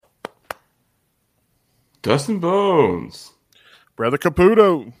Dustin Bones, Brother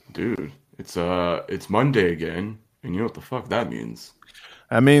Caputo. dude. It's Monday again, and you know what the fuck that means?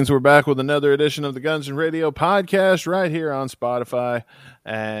 That means we're back with another edition of the Guns and Radio podcast right here on Spotify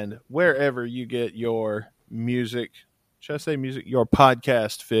and wherever you get your music. Should I say music? Your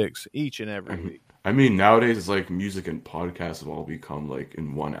podcast fix each and every week. I mean, nowadays it's like music and podcasts have all become like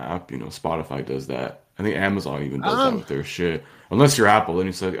in one app. You know, Spotify does that. I think Amazon even does that with their shit. Unless you're Apple, then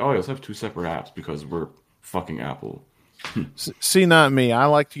you say, "Oh, let's have two separate apps because we're fucking Apple." See, not me. I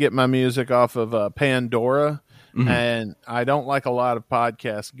like to get my music off of Pandora. And I don't like a lot of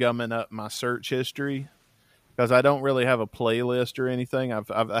podcasts gumming up my search history because I don't really have a playlist or anything.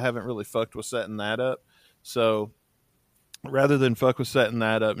 I haven't really fucked with setting that up. So rather than fuck with setting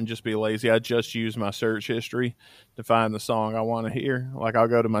that up and just be lazy, I just use my search history to find the song I want to hear. Like I'll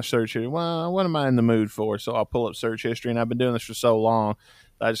go to my search history. Well, what am I in the mood for? So I'll pull up search history, and I've been doing this for so long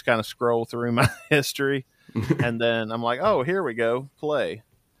that I just kind of scroll through my history, and then I'm like, oh, here we go, play.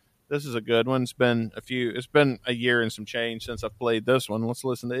 This is a good one. It's been a year and some change since I've played this one. Let's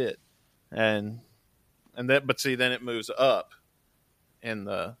listen to it. But then it moves up in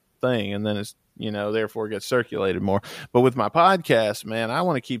the thing, and then it's, therefore gets circulated more. But with my podcast, man, I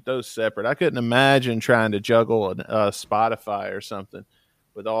want to keep those separate. I couldn't imagine trying to juggle a Spotify or something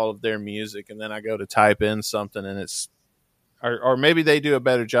with all of their music, and then I go to type in something, and it's, or maybe they do a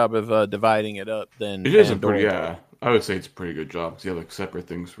better job of dividing it up than It is a pretty, I would say it's a pretty good job because you have like separate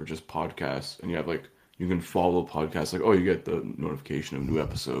things for just podcasts, and you have like you can follow podcasts like, oh, you get the notification of new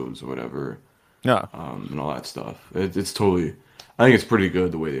episodes or whatever, Yeah. and all that stuff. It's totally, I think it's pretty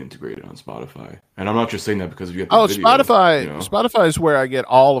good the way they integrate it on Spotify. And I'm not just saying that because you get the video, Spotify. you know? Spotify is where I get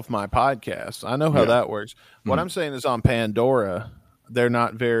all of my podcasts. I know how that works. What I'm saying is on Pandora, they're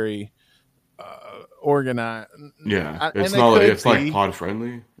not very organized. Yeah, it's not like it's like pod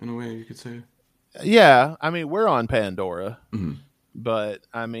friendly in a way you could say. Yeah, I mean we're on Pandora, but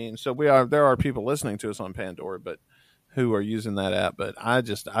I mean, so we are. There are people listening to us on Pandora, but who are using that app. But I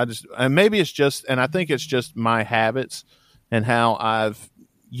just, and maybe it's just, and I think it's just my habits and how I've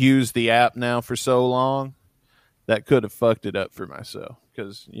used the app now for so long that could have fucked it up for myself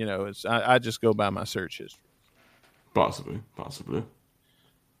because it's I just go by my search history. Possibly.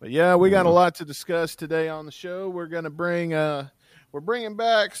 But yeah, we got a lot to discuss today on the show. We're gonna we're bringing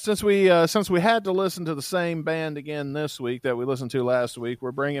back, since we had to listen to the same band again this week that we listened to last week.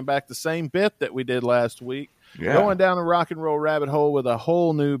 We're bringing back the same bit that we did last week. Yeah. Going down a rock and roll rabbit hole with a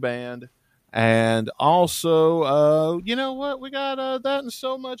whole new band, and also, you know what? We got that and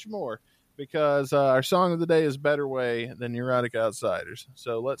so much more because our song of the day is "Better Way" than Neurotic Outsiders.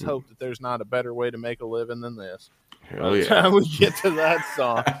 So let's hope that there's not a better way to make a living than this. Hell yeah! By the time we get to that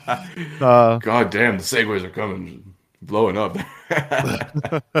song, God damn, the segues are coming, blowing up.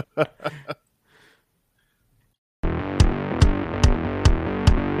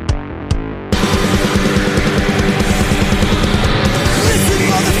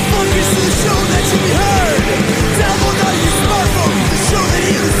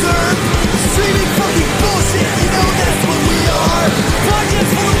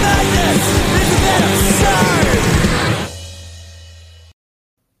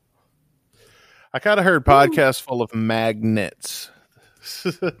 I kind of heard podcasts full of magnets.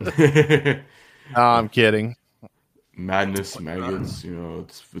 No, I'm kidding. Madness, maggots,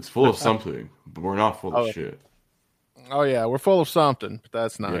 it's full of something, but we're not full of shit. Oh yeah, we're full of something, but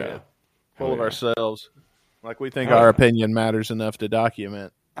that's not it. Full of ourselves. Like we think our opinion matters enough to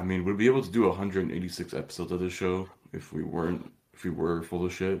document. I mean, would we be able to do 186 episodes of this show if we were full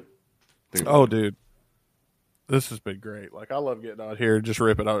of shit? Dude. This has been great. Like I love getting out here, just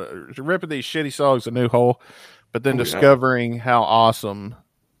ripping these shitty songs a new hole, but then discovering how awesome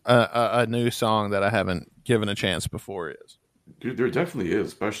a new song that I haven't given a chance before is. Dude, there definitely is,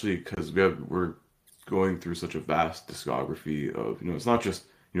 especially because we're going through such a vast discography of it's not just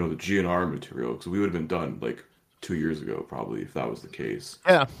the GNR material, because we would have been done like 2 years ago probably if that was the case.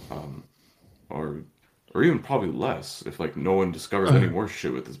 Yeah. Or even probably less if like no one discovers any more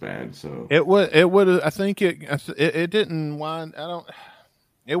shit with this band. So it would. I think it didn't wind.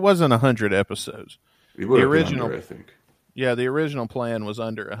 It wasn't 100 episodes. The original, under, I think. Yeah, the original plan was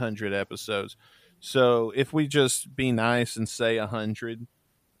under 100 episodes. So if we just be nice and say 100,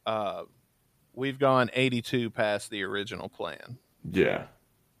 we've gone 82 past the original plan. Yeah.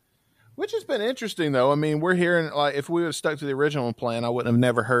 Which has been interesting, though. I mean, we're hearing, like, if we would have stuck to the original plan, I wouldn't have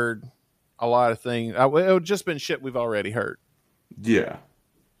never heard a lot of things. It would have just been shit we've already heard. Yeah.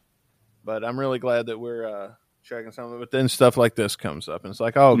 But I'm really glad that we're checking some of it. But then stuff like this comes up, and it's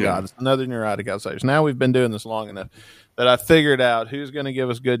like, oh, God, it's another Neurotic Outsiders. Now we've been doing this long enough that I figured out who's going to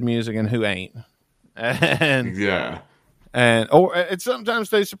give us good music and who ain't. and Yeah, sometimes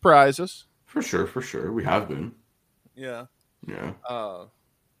they surprise us. for sure. We have been. Yeah. Yeah.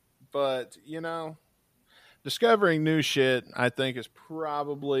 But discovering new shit, I think, is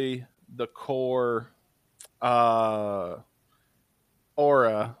probably the core aura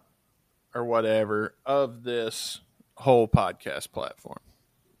or whatever of this whole podcast platform.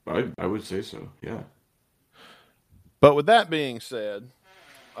 I would say so. Yeah. But with that being said,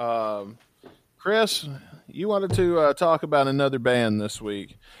 Chris, you wanted to talk about another band this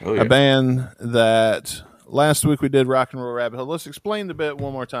week. Hell yeah. A band that last week we did Rock and Roll Rabbit Hole. Let's explain the bit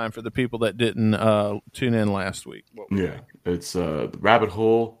one more time for the people that didn't tune in last week. Yeah, it's the rabbit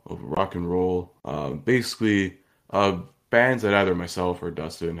hole of rock and roll. Basically, bands that either myself or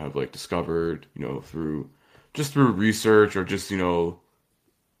Dustin have like discovered, through research or just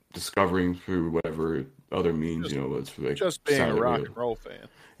discovering through whatever other means, it's like Just being a rock and roll fan.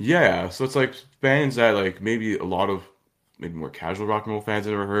 Yeah, so it's like bands that like maybe a lot of maybe more casual rock and roll fans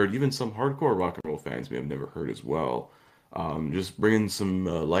have never heard, even some hardcore rock and roll fans may have never heard as well. Just bringing some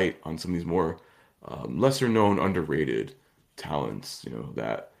light on some of these more lesser known, underrated talents,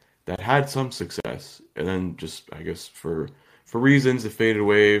 that had some success, and then just I guess for reasons it faded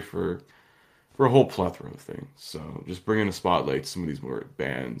away for a whole plethora of things. So just bringing a spotlight to some of these more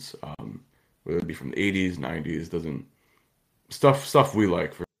bands, whether it be from the '80s, '90s, doesn't stuff we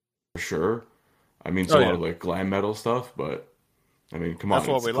like for sure. I mean, it's a lot of like glam metal stuff, but I mean, come on,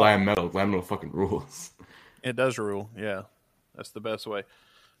 it's glam metal. Glam metal fucking rules. It does rule, yeah. That's the best way.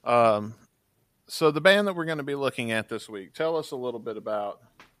 So the band that we're going to be looking at this week, tell us a little bit about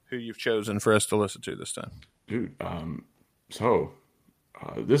who you've chosen for us to listen to this time. Dude,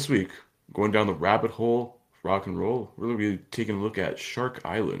 this week, going down the rabbit hole of rock and roll, we're going to be taking a look at Shark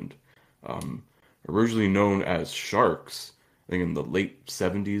Island, originally known as Sharks, I think in the late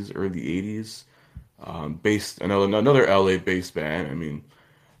 70s, early 80s. Based another LA-based band. I mean,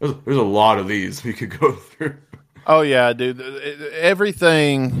 there's a lot of these we could go through. Oh yeah, dude.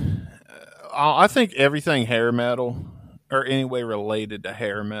 Everything. I think everything hair metal or any way related to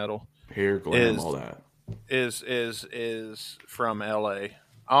hair metal, hair glam, all that is from LA.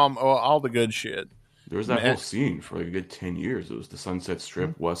 All the good shit. There was that whole scene for like a good 10 years. It was the Sunset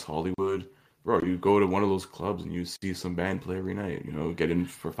Strip, West Hollywood. Bro, you go to one of those clubs and you see some band play every night. Get in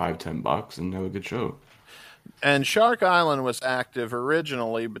for $5-10 and have a good show. And Shark Island was active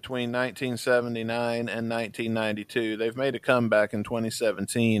originally between 1979 and 1992. They've made a comeback in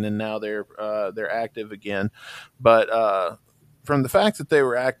 2017, and now they're active again. But from the fact that they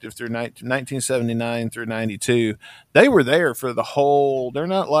were active through 1979 through 92, they were there for the whole. They're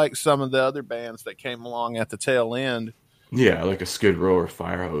not like some of the other bands that came along at the tail end. Yeah, like a Skid Row or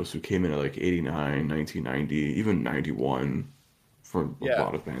Firehouse who came in at like 89, 1990, even 91 for a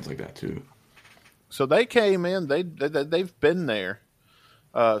lot of bands like that too. So they came in, they've been there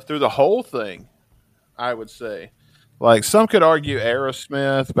through the whole thing, I would say. Like some could argue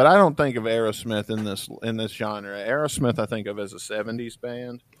Aerosmith, but I don't think of Aerosmith in this genre. Aerosmith I think of as a 70s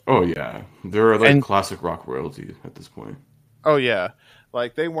band. Oh yeah. They're like classic rock royalty at this point. Oh yeah.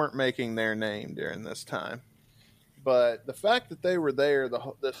 Like they weren't making their name during this time. But the fact that they were there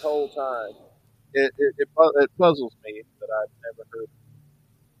this whole time, it puzzles me that I've never heard.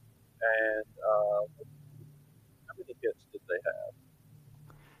 And how many hits did they have?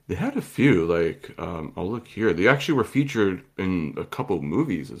 They had a few. Like I'll look here. They actually were featured in a couple of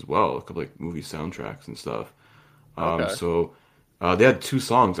movies as well, a couple like movie soundtracks and stuff. Okay. So they had 2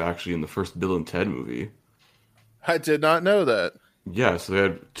 songs actually in the first Bill and Ted movie. I did not know that. Yeah, so they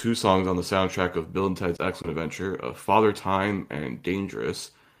had 2 songs on the soundtrack of Bill and Ted's Excellent Adventure, Father Time and Dangerous.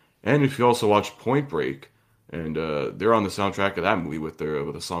 And if you also watch Point Break, and they're on the soundtrack of that movie with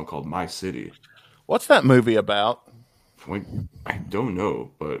a song called My City. What's that movie about? I don't know,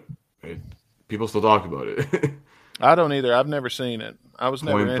 but people still talk about it. I don't either. I've never seen it. I was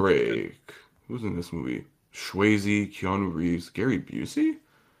never Point Break. Who's in this movie? Swayze, Keanu Reeves, Gary Busey?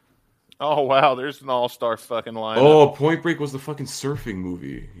 Oh, wow. There's an all-star fucking lineup. Oh, Point Break was the fucking surfing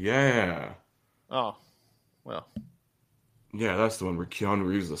movie. Yeah. Oh, well. Yeah, that's the one where Keanu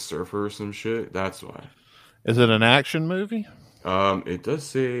Reeves is a surfer or some shit. That's why. Is it an action movie? It does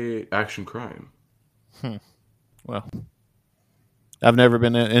say action crime. Well, I've never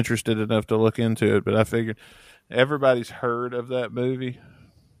been interested enough to look into it, but I figured everybody's heard of that movie.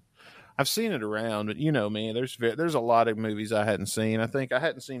 I've seen it around, but you know me, there's a lot of movies I hadn't seen. I think I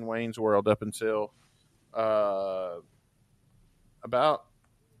hadn't seen Wayne's World up until about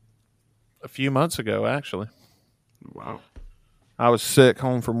a few months ago, actually. Wow. I was sick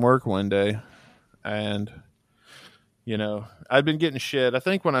home from work one day, and You know, I've been getting shit. I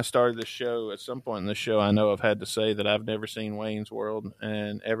think when I started this show, at some point in the show, I know I've had to say that I've never seen Wayne's World,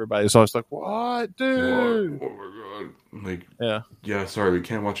 and everybody's always like, "What, What? dude?" Oh my god! Like, Yeah, yeah, sorry, we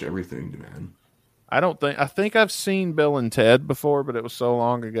can't watch everything, man. I think I've seen Bill and Ted before, but it was so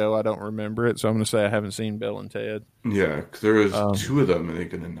long ago I don't remember it. So I'm going to say I haven't seen Bill and Ted. Yeah, because there was Um, two of them, I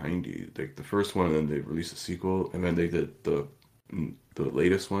think, in the '90s. Like the first one, and then they released a sequel, and then they did the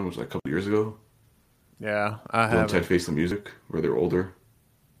latest one, which was like a couple years ago. yeah, I Bill and haven't. Ted Face the Music, where they're older,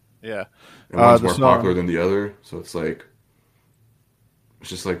 Yeah, and one's the more popular song. than the other. So it's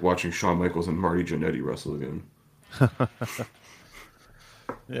just like watching Shawn Michaels and Marty Jannetty wrestle again.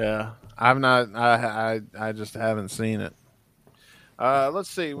 Yeah, I've not. I just haven't seen it. Let's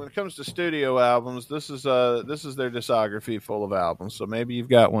see. When it comes to studio albums, this is their discography full of albums. So maybe you've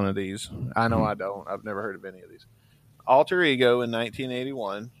got one of these. I know Mhm. I don't. I've never heard of any of these. Alter Ego in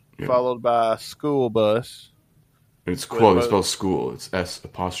 1981, Yeah, followed by School Bus and it's with cool. They both spell school. It's S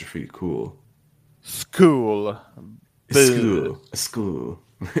apostrophe cool. School Bus, School, school.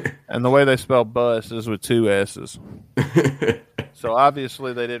 and the way they spell bus is with two S's. So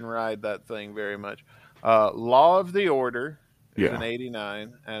obviously they didn't ride that thing very much. Law of the Order is in Yeah,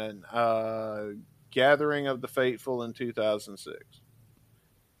 '89, and Gathering of the Faithful in 2006.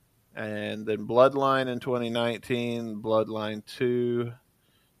 And then Bloodline in 2019, Bloodline 2,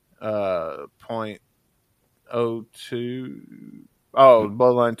 point oh two. Oh,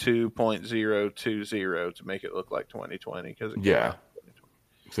 Bloodline 2.020 to make it look like 2020 because it came yeah. out in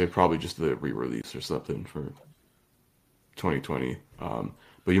 2020. So they probably just did a re-release or something for 2020.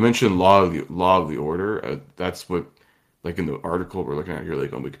 But you mentioned Law of the Order. That's what, like in the article we're looking at here,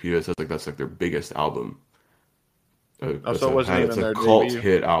 like on Wikipedia, it says like that's like their biggest album. Oh, so it wasn't It's even a their cult debut.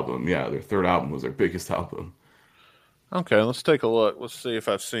 hit album. Yeah, their third album was their biggest album. Okay, let's take a look. Let's see if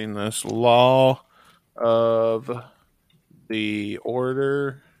I've seen this. Law of the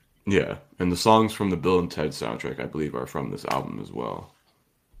Order Yeah, and the songs from the Bill and Ted soundtrack, I believe, are from this album as well.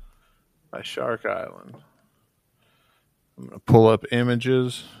 by Shark Island. I'm going to pull up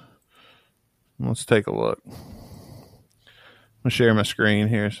images. Let's take a look. I'm going to share my screen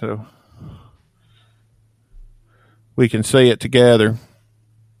here so we can see it together.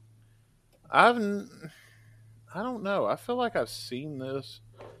 I've I don't know. I feel like I've seen this.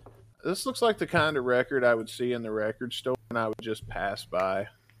 This looks like the kind of record I would see in the record store and I would just pass by.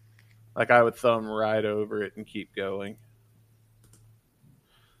 Like I would thumb right over it and keep going.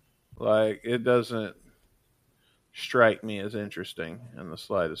 Like it doesn't strike me as interesting in the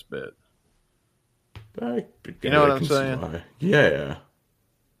slightest bit. I, You know what I I'm can see saying? why. Yeah,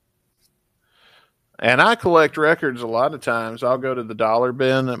 And I collect records a lot of times. I'll go to the dollar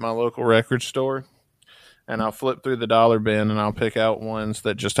bin at my local record store and I'll flip through the dollar bin and I'll pick out ones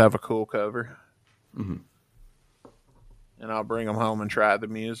that just have a cool cover. hmm And I'll bring them home and try the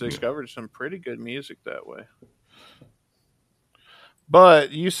music. yeah, Discovered some pretty good music that way.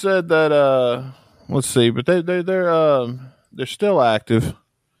 But you said that let's see, but they're still active.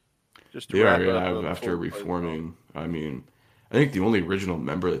 Just to they are. wrap Yeah, up a after full playthrough. reforming, I mean, I think the only original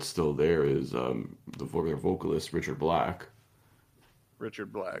member that's still there is their vocalist Richard Black.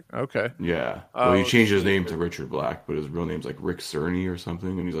 Richard Black. Okay. Yeah, well, he Oh, changed his shit. name to Richard Black, but his real name's like Rick Cerny or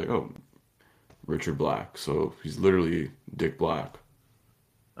something, and he's like, oh, Richard Black. So he's literally Dick Black.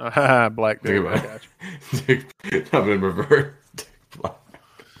 Black Think Dick. I about got you. it. Dick, I'm in reverse. Dick Black.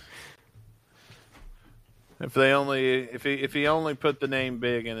 If he only put the name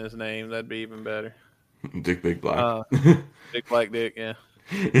Big in his name, that'd be even better. Dick Big Black. Uh, Dick Black Dick. Yeah.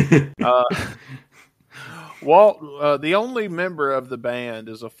 Uh, Walt, the only member of the band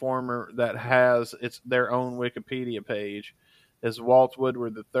is a former that has it's their own Wikipedia page. Is Walt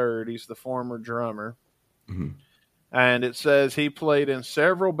Woodward III. He's the former drummer, Mhm. and it says he played in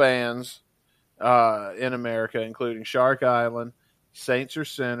several bands in America, including Shark Island, Saints or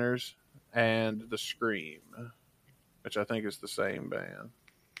Sinners, and The Scream, which I think is the same band.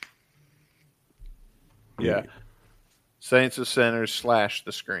 Yeah, Maybe. Saints or Sinners /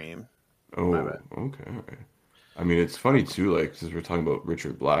 The Scream. My Oh, bad. okay. All right. I mean, it's funny too. Like, since we're talking about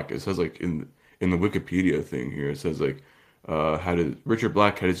Richard Black, it says like in the Wikipedia thing here, it says like, how did Richard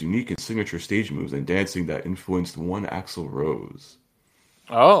Black had his unique and signature stage moves and dancing that influenced one Axl Rose,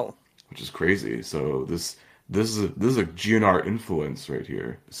 Oh, which is crazy. So this is a GNR influence right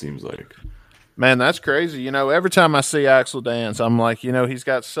here. It seems like. man, that's crazy. You know, every time I see Axel dance, I'm like, you know, he's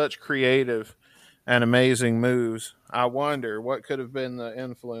got such creative and amazing moves. I wonder what could have been the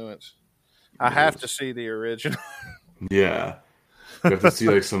influence. I Yeah, have to see the original. yeah. You have to see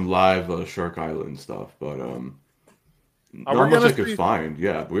like some live Shark Island stuff, but Are Not we much gonna I could see? find.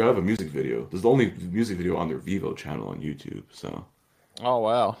 Yeah, but we have a music video. This is the only music video on their Vivo channel on YouTube. So Oh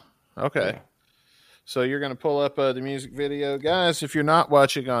wow. Okay. yeah. So you're going to pull up the music video, guys. If you're not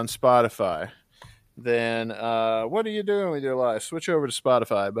watching on Spotify, then what are you doing with your life? Switch over to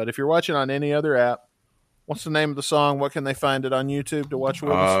Spotify. But if you're watching on any other app, what's the name of the song? What can they find it on YouTube to watch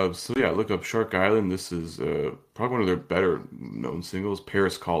with us? So yeah, look up Shark Island. This is probably one of their better known singles,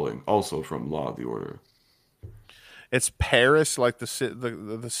 Paris Calling, also from Law of the Order. It's Paris, like the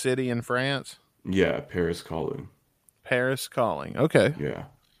city in France. Yeah, Paris Calling. Paris Calling. Okay. Yeah.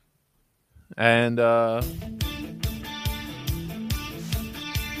 And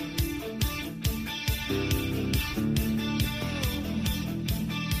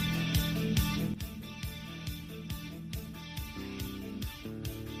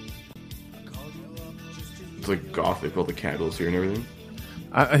It's like gothic, all the candles here and everything.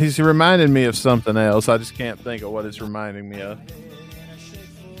 he's reminded me of something else. I just can't think of what it's reminding me of.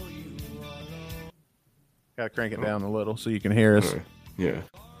 Got to crank it down a little so you can hear us. Alright. Yeah.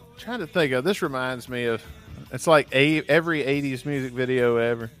 Trying to think of this reminds me of it's like every 80s music video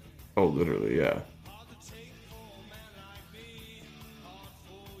ever. Oh, literally, yeah.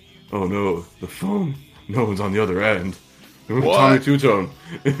 Oh no, the phone. No one's on the other end. What? Tommy Two-Tone.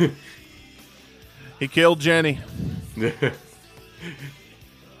 He killed Jenny.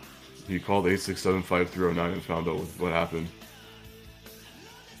 He called 867-5309 and found out what happened.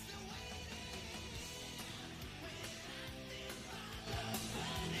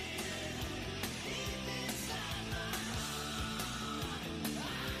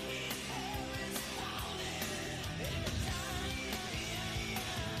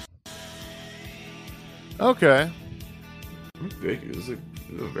 Okay. Thank you. This is a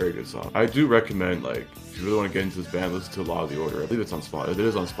very good song. I do recommend, like, if you really want to get into this band, listen to Law of the Order. I believe it's on Spotify. It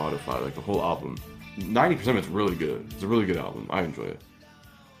is on Spotify, like the whole album. 90% of it's really good. It's a really good album. I enjoy it.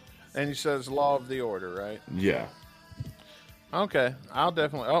 And you said it's Law of the Order, right? Yeah. Okay. I'll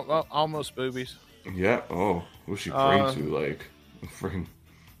definitely. Oh, almost boobies. Yeah. Oh, what's she praying to? Like, freaking.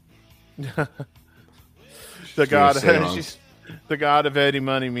 The god, seance. she's the god of Eddie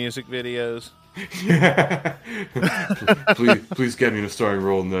Money music videos. Yeah. please get me in a starring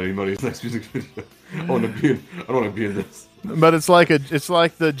role in anybody's next music video. I don't want to be in this. But it's like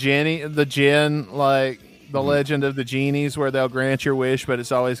the Jinn, like the Legend of the Genies, where they'll grant your wish, but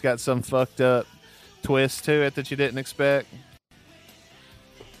it's always got some fucked up twist to it that you didn't expect.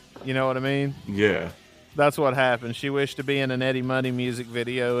 You know what I mean? Yeah. That's what happened. She wished to be in an Eddie Money music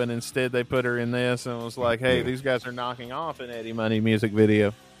video, and instead they put her in this, and it was like, hey, these guys are knocking off an Eddie Money music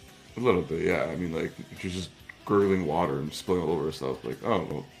video. A little bit, yeah. I mean, like, she's just gurgling water and spilling all over herself. Like, oh,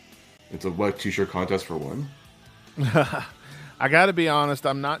 well, it's a wet t-shirt contest for one. I got to be honest,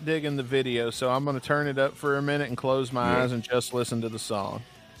 I'm not digging the video, so I'm going to turn it up for a minute and close my eyes and just listen to the song.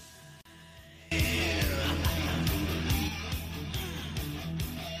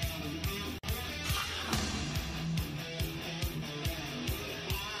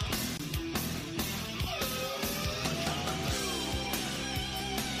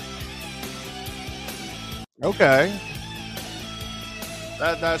 Okay.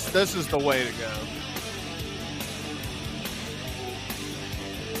 This is the way to go.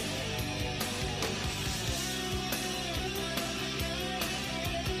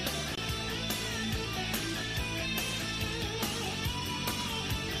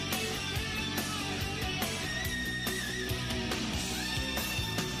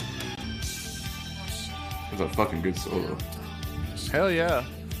 It's a fucking good solo. Hell yeah.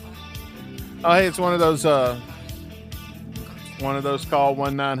 Oh, hey, it's one of those call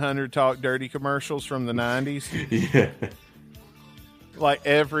 1-900 talk dirty commercials from the 90s. Yeah. Like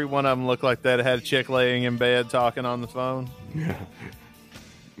every one of them looked like that. It had a chick laying in bed talking on the phone. Yeah.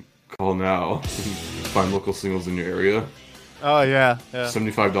 Call now. Find local singles in your area. Oh yeah, yeah.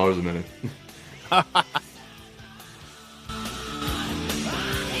 $75 a minute.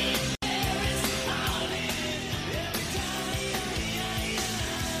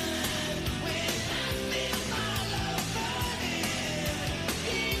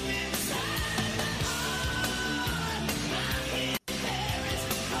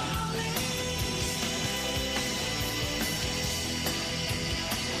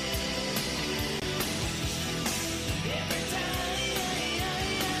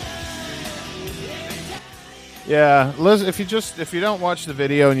 Yeah, listen, if you don't watch the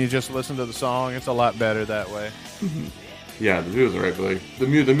video and you just listen to the song, it's a lot better that way. Yeah, the video's alright, but like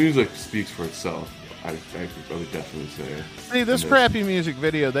the music speaks for itself. I would definitely say. See, this crappy music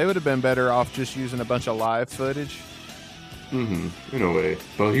video, they would have been better off just using a bunch of live footage. In a way,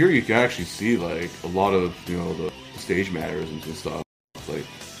 but here you can actually see like a lot of the stage mannerisms and stuff. Like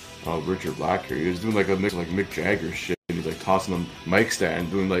Richard Black here, he was doing like a mix of like Mick Jagger shit, and he's like tossing them mic stand,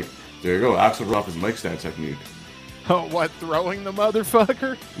 doing like, there you go, Axl Rof's mic stand technique. Oh, what, throwing the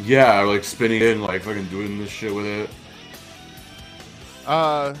motherfucker? Yeah, or like spinning it and like fucking doing this shit with it.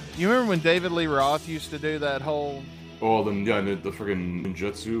 You remember when David Lee Roth used to do that whole... Oh, then yeah, the freaking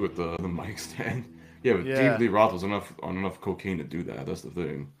ninjutsu with the mic stand. Yeah, but David Lee Roth was on enough cocaine to do that. That's the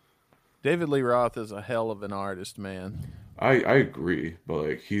thing. David Lee Roth is a hell of an artist, man. I agree, but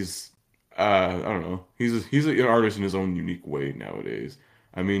like he's I don't know. He's an artist in his own unique way nowadays.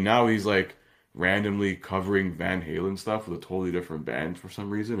 I mean, now he's like randomly covering Van Halen stuff with a totally different band for some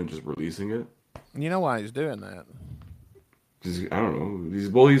reason and just releasing it. You know why he's doing that? I don't know.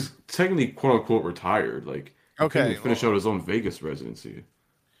 He's technically quote unquote retired. Like, okay, finish out his own Vegas residency.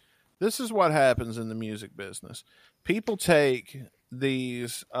 This is what happens in the music business. People take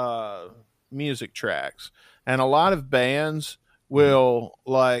these music tracks, and a lot of bands will,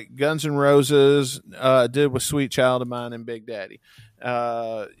 like Guns N' Roses did with "Sweet Child of Mine" and Big Daddy.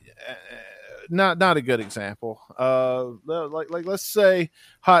 Not a good example. Like let's say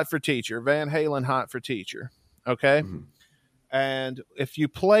 "Hot for Teacher," Van Halen, "Hot for Teacher." Okay. Mm-hmm. And if you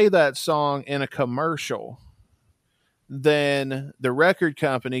play that song in a commercial, then the record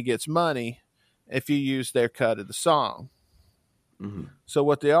company gets money if you use their cut of the song. Mm-hmm. So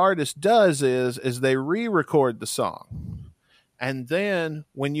what the artist does is they re-record the song. And then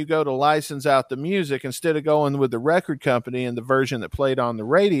when you go to license out the music, instead of going with the record company and the version that played on the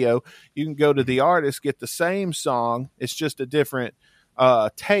radio, you can go to the artist, get the same song. It's just a different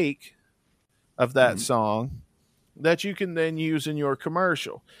take of that song that you can then use in your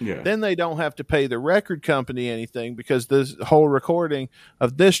commercial. Yeah. Then they don't have to pay the record company anything because this whole recording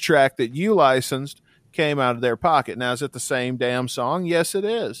of this track that you licensed came out of their pocket. Now, is it the same damn song? Yes, it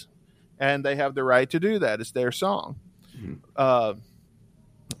is. And they have the right to do that. It's their song. Mm-hmm.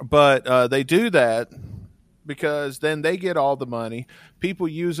 But they do that because then they get all the money. People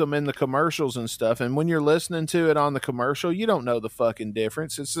use them in the commercials and stuff. And when you're listening to it on the commercial, you don't know the fucking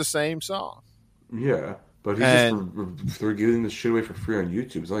difference. It's the same song. Yeah. But he's they're giving this shit away for free on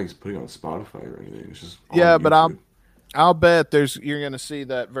YouTube. It's not like he's putting it on Spotify or anything. It's just but I'll bet you're going to see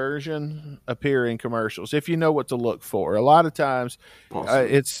that version appear in commercials if you know what to look for. A lot of times,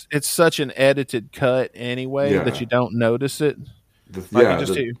 it's such an edited cut anyway that you don't notice it. The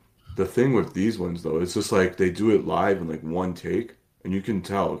thing with these ones though, it's just like they do it live in like one take, and you can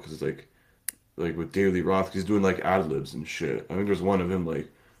tell because it's like with David Lee Roth, he's doing like ad libs and shit. I think there's one of him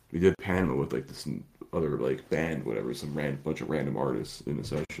like we did Panama with like this other like band, whatever, some bunch of random artists in a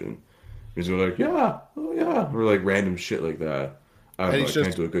session. He's like, yeah, oh yeah, or like random shit like that. I don't know. I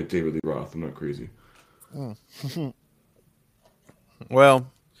can't do a good David Lee Roth. I'm not crazy. Well,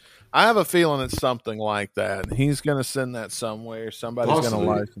 I have a feeling it's something like that. He's going to send that somewhere. Somebody's going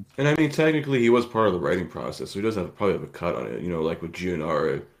to license. And I mean, technically, he was part of the writing process, so he does probably have a cut on it. You know, like with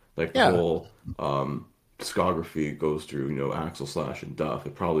GNR, like the whole discography goes through. You know, Axl, Slash, and Duff.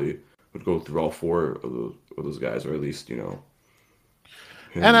 It probably would go through all four of those guys, or at least, you know.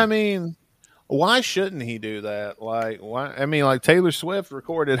 Him. And I mean, why shouldn't he do that? Like, why? I mean, like Taylor Swift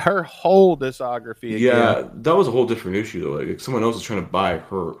recorded her whole discography again. Yeah, that was a whole different issue though. Like, someone else is trying to buy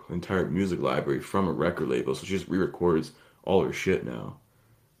her entire music library from a record label, so she just re-records all her shit now.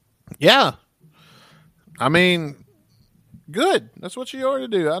 Yeah, I mean, good. That's what you ought to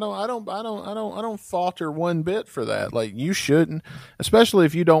do. I don't falter one bit for that. Like, you shouldn't, especially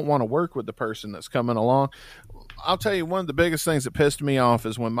if you don't want to work with the person that's coming along. I'll tell you, one of the biggest things that pissed me off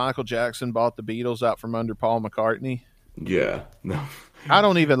is when Michael Jackson bought the Beatles out from under Paul McCartney. Yeah, no, I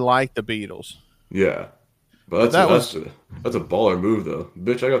don't even like the Beatles. Yeah, but that's a baller move, though.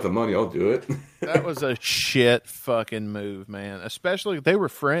 Bitch, I got the money. I'll do it. That was a shit fucking move, man. Especially if they were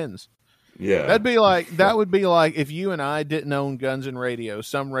friends. Yeah, that would be like if you and I didn't own Guns and Radio,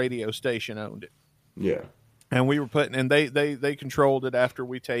 some radio station owned it. Yeah. And we were they controlled it after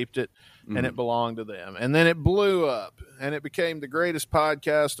we taped it, and it belonged to them. And then it blew up, and it became the greatest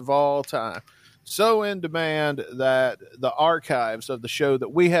podcast of all time. So in demand that the archives of the show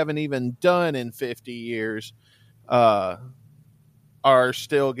that we haven't even done in 50 years are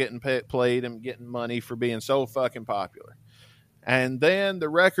still getting played and getting money for being so fucking popular. And then the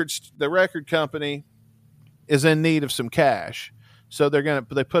record company is in need of some cash, so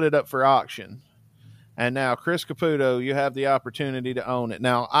they put it up for auction. And now, Chris Caputo, you have the opportunity to own it.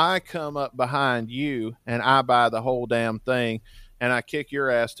 Now, I come up behind you and I buy the whole damn thing, and I kick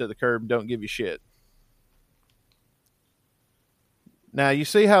your ass to the curb and don't give you shit. Now, you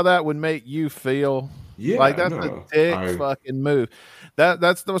see how that would make you feel? Yeah, Like that's no, a dick fucking move.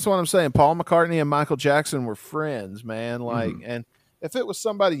 That's what I'm saying. Paul McCartney and Michael Jackson were friends, man. Like, and if it was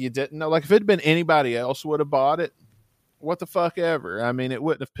somebody you didn't know, like if it'd been anybody else would have bought it, what the fuck ever. I mean, it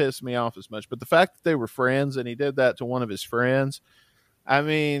wouldn't have pissed me off as much. But the fact that they were friends and he did that to one of his friends, I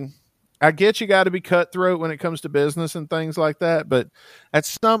mean, I get you got to be cutthroat when it comes to business and things like that. But at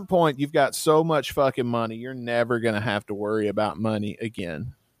some point, you've got so much fucking money, you're never going to have to worry about money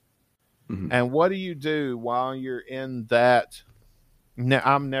again. And what do you do while you're in that?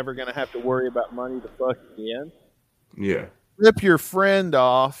 I'm never going to have to worry about money the fuck again. Yeah. Rip your friend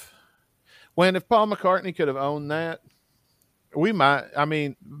off. When if Paul McCartney could have owned that, we might. I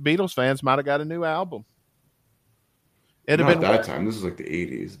mean, Beatles fans might have got a new album. It'd have been that time. This is like the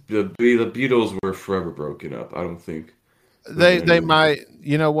 80s. The Beatles were forever broken up. I don't think they might.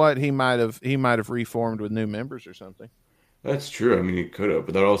 You know what? He might have reformed with new members or something. That's true. I mean, he could have,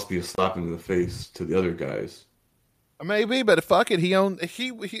 but that'd also be a slap in the face to the other guys. Maybe, but fuck it. He owned.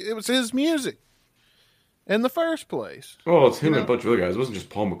 It was his music in the first place. Well, it's him and a bunch of other guys. It wasn't just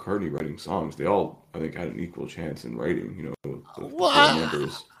Paul McCartney writing songs. They all, I think, had an equal chance in writing. You know, the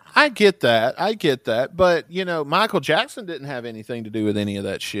members. I get that. But you know, Michael Jackson didn't have anything to do with any of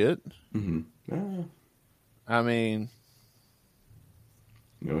that shit. I mean,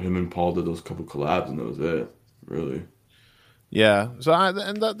 you know, him and Paul did those couple collabs, and that was it. Really. Yeah, so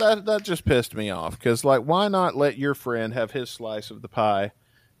that just pissed me off because, like, why not let your friend have his slice of the pie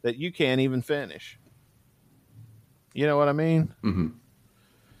that you can't even finish? You know what I mean? Mm-hmm.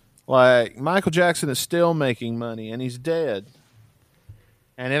 Like, Michael Jackson is still making money, and he's dead,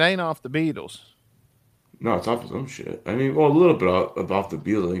 and it ain't off the Beatles. No, it's off his own shit. I mean, well, a little bit off the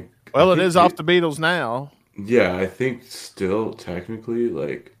Beatles. Like, well, it is off the Beatles now. Yeah, I think still technically,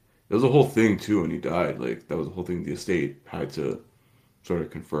 like. There was a whole thing, too, when he died. Like, that was the whole thing the estate had to sort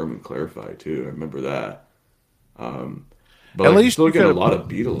of confirm and clarify, too. I remember that. But at least you still get a lot of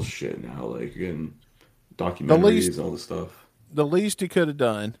Beatles shit now. Like, again, documentaries, all this stuff. The least he could have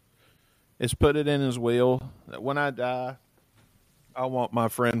done is put it in his will that when I die, I want my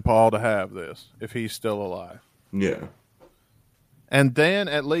friend Paul to have this, if he's still alive. Yeah. And then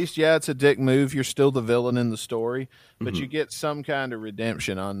at least, yeah, it's a dick move. You're still the villain in the story, but you get some kind of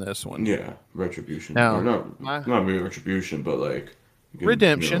redemption on this one. Yeah, retribution. Now, or not maybe retribution, but like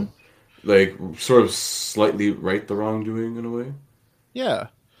redemption. You know, like sort of slightly right the wrongdoing in a way. Yeah.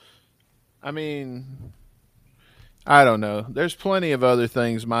 I mean, I don't know. There's plenty of other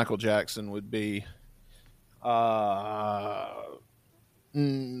things Michael Jackson would be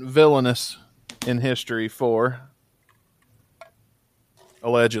villainous in history for.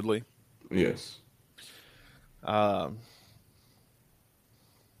 Allegedly. Yes. Now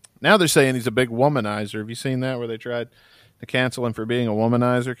they're saying he's a big womanizer. Have you seen that where they tried to cancel him for being a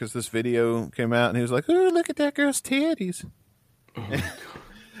womanizer because this video came out and he was like, "Oh, look at that girl's titties." Oh my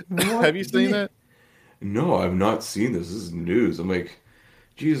God. Have you seen that? No, I've not seen this. This is news. I'm like,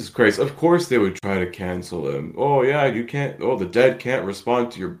 Jesus Christ. Of course they would try to cancel him. Oh, yeah, you can't. Oh, the dead can't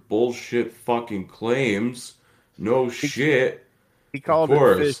respond to your bullshit fucking claims. No shit. He called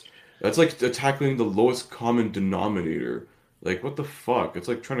it fish. That's like tackling the lowest common denominator. Like, what the fuck? It's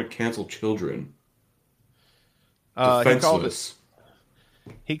like trying to cancel children. Defenseless.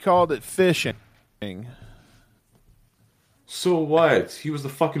 He called it fishing. So what? He was the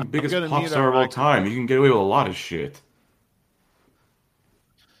fucking biggest pop star of all time. You can get away with a lot of shit.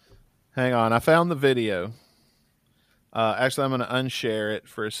 Hang on. I found the video. Actually, I'm going to unshare it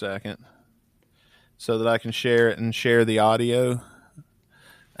for a second so that I can share it and share the audio.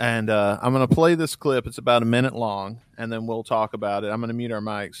 And I'm going to play this clip. It's about a minute long, and then we'll talk about it. I'm going to mute our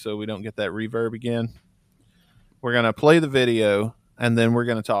mics so we don't get that reverb again. We're going to play the video, and then we're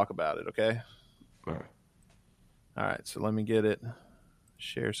going to talk about it, okay? All right. All right, so let me get it.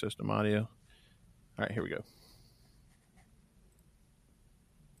 Share system audio. All right, here we go.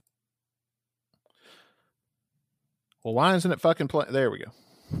 Well, why isn't it fucking play? There we go.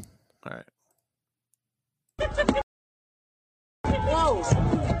 All right. Whoa!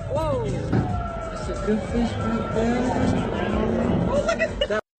 Whoa! That's a good fish right there. Oh, look at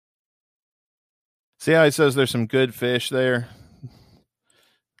that! See how he says there's some good fish there?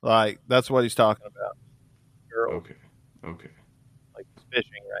 Like, that's what he's talking about. Girl. Okay. Like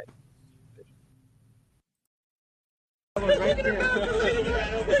fishing, right? Right there. Look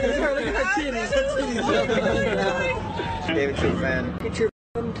at her titties. Gave it to a fan. Get your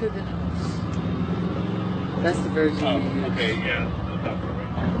to the... That's the version you use. Okay, yeah.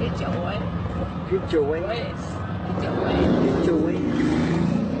 Get your what? Get your waist. Get your waist. Get your waist.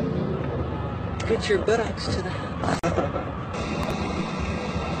 Get your buttocks to the house.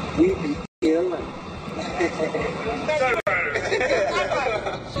 We be killing.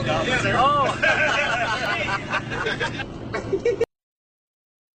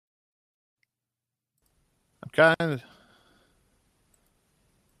 I'm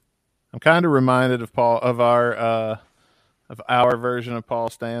kind of reminded of our version of Paul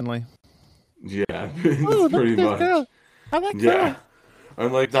Stanley. Yeah, it's pretty much. Girl. I like Yeah.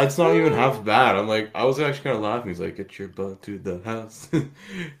 I'm like, that's not even half bad. I'm like, I was actually kind of laughing. He's like, get your butt to the house. He's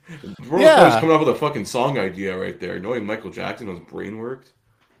coming up with a fucking song idea right there. Knowing Michael Jackson, his brain worked.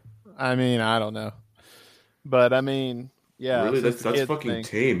 I mean, I don't know. But, I mean, yeah. Really? That's fucking thing.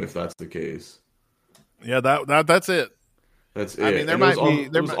 tame if that's the case. Yeah, that's it. That's it. I mean, it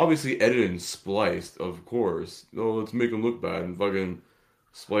was obviously edited and spliced, of course. Oh, let's make him look bad and fucking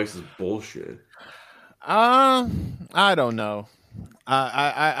splice is bullshit. I don't know.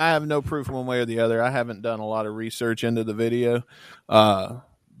 I have no proof one way or the other. I haven't done a lot of research into the video.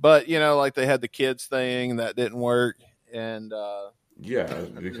 But, like they had the kids thing that didn't work. And, yeah,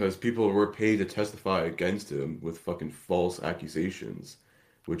 because people were paid to testify against him with fucking false accusations,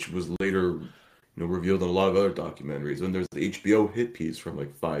 which was later, revealed in a lot of other documentaries. And there's the HBO hit piece from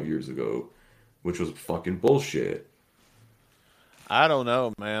like 5 years ago, which was fucking bullshit. I don't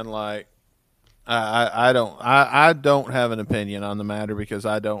know, man. Like, I don't have an opinion on the matter because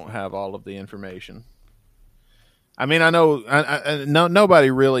I don't have all of the information. I mean, I know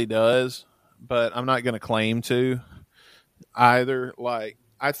nobody really does, but I'm not going to claim to either. Like,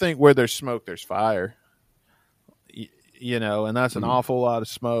 I think where there's smoke, there's fire. And that's an awful lot of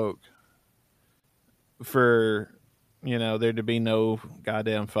smoke for there to be no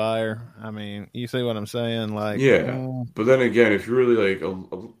goddamn fire. I mean, you see what I'm saying? Like, yeah. But then again, if you really like, a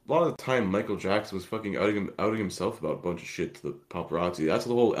lot of the time, Michael Jackson was fucking outing himself about a bunch of shit to the paparazzi. That's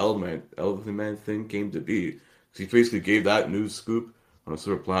the whole Elephant Man thing came to be. Because he basically gave that news scoop on a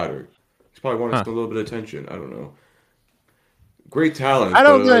silver platter. He probably wanted a little bit of attention. I don't know. Great talent, but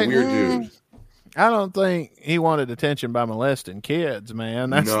a weird dude. I don't think he wanted attention by molesting kids,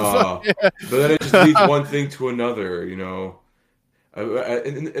 man. That's but then it just leads one thing to another, and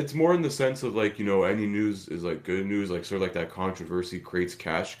it's more in the sense of like, any news is like good news, like sort of like that controversy creates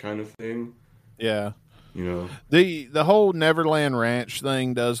cash kind of thing. Yeah. The whole Neverland Ranch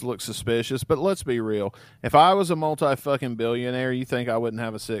thing does look suspicious, but let's be real. If I was a multi-fucking billionaire, you think I wouldn't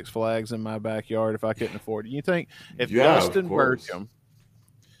have a Six Flags in my backyard if I couldn't afford it? You think if Dustin Burcham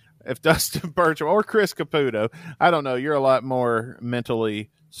or Chris Caputo, I don't know, you're a lot more mentally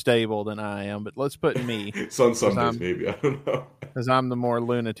stable than I am, but let's put me. Some days maybe, I don't know. Because I'm the more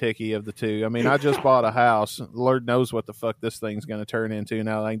lunatic-y of the two. I mean, I just bought a house. Lord knows what the fuck this thing's going to turn into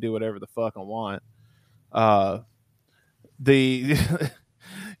now that I can do whatever the fuck I want. You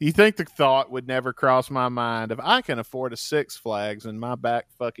think the thought would never cross my mind if I can afford a Six Flags in my back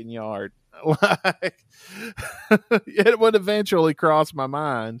fucking yard? Like, it would eventually cross my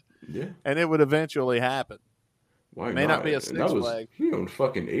mind. Yeah. And it would eventually happen. Why May not be a Six Flags. He owned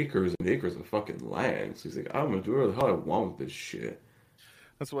fucking acres and acres of fucking land. So he's like, I'm going to do whatever the hell I want with this shit.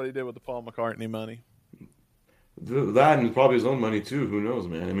 That's what he did with the Paul McCartney money. That and probably his own money too. Who knows,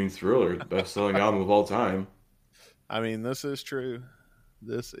 man? I mean, Thriller, the best-selling album of all time. I mean, this is true.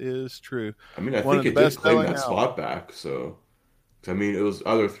 This is true. I mean, I think it did claim that spot back. So, I mean, it was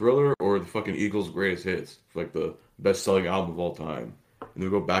either Thriller or the fucking Eagles' greatest hits, like the best-selling album of all time. And they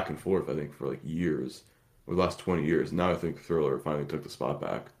go back and forth, I think, for like years, or the last 20 years. Now I think Thriller finally took the spot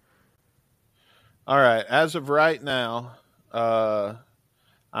back. All right, as of right now,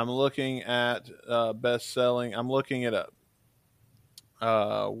 I'm looking at best-selling. I'm looking it up.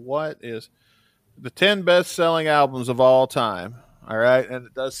 What is the 10 best-selling albums of all time? All right, and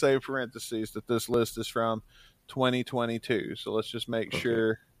it does say parentheses that this list is from 2022. So let's just make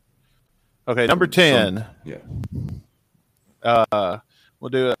sure. Okay, number 10. We'll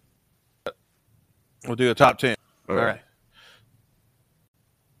do a top 10. All right.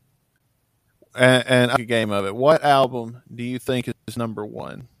 And a game of it. What album do you think is number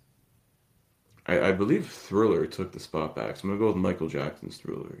one? I believe Thriller took the spot back. So I'm going to go with Michael Jackson's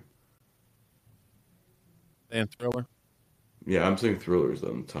Thriller. And Thriller? Yeah, I'm saying Thriller's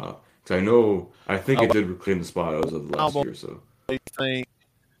on the top. Because I think it did reclaim the spot as of last year or so. You think?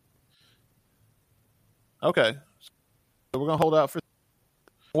 Okay. So we're going to hold out for.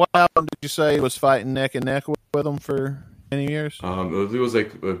 What album did you say was fighting neck and neck with them for many years? It was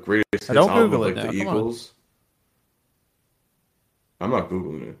like a greatest hits don't album Google of it like now. the Eagles. I'm not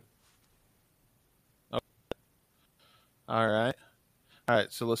Googling it. Okay. All right.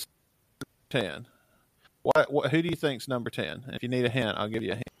 So let's 10. Who do you think's number 10? If you need a hint, I'll give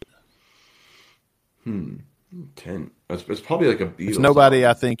you a hint. 10. It's probably like a Beatles. It's nobody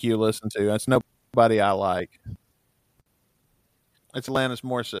album. I think you listen to. It's nobody I like. It's Alanis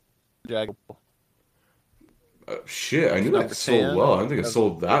Morissette. Jagged. Shit, I knew that sold well. I don't think it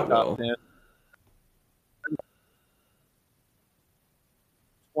sold that well.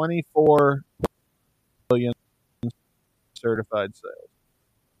 24 million certified sales.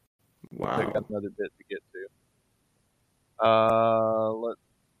 Wow. I got another bit to get to.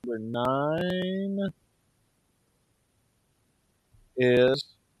 Number 9 is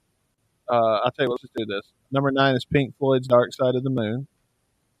I'll tell you what, let's do this. Number 9 is Pink Floyd's Dark Side of the Moon.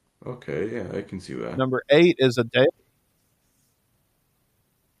 Okay, yeah, I can see that. Number 8 is Adele.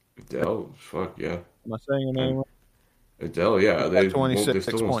 Adele, fuck yeah. Am I saying her name right? Adele, yeah, they still won't stop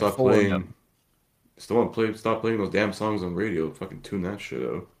 26.4 playing. million. Still won't stop playing those damn songs on radio. Fucking tune that shit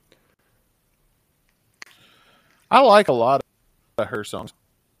out. I like a lot of her songs.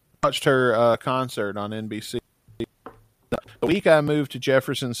 I watched her concert on NBC the week I moved to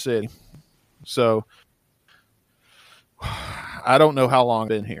Jefferson City. So I don't know how long I've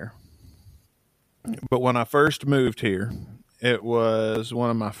been here. But when I first moved here, it was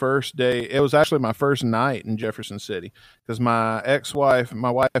one of my first days. It was actually my first night in Jefferson City because my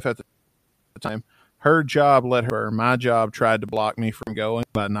wife at the time, her job let her. My job tried to block me from going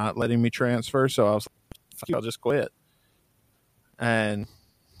by not letting me transfer. So I was like, I'll just quit. And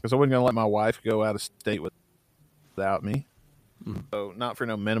because I wasn't going to let my wife go out of state without me. So not for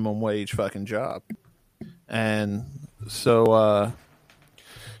no minimum wage fucking job. And so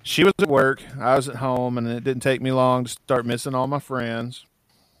she was at work, I was at home, and it didn't take me long to start missing all my friends.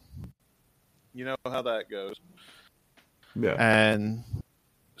 You know how that goes. Yeah. And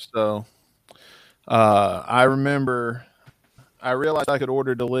so I remember I realized I could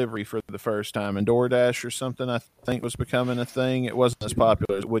order delivery for the first time, and DoorDash or something I think was becoming a thing. It wasn't as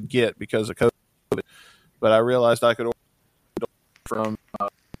popular as it would get because of COVID, but I realized I could order from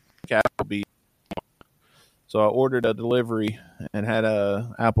Applebee's. So I ordered a delivery and had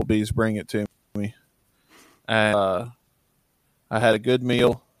Applebee's bring it to me. And I had a good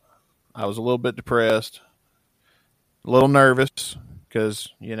meal. I was a little bit depressed, a little nervous because,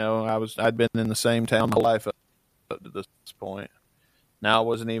 you know, I'd been in the same town my life up to this point. Now I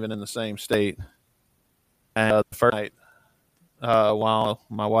wasn't even in the same state. And the first night, while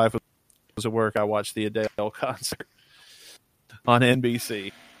my wife was at work, I watched the Adele concert on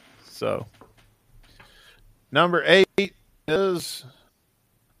NBC. So number 8 is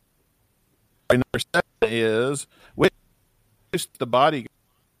number 7 is Wish the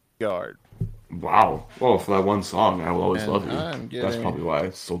Bodyguard. Wow. Well, for that one song, I will always love you. That's probably why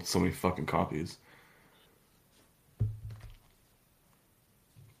I sold so many fucking copies.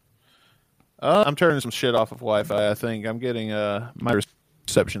 I'm turning some shit off of Wi-Fi. I think I'm getting my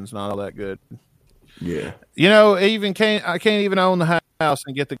reception's not all that good. Yeah. You know, I can't even own the house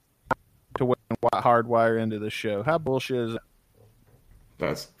and get the to hardwire into the show. How bullshit is that?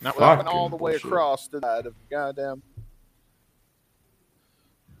 That's not fucking all the way bullshit. across the side of the goddamn.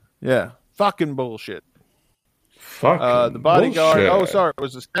 Yeah, fucking bullshit. Fucking the Bodyguard. bullshit. Oh, sorry, it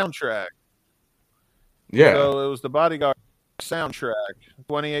was the soundtrack. Yeah. So it was the Bodyguard soundtrack.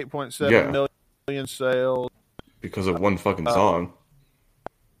 28.7 million sales because of one fucking song.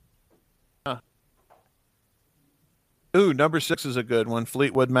 Ooh, number 6 is a good one.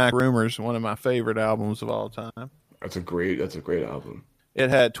 Fleetwood Mac Rumors, one of my favorite albums of all time. That's a great album. It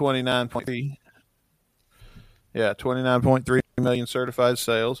had 29.3 million certified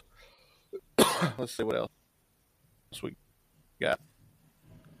sales. Let's see what else we got.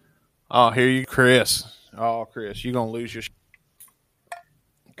 Oh, here you, Chris. Oh, Chris, you're gonna lose your.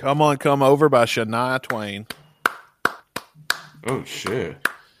 Come On, Come Over by Shania Twain. Oh shit!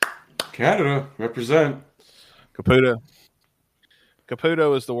 Canada represent. Caputo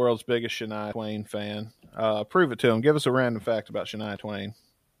is the world's biggest Shania Twain fan. Prove it to him. Give us a random fact about Shania Twain.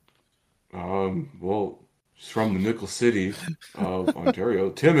 Well, she's from the Nickel City of Ontario.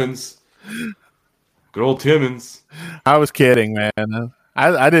 Timmins. Good old Timmins. I was kidding, man.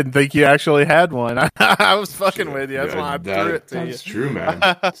 I didn't think you actually had one. I was fucking with you. That's why I threw it to you. That's true, man.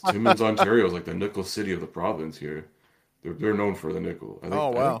 Timmins, Ontario is like the nickel city of the province here. They're known for the nickel. I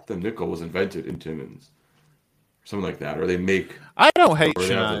think the nickel was invented in Timmins. Something like that. Or they make... I don't hate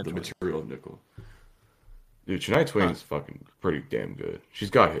Shania the material of nickel. Dude, Shania Twain is fucking pretty damn good.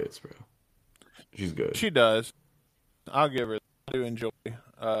 She's got hits, bro. She's good. She does. I'll give her... I do enjoy.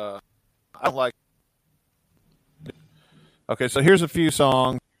 I like... Okay, so here's a few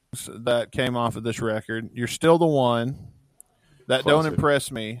songs that came off of this record. You're Still the One. That Classic. Don't impress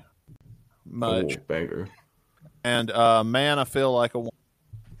me much. Oh, banger. And Man, I Feel Like a Woman.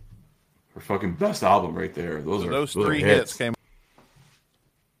 Her fucking best album right there. Those three hits came.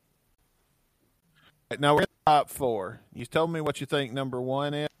 Now we're in the top 4. You told me what you think number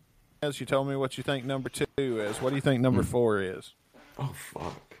 1 is. You told me what you think number 2 is. What do you think number 4 is? Oh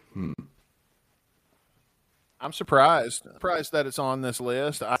fuck. I'm surprised that it's on this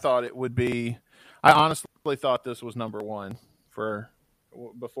list. I thought it would be. I honestly thought this was number one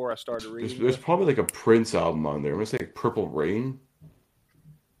before I started reading. There's probably like a Prince album on there. I'm gonna say Purple Rain.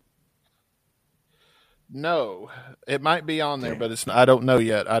 No, it might be on there, but it's. I don't know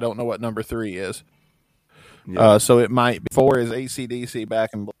yet. I don't know what number 3 is. Yeah. So it might be 4 is AC/DC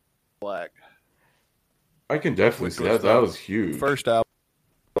Back in Black. I can definitely see that. That was huge. First album,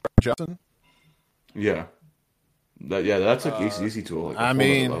 Johnson. Yeah. That took AC/DC to like a I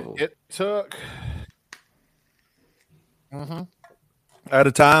mean, level. it took at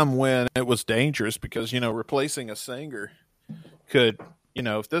a time when it was dangerous because replacing a singer could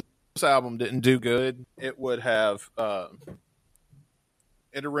if this album didn't do good, it would have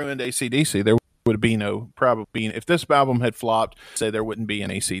it ruined AC/DC. There would be if this album had flopped, say there wouldn't be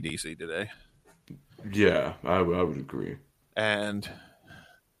an AC/DC today. Yeah, I would agree. And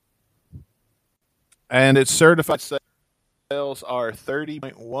its certified sales are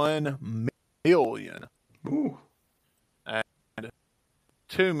 30.1 million. Ooh. And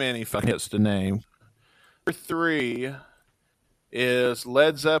too many fucking hits to name. Number 3 is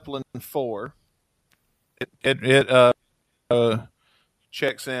Led Zeppelin 4. It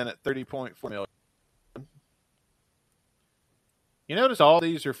checks in at 30.4 million. You notice all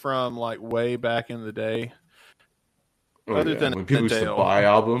these are from like way back in the day. Oh, Other than when people used to Adele, buy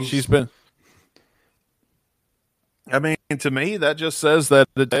albums. she's been. I mean, to me, that just says that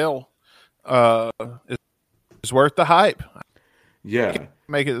Adele is worth the hype. Yeah.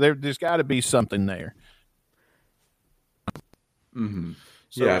 Make it there's got to be something there. Mm-hmm.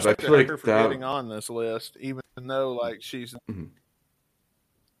 So yeah, but I feel like her that. for getting on this list, even though like she's. Mm-hmm.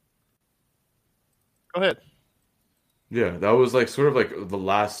 Go ahead. Yeah, that was like sort of like the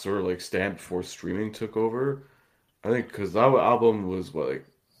last sort of like stamp before streaming took over. I think because that album was what like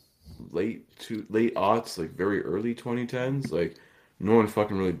late aughts, like very early 2010s. Like no one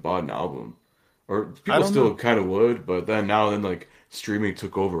fucking really bought an album, or people still kind of would, but then like streaming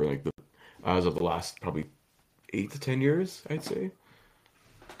took over like as of the last probably 8 to 10 years, I'd say.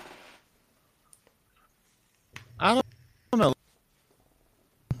 I don't know.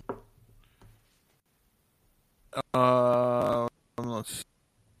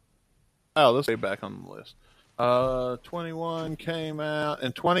 Let's way back on the list. 21 came out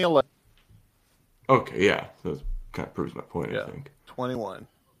in 2011. Okay, yeah, that kind of proves my point. Yeah, I think 21.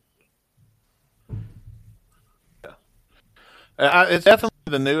 Yeah, it's definitely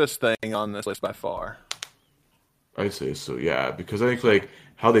the newest thing on this list by far. I'd say so. Yeah, because I think like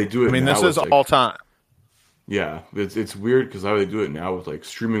how they do it. I mean, now this is like, all time. Yeah, it's weird because how they do it now with like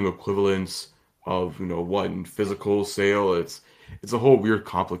streaming equivalents of one physical sale. It's a whole weird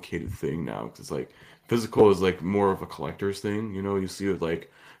complicated thing now because it's like physical is like more of a collector's thing. You see with like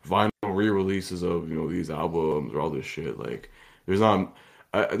vinyl re-releases of these albums or all this shit. Like there's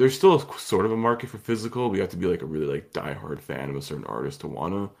still sort of a market for physical, but you have to be like a really like diehard fan of a certain artist to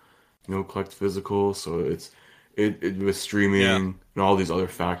wanna collect physical. So it with streaming and all these other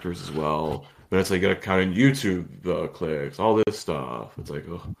factors as well. But it's like you gotta count in YouTube clicks, all this stuff. It's like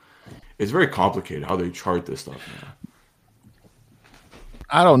it's very complicated how they chart this stuff now.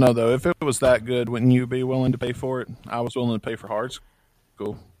 I don't know though. If it was that good, wouldn't you be willing to pay for it? I was willing to pay for Hard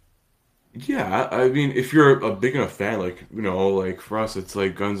School. Yeah, I mean, if you're a big enough fan, like like for us, it's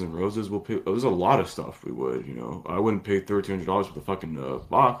like Guns N' Roses. We'll pay. There's a lot of stuff we would. I wouldn't pay $1,300 for the fucking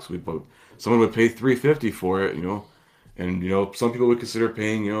box. Someone would pay $350 for it. And some people would consider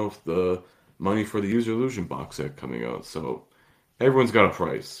paying the money for the User Illusion box set coming out. So everyone's got a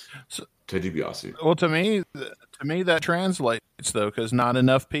price. Ted DiBiase. Well, to me, that translates though, because not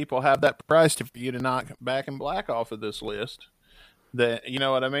enough people have that price for you to knock Back in Black off of this list. That you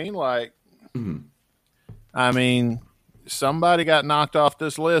know what I mean? Like, I mean, somebody got knocked off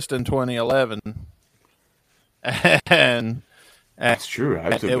this list in 2011, and that's true.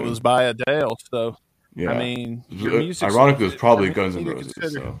 It was by Adele. So, yeah. I mean, ironically, it was probably Guns N'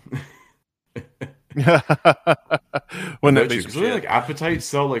 Roses. So. Wouldn't that be because like Appetite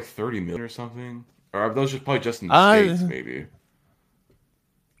sell like 30 million or something, or are those just probably just in the States maybe?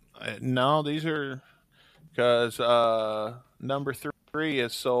 No, these are because number 3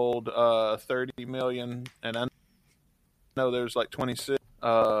 is sold 30 million, and I know there's like 26.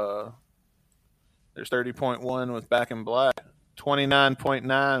 There's 30.1 with Back in Black,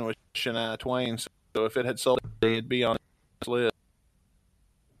 29.9 with Shania Twain. So if it had sold, it'd be on this list.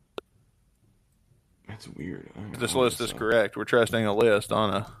 That's weird. This list is correct. We're trusting a list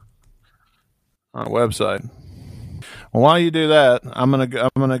on a website. Well, while you do that, I'm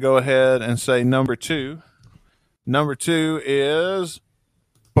gonna go ahead and say number 2. Number 2 is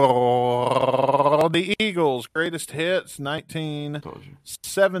The Eagles' greatest hits, Told you.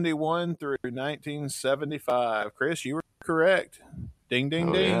 1971 through 1975. Chris, you were correct. Ding, ding,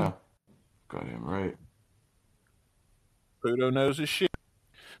 Oh, ding. yeah. Goddamn right. Pluto knows his shit.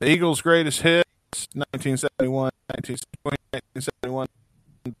 The Eagles' greatest hits, 1971, 1971.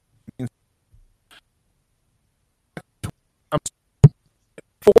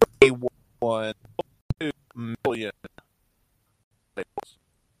 41 million.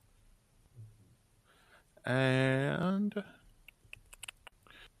 And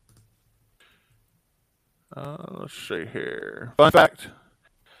let's see here. Fun fact: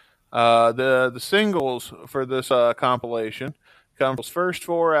 the singles for this compilation come from his first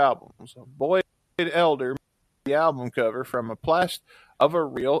 4 albums. Boyd Elder made the album cover from a plaster of a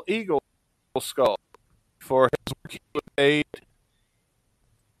real eagle skull. For his work, he was paid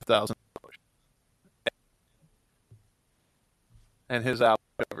 $1,000. And his album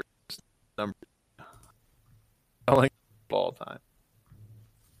cover is number selling of all time.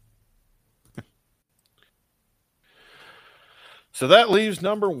 So that leaves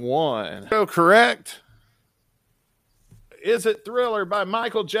number 1. So correct. Is it Thriller by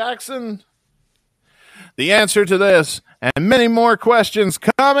Michael Jackson? The answer to this and many more questions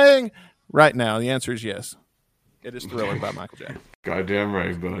coming right now. The answer is yes. It is Thriller by Michael Jackson. Goddamn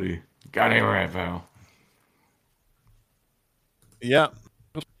right, buddy. Goddamn right, pal. Yeah.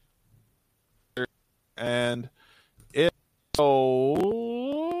 And it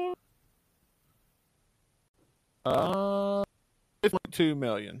sold 5.2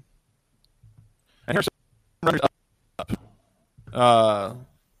 million. And here's some runners up.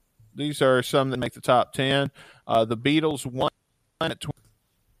 These are some that make the top 10. The Beatles won at 20.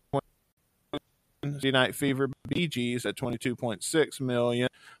 Night Fever by Bee Gees at 22.6 million.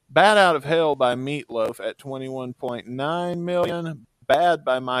 Bat Out of Hell by Meatloaf at 21.9 million. Bad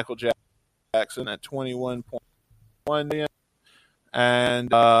by Michael Jackson at 21.1 million.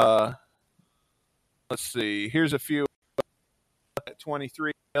 And let's see. Here's a few at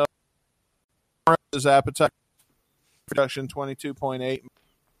 23 million. Appetite Production 22.8.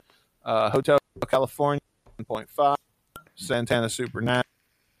 Hotel California 1.5. Santana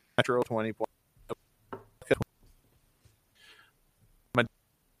Supernatural 20.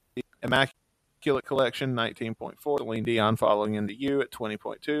 Immaculate Collection 19.4. Celine Dion Following Into You at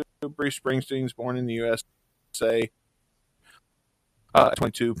 20.2. Bruce Springsteen's Born in the USA at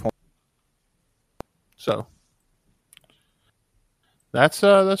 22. So that's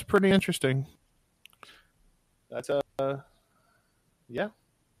pretty interesting. That's yeah.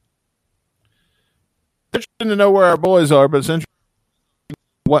 Interesting to know where our boys are, but it's interesting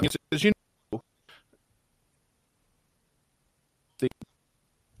what is, you know,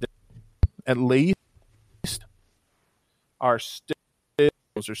 at least our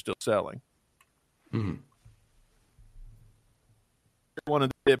stills are still selling. Mm-hmm. One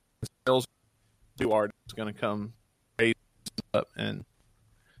of the stills to art is going to come raise up, and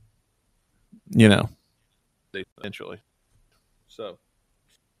you know, eventually. So,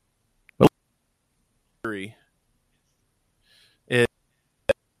 three is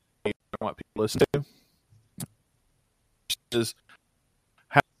what people listen to is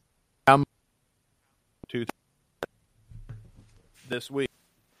how much to this week.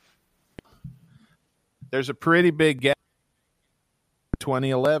 There's a pretty big gap.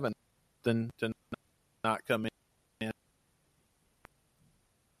 2011 than to not come in,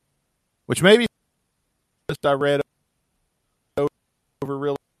 which maybe just I read over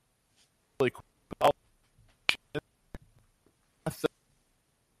really quick.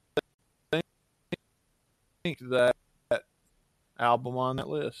 I think that album on that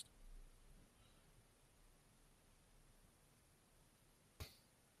list.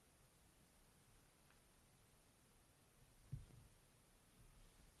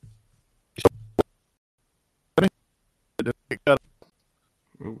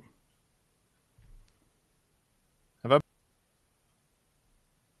 Have I?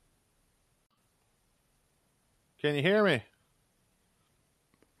 Can you hear me?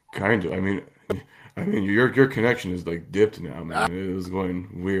 Kind of. I mean, your connection is like dipped now, man. It was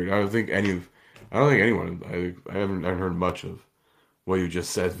going weird. I don't think anyone. I haven't heard much of what you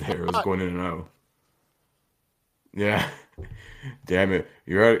just said there. It was going in and out. Yeah. Damn it.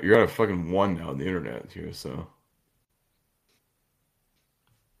 You're at a fucking 1 now on the internet here, so.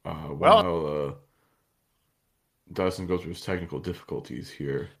 While Dustin goes through his technical difficulties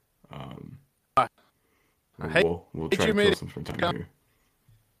here, we'll try and kill some from time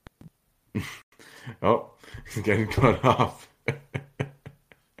here. Oh, he's getting cut off.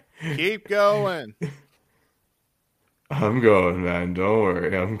 Keep going. I'm going, man. Don't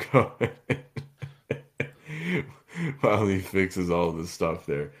worry. I'm going. While he fixes all this stuff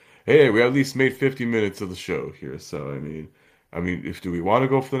there. Hey, we at least made 50 minutes of the show here. So, I mean, if do we want to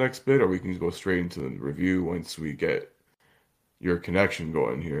go for the next bit, or we can just go straight into the review once we get your connection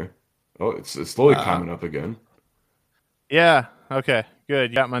going here. Oh, it's slowly Uh, coming up again. yeah. Okay.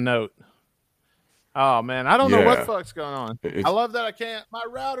 Good. You got my note. Oh man, I don't know what the Yeah, fuck's going on. I it's love that I can't. My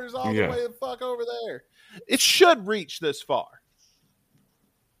router's all the yeah. way the fuck over there. It should reach this far,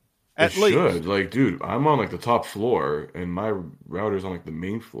 It at least. should. Like, dude, I'm on like the top floor and my router's on like the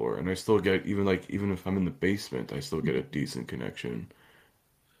main floor and I still get even if I'm in the basement, I still get a decent connection.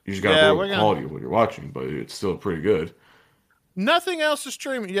 You just gotta Yeah, lower the we're gonna. quality of what you're watching, but it's still pretty good. Nothing else is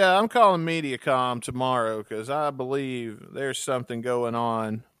streaming. Yeah, I'm calling MediaCom tomorrow because I believe there's something going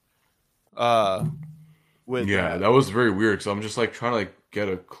on uh, with Yeah, that. that was very weird because I'm just like trying to like get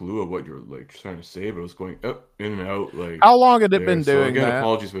a clue of what you're like trying to say, but it was going up in and out like How long had it there. been So doing again, that?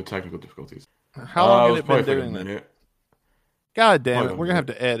 apologies for the technical difficulties. How long It had was it been probably for like a doing that? minute. God damn Probably it. about a We're gonna have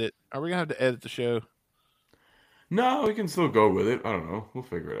minute. to edit. Are we gonna have to edit the show? No, we can still go with it. I don't know. We'll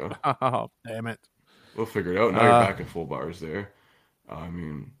figure it out. Oh, damn it. We'll figure it out. Now you're Uh back in full bars there. I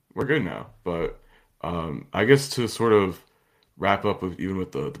mean, we're good now. But I guess to sort of wrap up with even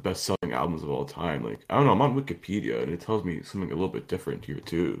with the best selling albums of all time, like I don't know, I'm on Wikipedia and it tells me something a little bit different here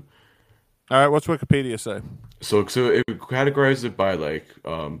too. all right, what's Wikipedia say? So it categorizes it by like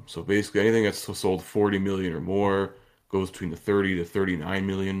so basically anything that's sold 40 million or more goes between the 30 to 39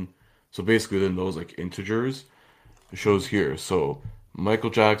 million. So basically then those like integers it shows here. So Michael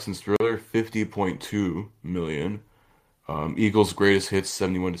Jackson's Thriller 50.2 million. Eagles' greatest hits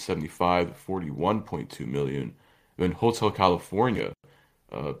 71 to 75, 41.2 million. Then Hotel California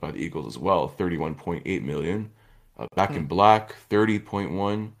by the Eagles as well, 31.8 million. Back Hmm. in Black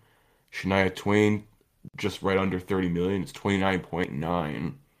 30.1. Shania Twain just right under 30 million. It's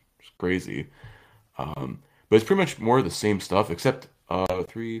 29.9. It's crazy. But it's pretty much more of the same stuff except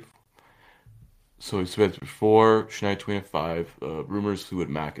three. So it's before Shania Twain at 5. Rumors Fleetwood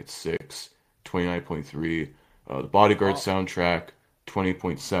Mac at 6, 29.3. The Bodyguard Oh, soundtrack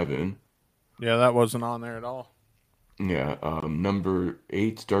 20.7. yeah, that wasn't on there at all. Yeah, number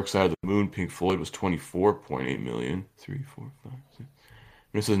 8, Dark Side of the Moon, Pink Floyd was 24.8 million. 3, 4, 5, 6.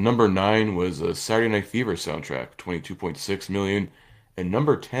 And it says number 9 was a Saturday Night Fever soundtrack, 22.6 million. And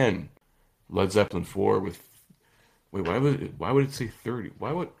number 10, Led Zeppelin 4 with wait, why would it say 30?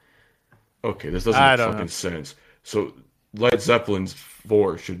 Why would Okay, this doesn't I make don't know. fucking sense. So Led Zeppelin's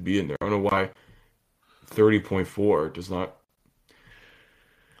 4 should be in there. I don't know why 30.4 does not.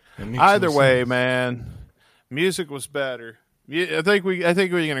 That makes no Either way, sense. man, music was better. I think we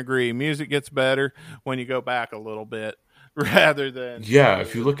can agree. Music gets better when you go back a little bit, rather than Yeah,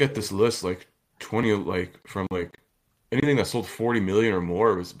 if you further. look at this list, like 20, like from like anything that sold 40 million or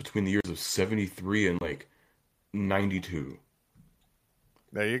more was between the years of 73 and like 92.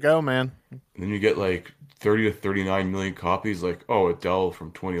 There you go, man. And then you get like 30 to 39 million copies, like, oh, Adele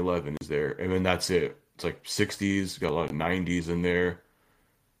from 2011 is there. And then that's it. It's like 60s, got a lot of 90s in there.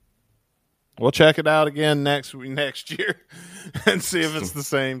 We'll check it out again next year and see if it's the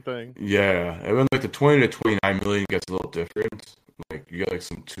same thing. Yeah, and then like the 20 to 29 million gets a little different. Like you got like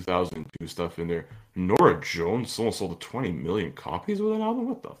some 2002 stuff in there. Nora Jones almost sold 20 million copies with an album.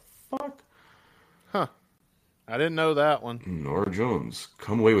 What the fuck? Huh? I didn't know that one. Nora Jones,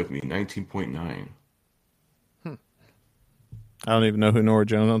 Come Away With Me, 19.9. I don't even know who Nora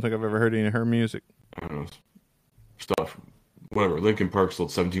Jones. I don't think I've ever heard any of her music. I don't know stuff. Whatever. Linkin Park sold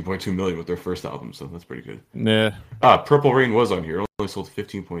 17.2 million with their first album, so that's pretty good. Yeah. Purple Rain was on here. It only sold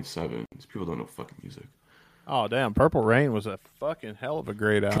 15.7. These people don't know fucking music. Oh damn, Purple Rain was a fucking hell of a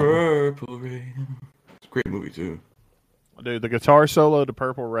great album, Purple Rain. It's a great movie too. dude. The guitar solo to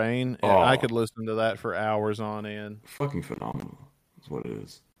Purple Rain, I Oh, could listen to that for hours on end. fucking phenomenal. That's what it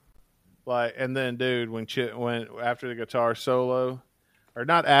is. Like, and then, dude, when after the guitar solo, or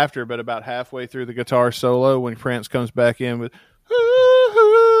not after, but about halfway through the guitar solo, when Prince comes back in with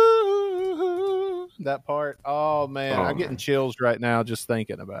that part, oh man, Oh I'm getting man. chills right now just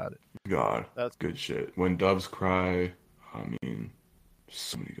thinking about it. God, That's good shit. When Doves Cry, I mean,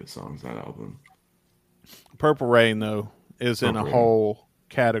 so many good songs on that album. Purple Rain though is in a Purple Rain. whole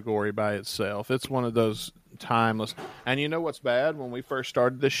category by itself. It's one of those timeless. And you know what's bad? When we first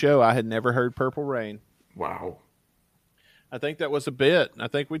started this show, I had never heard Purple Rain. Wow. I think that was a bit. I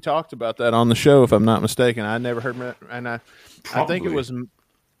think we talked about that on the show, if I'm not mistaken. I never heard, and I think it Probably. was,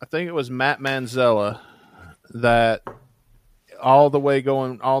 I think it was Matt Manzella that all the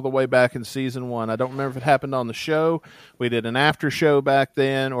way back in season 1. I don't remember if it happened on the show. We did an after show back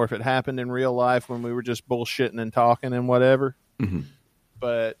then, or if it happened in real life when we were just bullshitting and talking and whatever. Mm-hmm.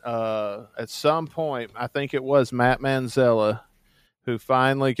 But at some point, I think it was Matt Manzella who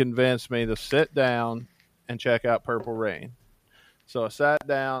finally convinced me to sit down and check out Purple Rain. So I sat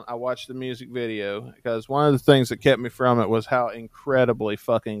down, I watched the music video, because one of the things that kept me from it was how incredibly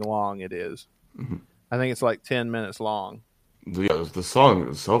fucking long it is. Mm-hmm. I think it's like 10 minutes long. Yeah, the song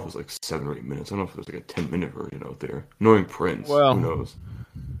itself is like 7 or 8 minutes. I don't know if there's like a 10-minute version out there. Knowing Prince, Well, who knows?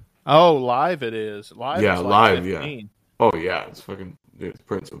 Oh, live it is. Live Yeah, is like live, 15. yeah. Oh, yeah, it's fucking... Dude,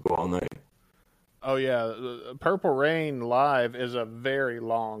 Prince will go all night. Oh, yeah. Purple Rain live is a very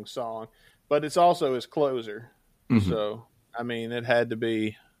long song, but it's also his closer. Mm-hmm. So, I mean, it had to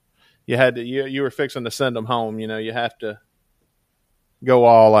be... You were fixing to send them home. You know, you have to go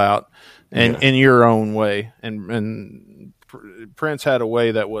all out and in your own way. And Prince had a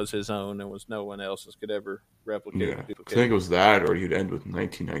way that was his own and was no one else's could ever replicate. Yeah, I think it was that, or he'd end with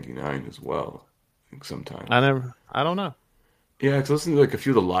 1999 as well. I think sometime. I don't know. Yeah, because listening to like a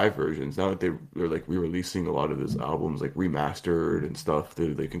few of the live versions, now that they're like re-releasing a lot of his albums, like remastered and stuff, they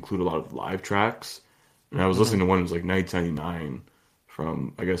include a lot of live tracks. And I was listening to one that was like 1999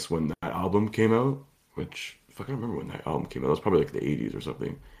 from, I guess, when that album came out, which, if I can remember when that album came out, it was probably like the 80s or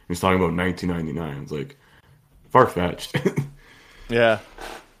something. He's talking about 1999. It's like far-fetched. Yeah.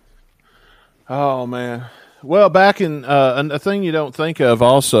 Oh, man. Well, back in a thing you don't think of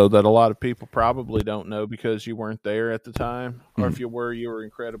also that a lot of people probably don't know because you weren't there at the time, or if you were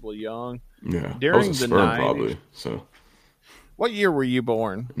incredibly young. Yeah, during I was a the sperm 90s, probably. So, what year were you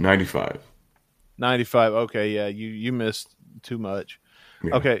born? 95. 95. Okay, yeah, you missed too much.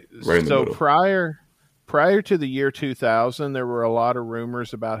 Yeah, okay, right in the so middle. prior to the year 2000, there were a lot of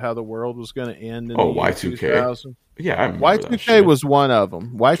rumors about how the world was going to end in the year Y2K. 2000. Yeah, I remember Y2K that shit. was one of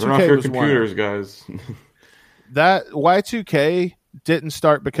them. Y2K Turn off your was computers, guys. That Y2K didn't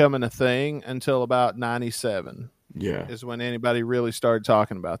start becoming a thing until about 97. Yeah. Is when anybody really started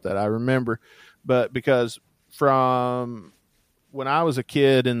talking about that. I remember, but because from when I was a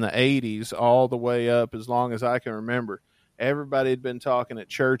kid in the 80s all the way up as long as I can remember, everybody had been talking at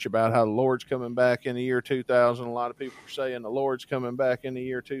church about how the Lord's coming back in the year 2000. A lot of people were saying the Lord's coming back in the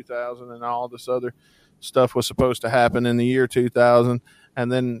year 2000 and all this other stuff was supposed to happen in the year 2000. And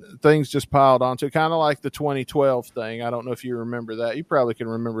then things just piled onto, kind of like the 2012 thing. I don't know if you remember that. You probably can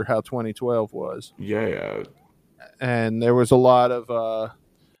remember how 2012 was. Yeah. And there was a lot of,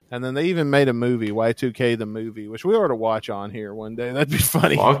 and then they even made a movie, Y2K the movie, which we ought to watch on here one day. That'd be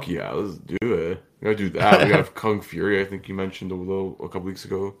funny. Fuck yeah, let's do it. We gotta do that. We have Kung Fury, I think you mentioned a couple weeks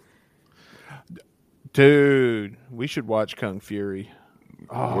ago. Dude, we should watch Kung Fury.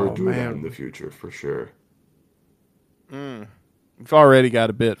 We're doing that in the future for sure. We've already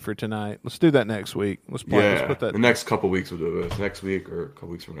got a bit for tonight. Let's do that next week. Let's put that. The next couple weeks we'll do it. Next week or a couple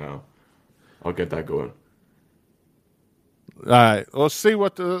weeks from now, I'll get that going. All right. Let's see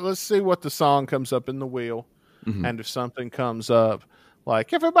what the song comes up in the wheel, and if something comes up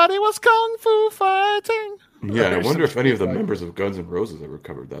like everybody was kung fu fighting. Yeah, I wonder if any of the members of Guns N' Roses ever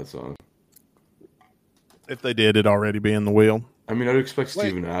covered that song. If they did, it'd already be in the wheel. I mean, I'd expect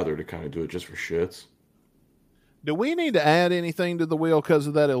Steven Adler to kind of do it just for shits. Do we need to add anything to the wheel because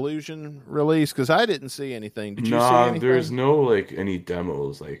of that Illusion release? Because I didn't see anything. Did you see anything? There's no any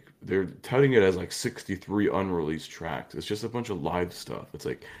demos. Like they're touting it as 63 unreleased tracks. It's just a bunch of live stuff. It's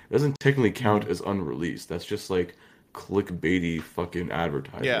like it doesn't technically count as unreleased. That's just clickbaity fucking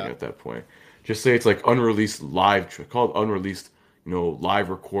advertising at that point. Just say it's unreleased live call it unreleased, live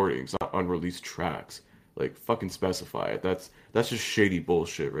recordings, not unreleased tracks. Fucking specify it. That's just shady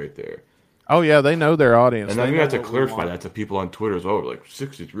bullshit right there. Oh yeah, they know their audience. And then we have to clarify that to people on Twitter as well.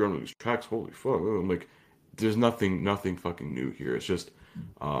 63 unreleased tracks. Holy fuck! I'm like, there's nothing fucking new here. It's just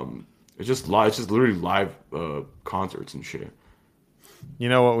live. It's just literally live concerts and shit. You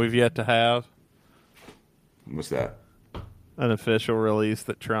know what we've yet to have? What's that? An official release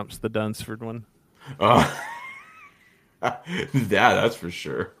that trumps the Dunsford one. Yeah, that's for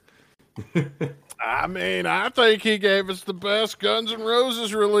sure. I mean, I think he gave us the best Guns N'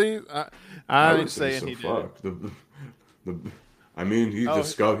 Roses release. I ain't saying he did. I mean, he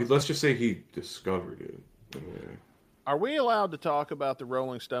discovered. Let's just say he discovered it. Are we allowed to talk about the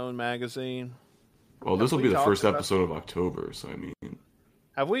Rolling Stone magazine? Well, this will be the first episode of October, so I mean,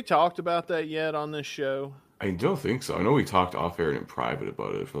 have we talked about that yet on this show? I don't think so. I know we talked off air and in private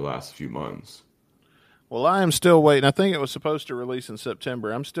about it for the last few months. Well, I am still waiting. I think it was supposed to release in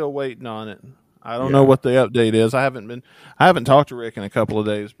September. I'm still waiting on it. I don't know what the update is. I haven't talked to Rick in a couple of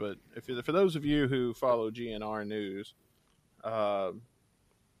days, but for those of you who follow GNR News, Oh,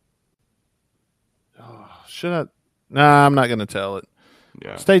 should I? Nah, I'm not going to tell it.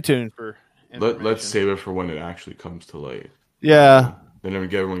 Yeah. Stay tuned for information. Let's save it for when it actually comes to light. Yeah. Then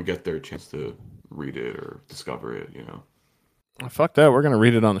everyone get their chance to read it or discover it, you know. Fuck that. We're going to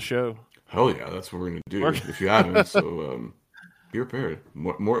read it on the show. Hell yeah, that's what we're going to do if you haven't. So be prepared.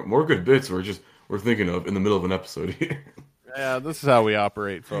 More good bits we're thinking of in the middle of an episode here. Yeah, this is how we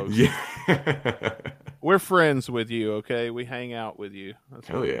operate, folks. Yeah. We're friends with you, okay? We hang out with you. That's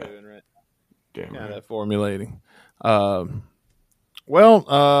Hell what yeah. we're doing, right? Damn right. That formulating. Do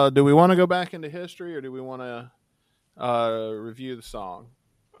we want to go back into history or do we want to review the song?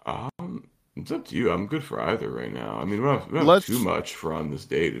 It's up to you. I'm good for either right now. I mean, we don't have too much for on this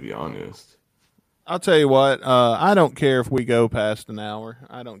day, to be honest. I'll tell you what. I don't care if we go past an hour.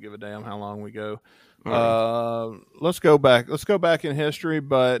 I don't give a damn how long we go. Right. Let's go back. Let's go back in history,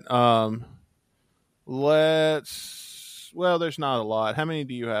 but there's not a lot. How many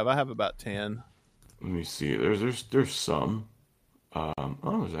do you have? I have about 10. Let me see. There's some.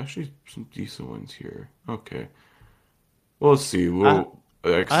 There's actually some decent ones here. Okay. Well, let's see.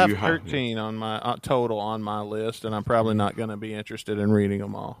 I have 13 on my total on my list, and I'm probably not going to be interested in reading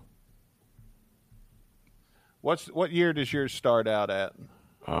them all. What year does yours start out at?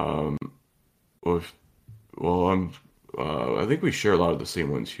 I think we share a lot of the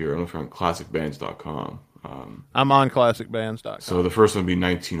same ones here. I don't know if you're on classicbands.com. I'm on classicbands.com. So the first one would be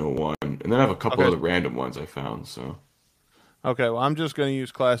 1901, and then I have a couple other random ones I found. So, okay, well, I'm just going to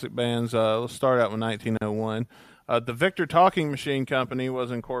use classic bands. Let's start out with 1901. The Victor Talking Machine Company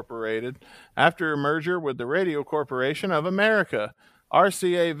was incorporated after a merger with the Radio Corporation of America.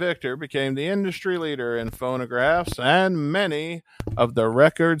 RCA Victor became the industry leader in phonographs and many of the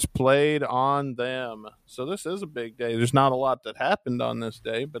records played on them. So this is a big day. There's not a lot that happened on this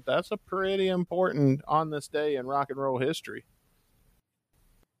day, but that's a pretty important on this day in rock and roll history.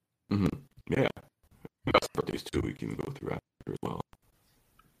 Mm-hmm. Yeah. We got birthdays too. We can go through after as well.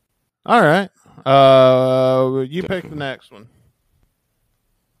 All right. You pick the next one.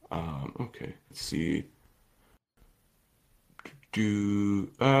 Okay. Let's see.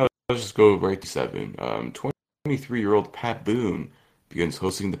 Let's just go right to 7. 23-year-old Pat Boone begins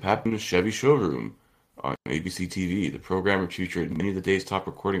hosting the Pat Boone Chevy Showroom on ABC TV. The program, which featured many of the day's top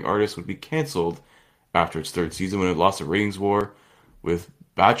recording artists, would be canceled after its third season when it lost a ratings war with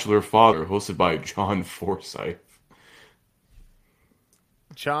Bachelor Father, hosted by John Forsythe.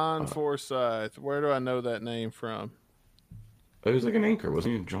 John Forsythe. Where do I know that name from? It was like an anchor,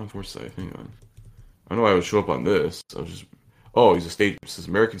 wasn't he? John Forsythe. Hang on. I don't know why it would show up on this. He's an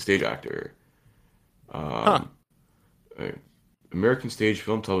American stage actor. American stage,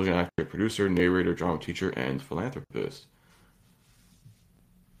 film, television actor, producer, narrator, drama teacher, and philanthropist.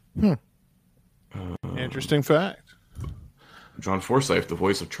 Interesting fact. John Forsythe, the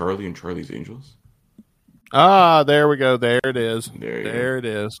voice of Charlie and Charlie's Angels. Ah, there we go. There it is. There it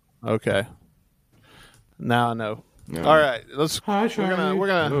is. Okay. Now I know. No. All right, Hi, Charlie. We're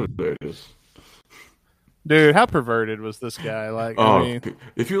gonna. There it is. Dude, how perverted was this guy? Like,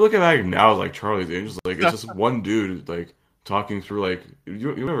 if you look at that now, like Charlie's Angels, like it's just one dude like talking through, like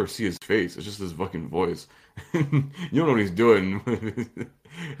you never see his face. It's just his fucking voice. You don't know what he's doing.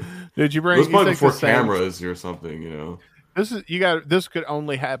 Dude, it was probably before cameras or something, you know. This could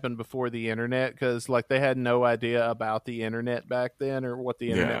only happen before the internet, because like they had no idea about the internet back then or what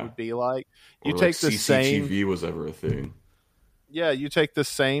the internet would be like. You take the same CCTV was ever a thing. Yeah, you take the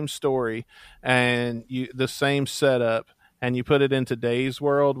same story and the same setup and you put it in today's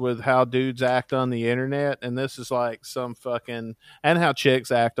world with how dudes act on the internet, and this is like some fucking, and how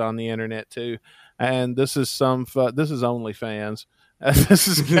chicks act on the internet too. And this is this is OnlyFans. This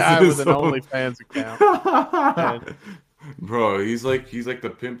is a guy with an OnlyFans account. Bro, he's like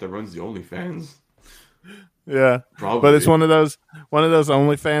the pimp that runs the OnlyFans. Yeah, probably. But it's one of those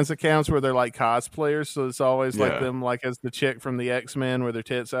OnlyFans accounts where they're like cosplayers, so it's always like them, like as the chick from the X-Men with their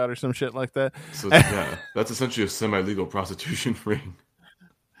tits out or some shit like that. So that's essentially a semi-legal prostitution ring.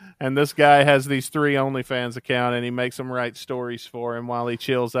 And this guy has these 3 OnlyFans account, and he makes them write stories for him while he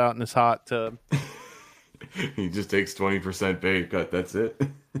chills out in his hot tub. He just takes 20% pay cut. That's it.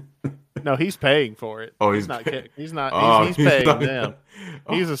 No, he's paying for it. Oh, he's not paying them.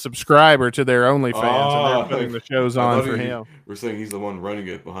 He's a subscriber to their OnlyFans, and they're putting the shows on for him. We're saying he's the one running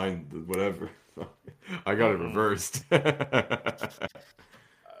it behind whatever. I got it reversed.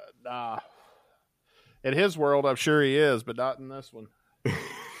 Nah. In his world, I'm sure he is, but not in this one.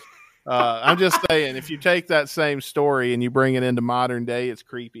 I'm just saying, if you take that same story and you bring it into modern day, it's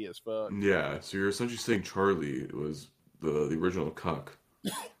creepy as fuck. Yeah, so you're essentially saying Charlie was the original cuck.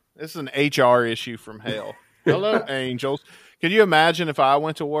 This is an HR issue from hell. Hello, angels. Could you imagine if I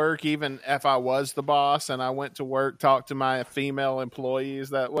went to work, even if I was the boss, and I went to work, talk to my female employees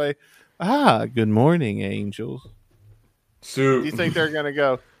that way? Good morning, angels. Suit. Do you think they're gonna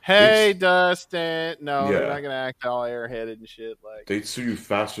go, "Hey, It's- Dustin"? No, they're Yeah. not gonna act all airheaded and shit. Like, They'd sue you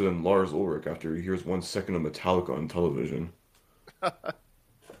faster than Lars Ulrich after he hears 1 second of Metallica on television. and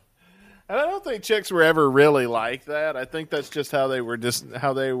I don't think chicks were ever really like that. I think that's just how they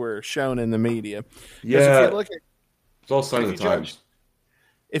were shown in the media. 'Cause Yeah, if you look at it's all sign of if the you times.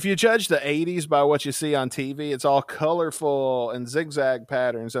 if you judge the 80s by what you see on TV, it's all colorful and zigzag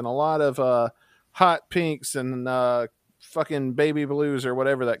patterns and a lot of hot pinks and fucking baby blues or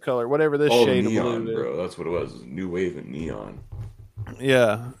whatever that color, whatever this All shade neon, of blue is. bro. That's what it was. New wave and neon.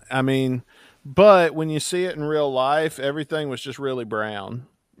 Yeah, I mean, but when you see it in real life, everything was just really brown.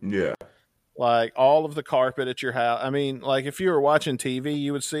 Yeah. Like all of the carpet at your house. I mean, like if you were watching TV,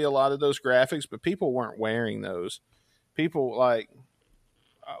 you would see a lot of those graphics, but people weren't wearing those. People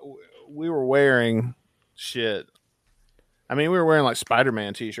we were wearing shit. I mean, we were wearing like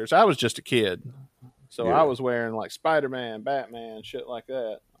Spider-Man t-shirts. I was just a kid. So Yeah. I was wearing like Spider-Man, Batman, shit like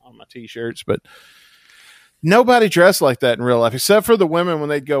that on my t-shirts, but nobody dressed like that in real life, except for the women when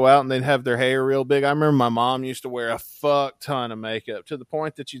they'd go out and they'd have their hair real big. I remember my mom used to wear a fuck ton of makeup to the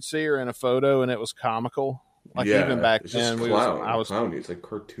point that you'd see her in a photo and it was comical. Like yeah. even back it's then, just I was clowny. It's like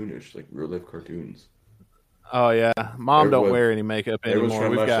cartoonish, like real life cartoons. Oh yeah, mom don't Everyone- wear any makeup Everyone's anymore.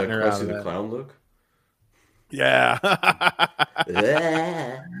 trying to We've match gotten that her out Cressy of the that. Clown look. Yeah.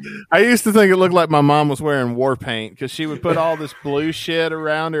 I used to think it looked like my mom was wearing war paint because she would put all this blue shit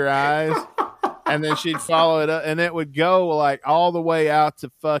around her eyes and then she'd follow it up and it would go like all the way out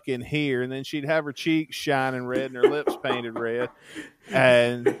to fucking here. And then she'd have her cheeks shining red and her lips painted red.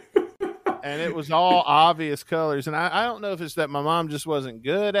 And it was all obvious colors. And I don't know if it's that my mom just wasn't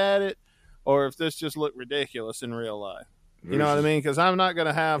good at it or if this just looked ridiculous in real life. You know what I mean? Because I'm not going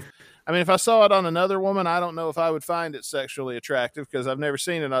to have. I mean, if I saw it on another woman, I don't know if I would find it sexually attractive because I've never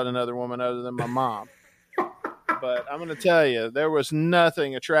seen it on another woman other than my mom. But I'm going to tell you, there was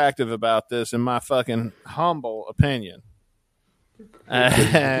nothing attractive about this in my fucking humble opinion.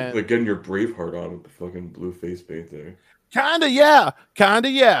 Like getting your Braveheart on with the fucking blue face paint there. Kinda,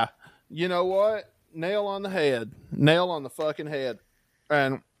 yeah. You know what? Nail on the head. Nail on the fucking head.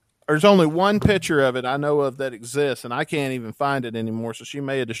 And there's only one picture of it I know of that exists, and I can't even find it anymore, so she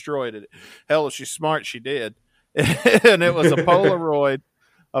may have destroyed it. Hell, if she's smart, she did. And it was a Polaroid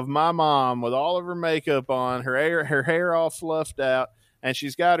of my mom with all of her makeup on, her hair all fluffed out, and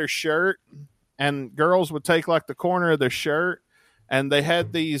she's got her shirt, and girls would take like the corner of their shirt, and they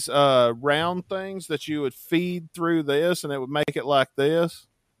had these round things that you would feed through this, and it would make it like this.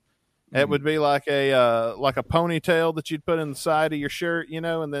 It would be like a ponytail that you'd put in the side of your shirt, you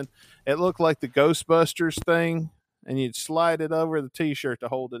know, and then it looked like the Ghostbusters thing, and you'd slide it over the T-shirt to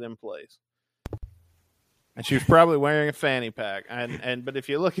hold it in place. And she was probably wearing a fanny pack. But if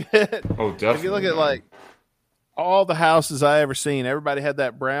you look at it, Oh, definitely. if you look at like all the houses I ever seen, everybody had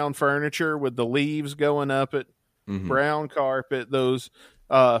that brown furniture with the leaves going up it, brown carpet, those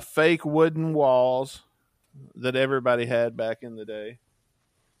fake wooden walls that everybody had back in the day.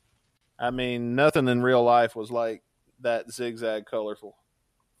 I mean, nothing in real life was like that zigzag colorful.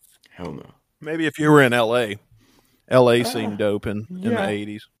 Hell no. Maybe if you were in L.A. L.A. seemed dope in the yeah.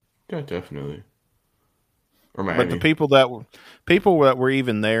 80s. Yeah, definitely. Or But Miami. the people that were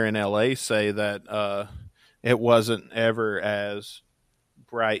even there in L.A. say that it wasn't ever as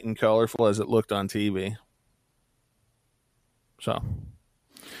bright and colorful as it looked on TV. So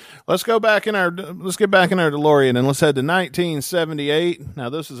let's get back in our DeLorean and let's head to 1978. Now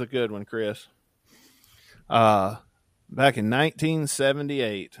this is a good one, Chris. Back in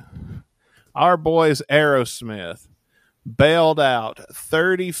 1978, our boys Aerosmith bailed out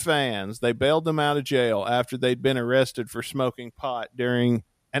 30 fans. They bailed them out of jail after they'd been arrested for smoking pot during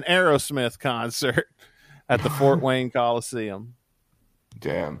an Aerosmith concert at the Fort Wayne Coliseum.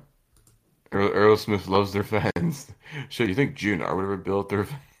 Damn. Aerosmith loves their fans. Shit, you think Junior would ever build their...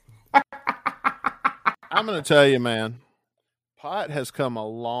 I'm going to tell you, man, pot has come a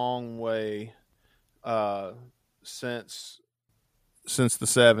long way since the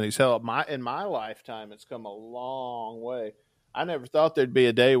 70s. Hell, in my lifetime, it's come a long way. I never thought there'd be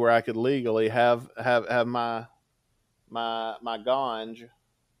a day where I could legally have my ganj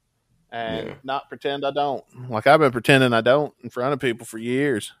and not pretend I don't. Like I've been pretending I don't in front of people for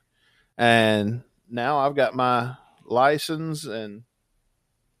years, and now I've got my license and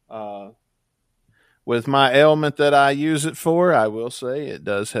with my ailment that I use it for, I will say it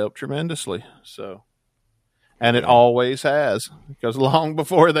does help tremendously. So, and it always has, because long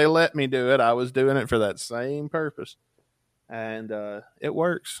before they let me do it, I was doing it for that same purpose. and it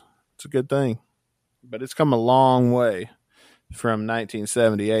works. It's a good thing, but it's come a long way from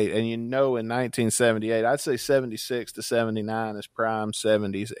 1978. And in 1978, I'd say 76 to 79 is prime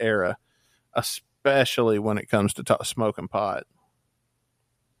 70s era, especially when it comes to smoking pot.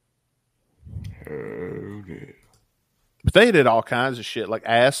 Oh, yeah. But they did all kinds of shit, like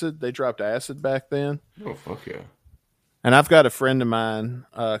acid. They dropped acid back then. Oh, fuck yeah. And I've got a friend of mine,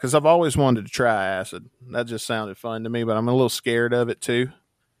 because I've always wanted to try acid. That just sounded fun to me, but I'm a little scared of it too.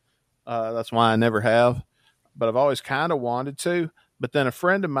 That's why I never have. But I've always kind of wanted to. But then a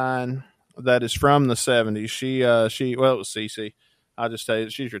friend of mine that is from the 70s, she it was Cece. I'll just tell you,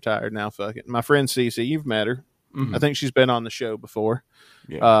 she's retired now. Fuck it. My friend Cece, you've met her. Mm-hmm. I think she's been on the show before.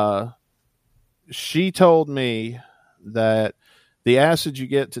 Yeah. She told me that the acid you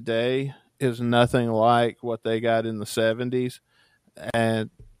get today is nothing like what they got in the 70s,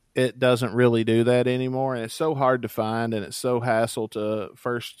 and it doesn't really do that anymore. And it's so hard to find, and it's so hassle to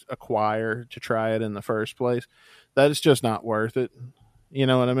first acquire to try it in the first place that it's just not worth it. You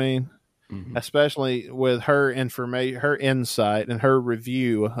know what I mean? Mm-hmm. Especially with her information, her insight, and her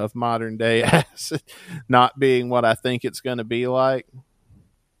review of modern day acid not being what I think it's going to be like.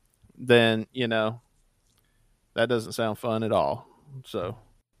 Then, that doesn't sound fun at all. So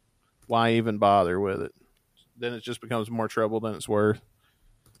why even bother with it? Then it just becomes more trouble than it's worth.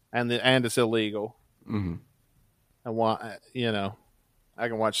 And it's illegal. Mm-hmm. And why, I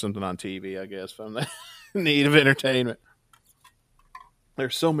can watch something on TV, I guess, if I'm in need of entertainment.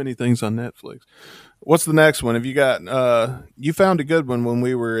 There's so many things on Netflix. What's the next one? Have you got, you found a good one when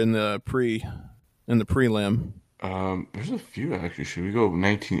we were in the prelim. There's a few actually. Should we go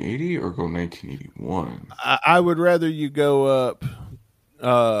 1980 or go 1981? I would rather you go up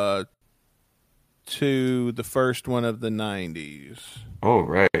to the first one of the 90s. Oh,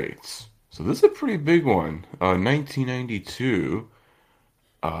 right. So this is a pretty big one. 1992.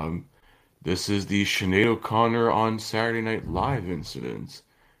 This is the Sinead O'Connor on Saturday Night Live incident,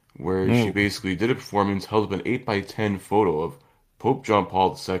 where she basically did a performance, held up an 8x10 photo of Pope John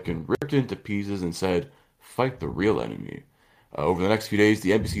Paul II, ripped it into pieces, and said, "Fight the real enemy." Over the next few days,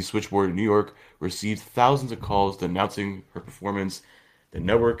 the NBC switchboard in New York received thousands of calls denouncing her performance. The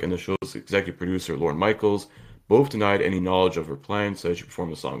network and the show's executive producer, Lorne Michaels, both denied any knowledge of her plan, said she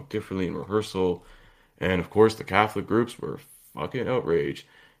performed the song differently in rehearsal. And of course, the Catholic groups were fucking outraged.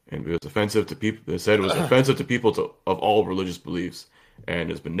 And it was offensive to people. They said it was offensive to people of all religious beliefs.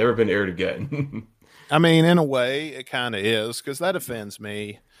 And it's never been aired again. I mean, in a way, it kind of is, because that offends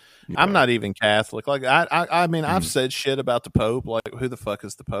me. Yeah. I'm not even Catholic. Like, I mean, I've said shit about the Pope. Like, who the fuck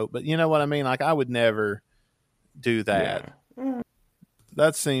is the Pope? But you know what I mean? Like, I would never do that. Yeah.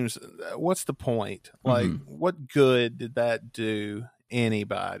 That seems, what's the point? Like, what good did that do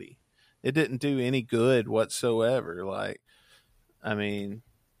anybody? It didn't do any good whatsoever. Like, I mean,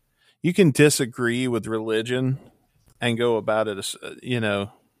 you can disagree with religion and go about it,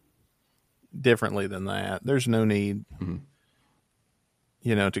 differently than that. There's no need,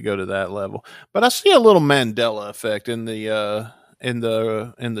 to go to that level. But I see a little Mandela effect in the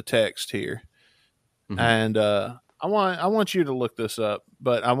text here, and I want you to look this up.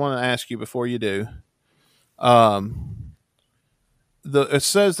 But I want to ask you before you do. It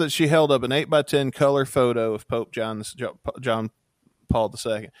says that she held up an 8x10 color photo of Pope John Paul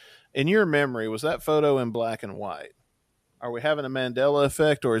II. In your memory, was that photo in black and white? Are we having a Mandela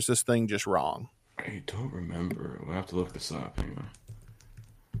effect, or is this thing just wrong? I don't remember. We'll have to look this up. Hang on.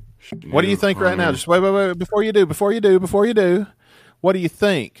 What do you think right now? Just wait. Before you do. What do you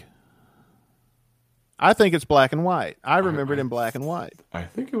think? I think it's black and white. I remember it in black and white. I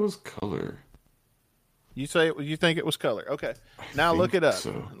think it was color. You think it was color? Okay. Now look it up.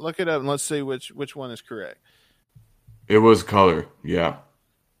 So. Look it up and let's see which one is correct. It was color. Yeah.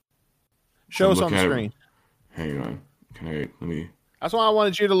 Show us on the screen. Hang on. Let me. That's why I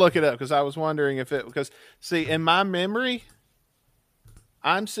wanted you to look it up, because I was wondering because see, in my memory,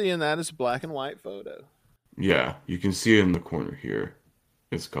 I'm seeing that as a black and white photo. Yeah, you can see it in the corner here.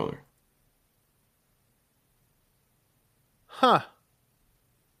 It's color. Huh.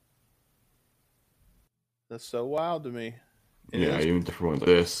 That's so wild to me. Even different ones.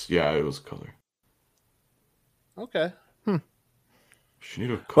 This, it was color. Okay. She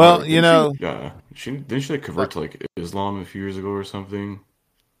need a convert. Well, didn't she convert to like Islam a few years ago or something?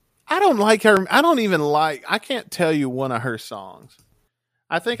 I don't like her. I can't tell you one of her songs.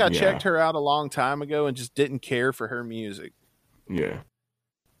 I think I checked her out a long time ago and just didn't care for her music. Yeah.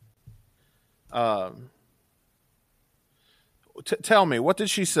 Tell me, what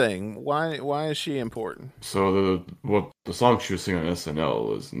did she sing? Why is she important? So the song she was singing on SNL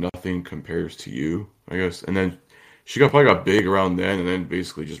was "Nothing Compares to You," I guess, and then probably got big around then, and then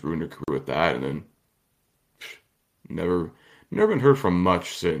basically just ruined her career with that, and then never been heard from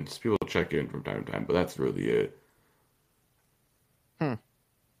much since. People check in from time to time, but that's really it.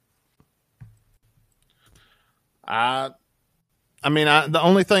 I mean, the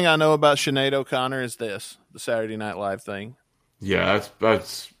only thing I know about Sinead O'Connor is the Saturday Night Live thing. Yeah,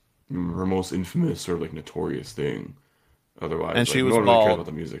 that's her most infamous sort of like notorious thing. Otherwise, and she like, was no one bald. really cares about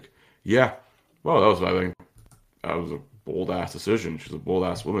the music. Yeah, well, I think that was a bold ass decision. She's a bold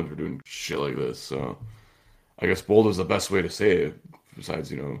ass woman for doing shit like this. So I guess bold is the best way to say it.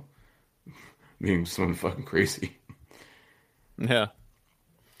 Besides, being someone fucking crazy. Yeah.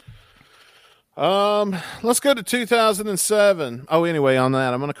 Let's go to 2007. Oh, anyway, on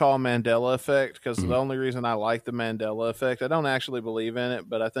that, I'm going to call Mandela Effect because the only reason I like the Mandela Effect, I don't actually believe in it,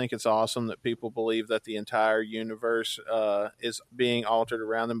 but I think it's awesome that people believe that the entire universe is being altered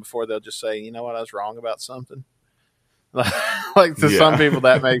around them before they'll just say, you know what, I was wrong about something. Like to some people,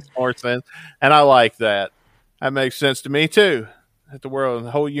 that makes more sense, and I like that. That makes sense to me too. That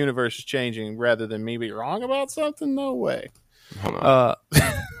the whole universe is changing rather than me be wrong about something. No way.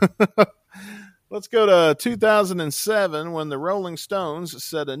 Let's go to 2007 when the Rolling Stones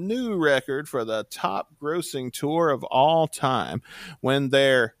set a new record for the top grossing tour of all time when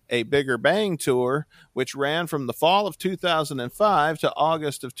their A Bigger Bang tour, which ran from the fall of 2005 to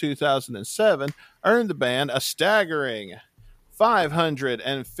August of 2007, earned the band a staggering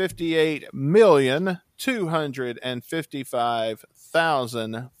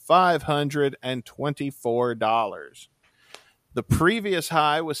 $558,255,524. The previous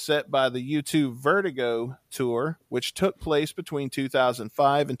high was set by the U2 Vertigo tour, which took place between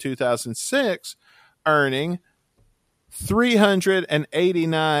 2005 and 2006, earning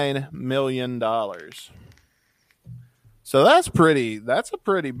 $389 million. So that's a pretty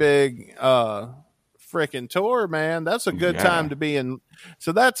big freaking tour, man. That's a good time to be in.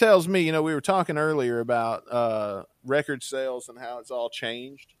 So that tells me, we were talking earlier about record sales and how it's all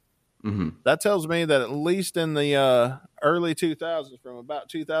changed. Mm-hmm. That tells me that at least in the early 2000s, from about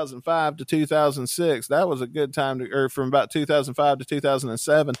 2005 to 2006, that was a good time or from about 2005 to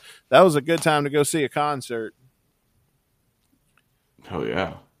 2007, that was a good time to go see a concert. Hell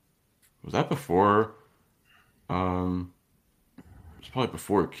yeah. Was that before? It was probably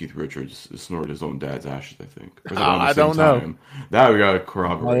before Keith Richards snorted his own dad's ashes, I think. I don't know. That we got to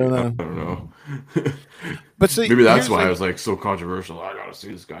corroborate. I don't know. But see, maybe that's why I was like so controversial. I got to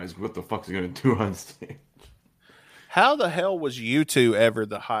see this guy's. What the fuck's he going to do on stage? How the hell was U2 ever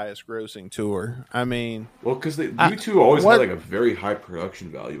the highest grossing tour? I mean, well, because U2 always had like a very high production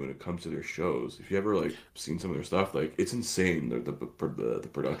value when it comes to their shows. If you ever like seen some of their stuff, like it's insane. The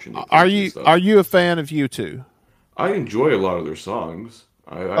production. Are you a fan of U2? I enjoy a lot of their songs.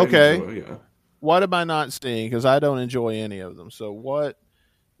 Okay. What am I not seeing? Because I don't enjoy any of them. So what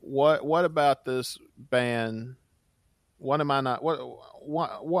about this band? What am I not?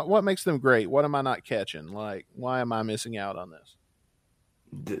 What makes them great? What am I not catching? Like, why am I missing out on this?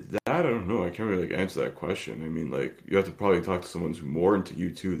 That I don't know. I can't really like answer that question. I mean, like you have to probably talk to someone who's more into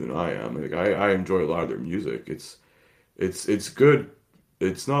U2 than I am. Like I enjoy a lot of their music. It's good.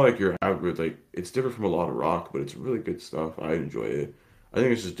 It's not like you're average. Like it's different from a lot of rock, but it's really good stuff. I enjoy it. I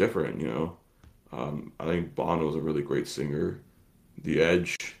think it's just different. I think Bono's a really great singer. The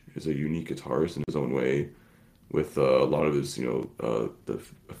Edge is a unique guitarist in his own way, with a lot of his the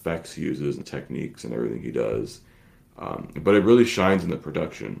effects he uses and techniques and everything he does. But it really shines in the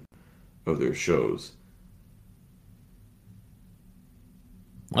production of their shows.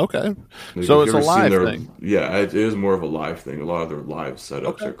 Okay, like, so it's a live thing. Yeah, it is more of a live thing. A lot of their live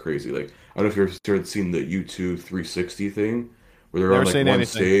setups are crazy. Like I don't know if you've ever seen the U2 360 thing, where they're on like one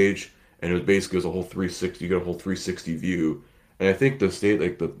stage, and it was a whole 360. You get a whole 360 view, and I think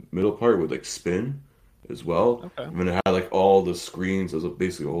the middle part would like spin as well. Okay. And it had like all the screens as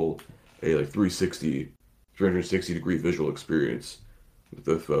basically a whole 360 degree visual experience with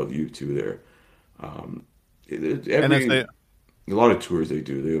the U2 there. A lot of tours they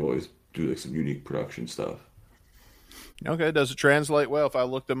always do like some unique production stuff. Okay, does it translate well if I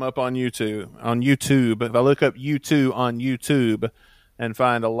look them up on YouTube? If I look up U2 on YouTube and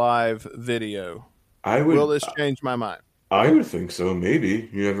find a live video, will this change my mind? I would think so. Maybe,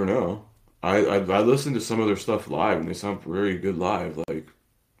 you never know. I listened to some of their stuff live, and they sound very good live. Like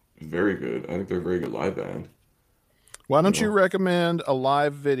very good. I think they're a very good live band. Why don't you recommend a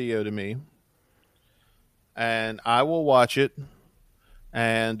live video to me? And I will watch it,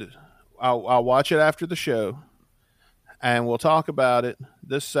 and I'll watch it after the show, and we'll talk about it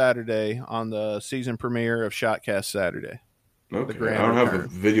this Saturday on the season premiere of Shotcast Saturday. The Okay, I grand don't have a return.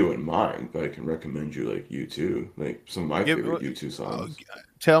 video in mind, but I can recommend you like U2, like some of my Give, favorite U2 songs.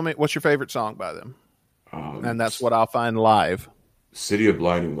 tell me what's your favorite song by them, and that's S- what I'll find live. City of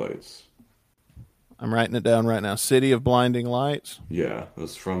Blinding Lights. I'm writing it down right now. City of Blinding Lights. Yeah,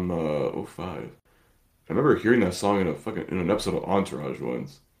 that's from '05. I remember hearing that song in an episode of Entourage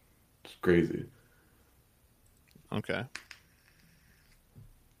once. It's crazy. Okay.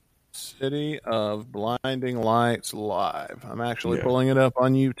 City of Blinding Lights live. I'm actually Yeah, pulling it up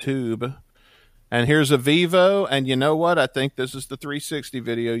on YouTube. And here's a Vivo, and you know what? I think this is the 360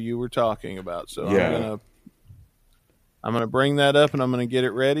 video you were talking about. So yeah. I'm gonna bring that up, and I'm gonna get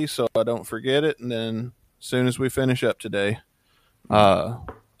it ready so I don't forget it. And then as soon as we finish up today, uh,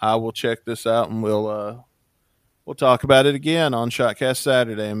 I will check this out, and we'll talk about it again on Shotcast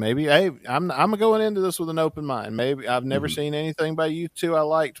Saturday. And maybe, hey, I'm going into this with an open mind. Maybe I've never Mhm. seen anything by you two I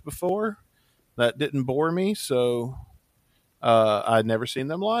liked before. That didn't bore me, so I'd never seen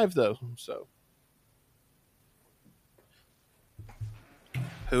them live though. So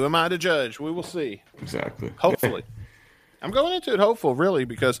who am I to judge? We will see. Exactly. Hopefully. I'm going into it hopeful, really,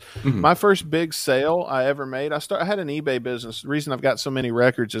 because Mhm. my first big sale I ever made, I had an eBay business. The reason I've got so many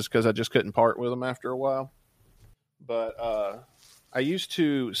records is because I just couldn't part with them after a while. But I used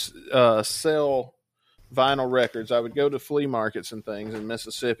to sell vinyl records. I would go to flea markets and things in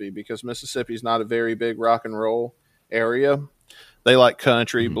Mississippi because Mississippi's not a very big rock and roll area. They like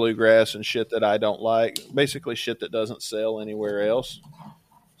country, Mhm. bluegrass, and shit that I don't like. Basically, shit that doesn't sell anywhere else.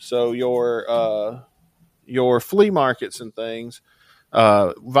 So your flea markets and things,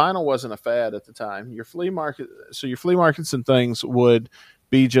 vinyl wasn't a fad at the time. Your flea markets and things would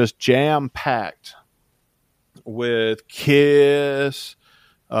be just jam packed with Kiss,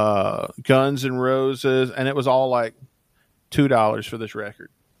 Guns N' Roses, and it was all like $2 for this record.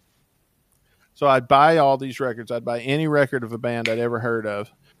 So I'd buy all these records. I'd buy any record of a band I'd ever heard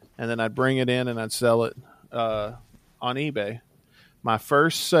of, and then I'd bring it in and I'd sell it on eBay. My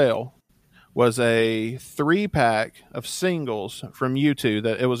first sale was a 3-pack of singles from U2.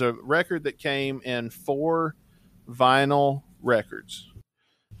 That it was a record that came in 4 vinyl records.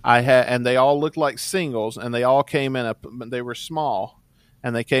 And they all looked like singles, and they all came they were small,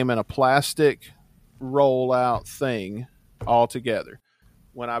 and they came in a plastic rollout thing all together.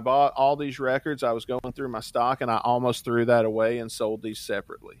 When I bought all these records, I was going through my stock, and I almost threw that away and sold these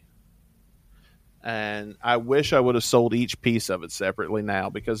separately. And I wish I would have sold each piece of it separately now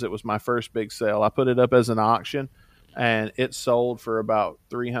because it was my first big sale. I put it up as an auction, and it sold for about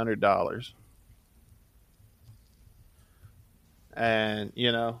 $300. And,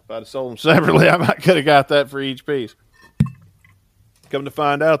 if I'd have sold them separately, I might could have got that for each piece. Come to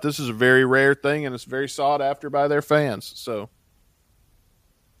find out, this is a very rare thing, and it's very sought after by their fans. So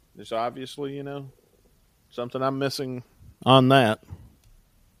there's obviously, something I'm missing on that.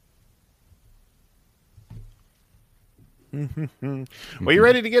 Well, you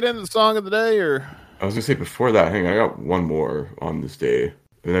ready to get into the song of the day, or? I was gonna say before that, hang on, I got one more on this day,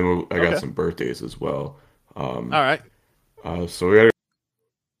 and then I got Okay. some birthdays as well. All right. So we gotta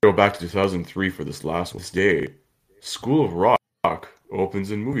go back to 2003 for this last one. This day. School of Rock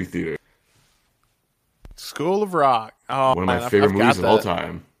opens in movie theater. School of Rock. Oh, One of my man, favorite I've got movies of all that.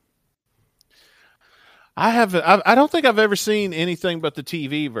 time. I don't think I've ever seen anything but the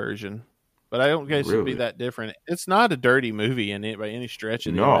TV version, but I don't guess it'd be Really? that different. It's not a dirty movie in it by any stretch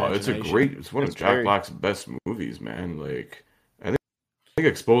of the No, it's imagination. it's one of It's Jack very. Black's best movies, man. Like I think it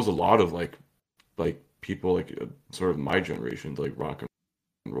exposed a lot of like people like sort of my generation to like rock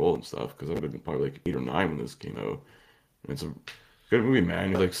and roll and stuff because I would have been probably like 8 or 9 when this came out. And it's a good movie,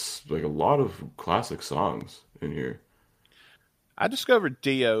 man. Like a lot of classic songs in here. I discovered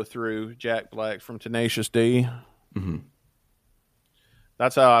Dio through Jack Black from Tenacious D. Hmm.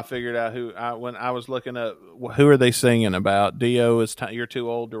 That's how I figured out when I was looking up who are they singing about. Dio is you're too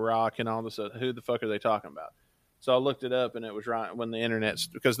old to rock and all this. Who the fuck are they talking about? So I looked it up, and it was right when the internet's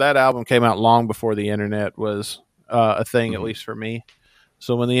because that album came out long before the internet was a thing, at Hmm. least for me.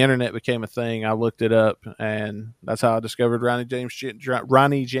 So when the internet became a thing, I looked it up, and that's how I discovered Ronnie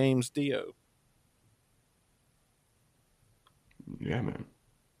James Dio. Yeah, man.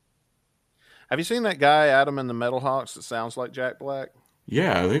 Have you seen that guy Adam and the Metal Hawks that sounds like Jack Black?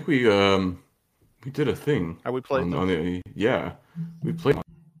 Yeah, I think we did a thing Are we playing them? on the yeah we played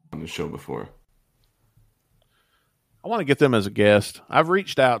on the show before. I want to get them as a guest. I've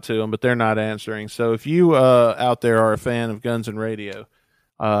reached out to them, but they're not answering. So if you out there are a fan of Guns and Radio,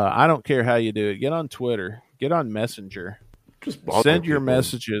 I don't care how you do it. Get on Twitter. Get on Messenger. Just bother Send your people.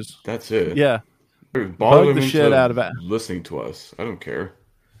 messages. That's it. Yeah. Bother Bug them the into shit out of it. listening to us. I don't care.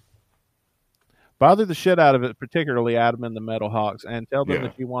 Bother the shit out of it, particularly Adam and the Metal Hawks, and tell them Yeah.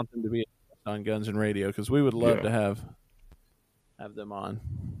 that you want them to be on Guns and Radio, because we would love Yeah. to have them on.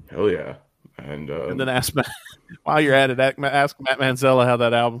 Hell yeah. And then ask Matt, while you're at it, ask Matt Manzella how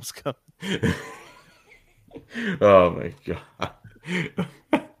that album's coming. oh my god.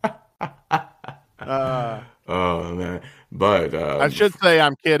 Oh man. But I should say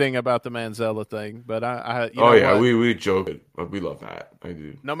I'm kidding about the Manzella thing, but we joke it, but we love that. I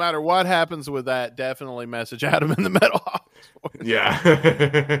do. No matter what happens with that, definitely message Adam in the Metal Hawks.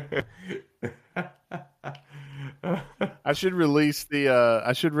 Yeah. I should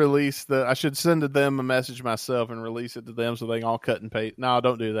send to them a message myself and release it to them so they can all cut and paste. No,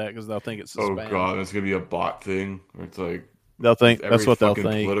 don't do that because they'll think it's Oh spam. god, it's gonna be a bot thing where it's like they'll think every that's what they'll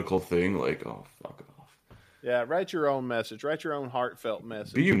fucking think. Political thing, like fuck off. Yeah, write your own message. Write your own heartfelt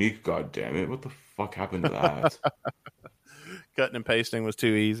message. Be unique, god damn it! What the fuck happened to that? Cutting and pasting was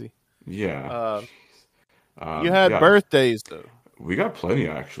too easy. Yeah. You had birthdays though. We got plenty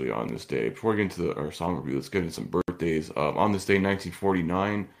actually on this day. Before we get into our song review, let's get into some birthdays. On this day,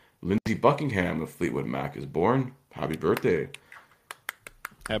 1949, Lindsey Buckingham of Fleetwood Mac is born. Happy birthday!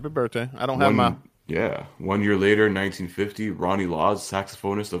 Happy birthday! I don't have my. Yeah. 1 year later, 1950, Ronnie Laws,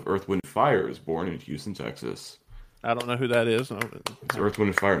 saxophonist of Earth, Wind & Fire, is born in Houston, Texas. I don't know who that is. It's Earth,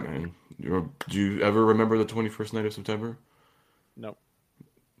 Wind & Fire, man. Do you ever remember the 21st night of September? Nope.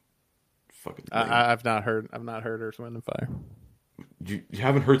 Fucking. I've not heard Earth, Wind & Fire. You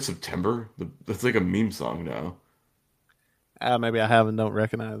haven't heard September? That's like a meme song now. Maybe I haven't. Don't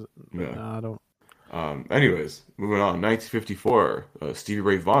recognize it. Yeah. No, I don't. Anyways, moving on. 1954, Stevie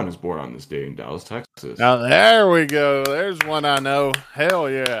Ray Vaughan is born on this day in Dallas, Texas. Now there we go. There's one I know. Hell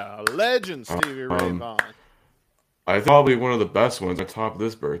yeah, legend Stevie Ray Vaughan. I think probably one of the best ones on top of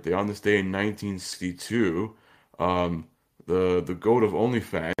this birthday. On this day in 1962, the goat of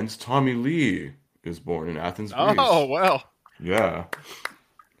OnlyFans, Tommy Lee, is born in Athens, Greece. Oh well. Yeah.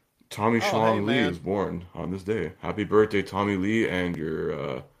 Tommy Shalom Lee man. is born on this day. Happy birthday, Tommy Lee, and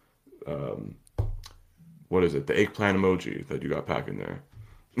your what is it? The eggplant emoji that you got packing there.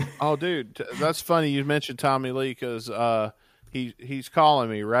 Oh, dude, that's funny. You mentioned Tommy Lee because he's calling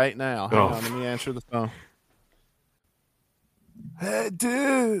me right now. Hang on, let me answer the phone. Hey,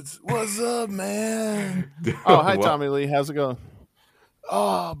 dudes, what's up, man? Oh, hi, Tommy Lee. How's it going?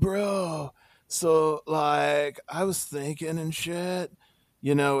 Oh, bro. So, like, I was thinking and shit.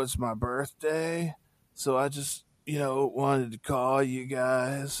 You know, it's my birthday, so I just wanted to call you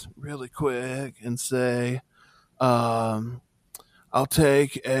guys really quick and say, I'll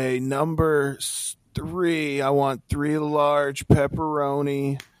take a number 3. I want 3 large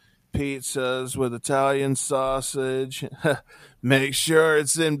pepperoni pizzas with Italian sausage. Make sure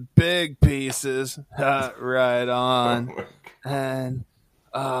it's in big pieces. Right on. And,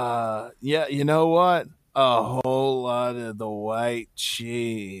 yeah, you know what? A whole lot of the white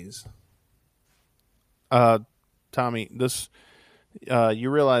cheese. Tommy, this you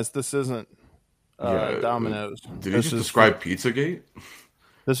realize this isn't Domino's. Did you just describe Pizzagate?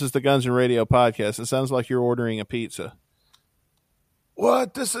 This is the Guns N' Radio podcast. It sounds like you're ordering a pizza.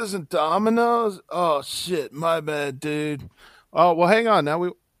 What? This isn't Domino's? Oh shit, my bad, dude. Oh well, hang on. Now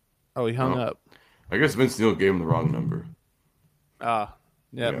he hung up. I guess Vince Neil gave him the wrong number.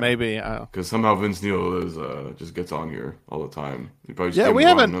 Yeah, maybe. Because somehow Vince Neil is just gets on here all the time. He probably just Yeah, gave him we the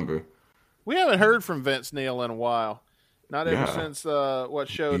wrong haven't- number. We haven't heard from Vince Neil in a while. Not ever since what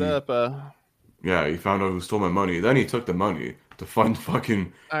showed up. Yeah, he found out who stole my money. Then he took the money to fund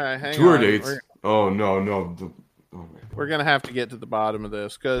fucking All right, hang tour on. dates. Oh no. We're gonna have to get to the bottom of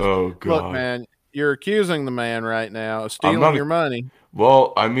this because God. look, man, you're accusing the man right now of stealing your money.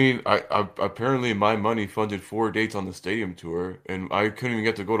 Well, I mean, I apparently my money funded 4 dates on the stadium tour, and I couldn't even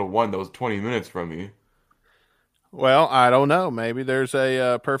get to go to one that was 20 minutes from me. Well, I don't know. Maybe there's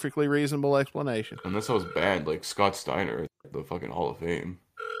a perfectly reasonable explanation. Unless I was banned, like Scott Steiner, at the fucking Hall of Fame.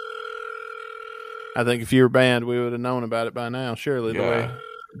 I think if you were banned, we would have known about it by now. Surely, the way.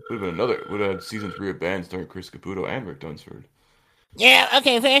 Yeah, would have had season 3 of Band starring Chris Caputo and Rick Dunsford. Yeah,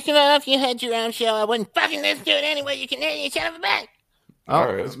 okay, first of all, if you had your own show, I wouldn't fucking listen to it anyway. You can hear you son of a bitch. Oh,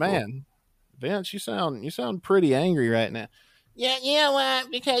 All right, that's man. cool. Vince, you sound pretty angry right now. Yeah, you know what?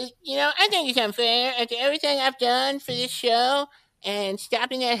 Because, I think it's unfair after everything I've done for this show and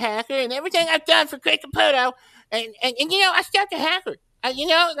stopping that hacker and everything I've done for Chris Caputo. And I stopped the hacker. I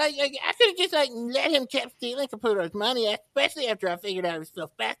could have just, let him keep stealing Caputo's money, especially after I figured out it was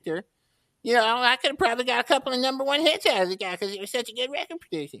Phil Spector. I could have probably got a couple of number 1 hits out of the guy because he was such a good record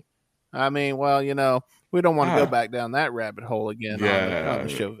producer. I mean, well, we don't want to go back down that rabbit hole again on the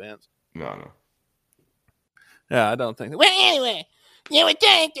show, Vince. No. Yeah, I don't think that. Well, anyway, you would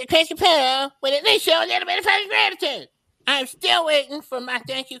think that Chris Caputo would at least show a little bit of fucking gratitude. I'm still waiting for my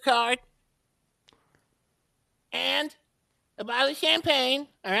thank you card and a bottle of champagne.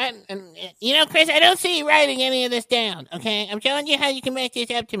 All right, and you know, Chris, I don't see you writing any of this down. Okay, I'm showing you how you can make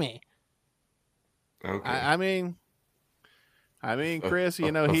this up to me. Okay. I mean, Chris,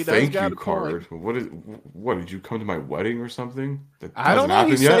 you know, he does thank got you a card. point. What did you come to my wedding or something? That I don't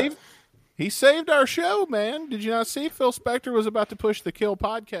hasn't know. happened yet? He saved our show, man. Did you not see Phil Spector was about to push the kill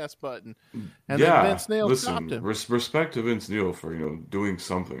podcast button, and then Vince Neil stopped him? Respect to Vince Neil for doing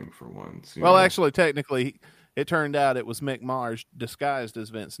something for once. Well, actually, technically, it turned out it was Mick Mars disguised as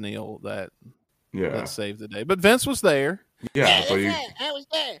Vince Neil that saved the day. But Vince was there. Yeah, but I was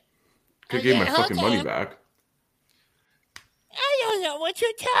there. Could give my fucking money back. I don't know what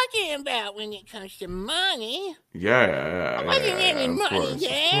you're talking about when it comes to money. Yeah. I wasn't getting money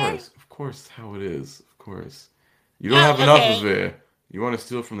there. Of course, how it is. Of course. You don't have enough of it. You want to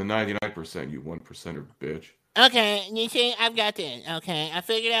steal from the 99%, you 1%er bitch. Okay, you see, I've got this. Okay, I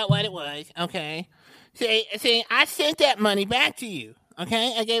figured out what it was. Okay. See, I sent that money back to you.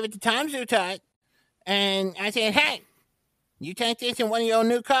 Okay, I gave it to Tom Zutaut, and I said, hey, you take this in one of your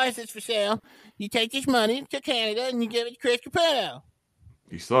new cars that's for sale. You take this money to Canada, and you give it to Chris Caputo.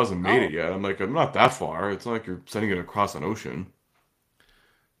 He still hasn't made it yet. I'm like, I'm not that far. It's not like you're sending it across an ocean.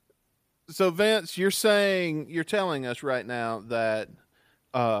 So, Vince, you're telling us right now that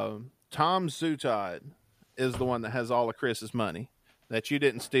Tom Zutaut is the one that has all of Chris's money, that you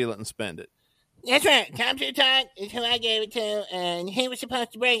didn't steal it and spend it. That's right. Tom Zutaut is who I gave it to, and he was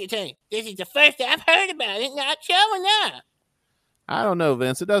supposed to bring it to me. This is the first I've heard about it not showing up. I don't know,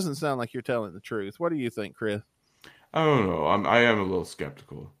 Vince. It doesn't sound like you're telling the truth. What do you think, Chris? I don't know. I am a little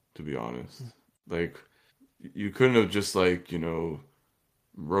skeptical, to be honest. Like, you couldn't have just,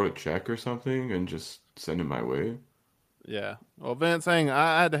 wrote a check or something and just send it my way? Yeah. Well, Vince, I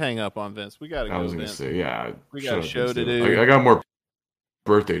had to hang up on Vince. We got to go, I was going to say, yeah. We got a show to do. I got more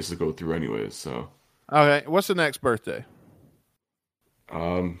birthdays to go through anyways, so. Okay. What's the next birthday?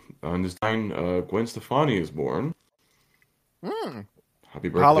 On this time, Gwen Stefani is born. Happy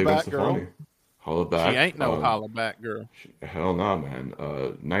birthday, Holla Gwen back, Stefani. Girl. Holla back. She ain't no holla back girl. Hell nah, man.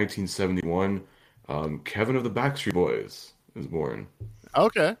 1971, Kevin of the Backstreet Boys is born.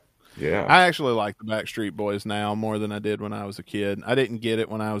 Okay. Yeah. I actually like the Backstreet Boys now more than I did when I was a kid. I didn't get it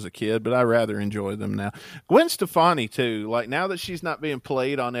when I was a kid, but I rather enjoy them now. Gwen Stefani, too. Like, now that she's not being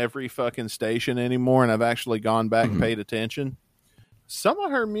played on every fucking station anymore, and I've actually gone back and paid attention, some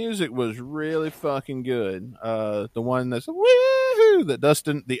of her music was really fucking good. The one that's woohoo,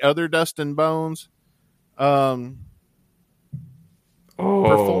 the other Dustin Bones performed.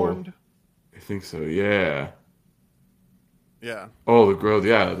 I think so, yeah. Yeah. Oh, the girl,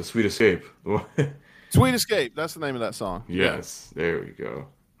 yeah, the Sweet Escape. Sweet Escape, that's the name of that song. Yes, yeah. There we go.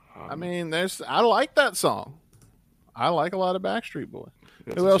 I mean, I like that song. I like a lot of Backstreet Boys.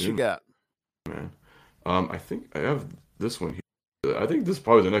 Who else you got? Man. I think I have this one here. I think this is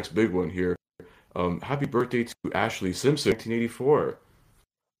probably the next big one here. Happy birthday to Ashley Simpson, 1984.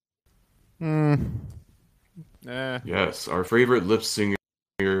 Yes, our favorite lip singer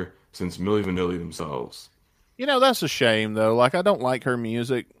since Milli Vanilli themselves. You know, that's a shame, though. Like, I don't like her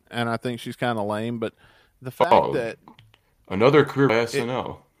music, and I think she's kind of lame, but the fact that... Another career by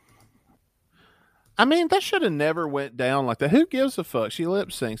SNL. I mean, that should have never went down like that. Who gives a fuck? She lip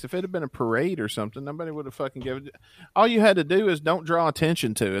syncs. If it had been a parade or something, nobody would have fucking given it. All you had to do is don't draw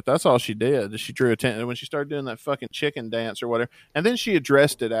attention to it. That's all she did. She drew attention when she started doing that fucking chicken dance or whatever. And then she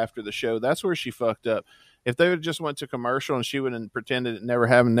addressed it after the show. That's where she fucked up. If they would have just went to commercial and she would have pretended it never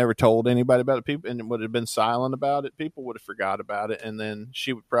happened, never told anybody about it, people and would have been silent about it, people would have forgot about it, and then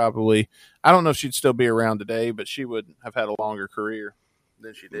she would probably, I don't know if she'd still be around today, but she would have had a longer career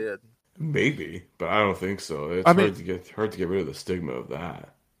than she did. Maybe, but I don't think so. It's hard to get rid of the stigma of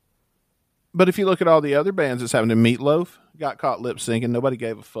that. But if you look at all the other bands that's happened, Meatloaf got caught lip syncing, nobody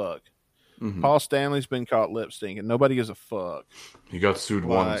gave a fuck. Mm-hmm. Paul Stanley's been caught lip syncing, nobody gives a fuck. He got sued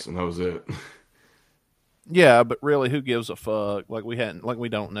once, and that was it. Yeah, but really, who gives a fuck? Like we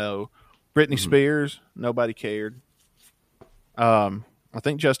don't know. Britney Spears, nobody cared. I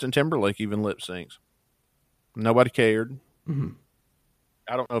think Justin Timberlake even lip syncs. Nobody cared. Mm-hmm.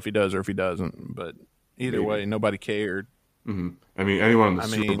 I don't know if he does or if he doesn't, but either way, nobody cared. Mm-hmm. I mean, anyone on the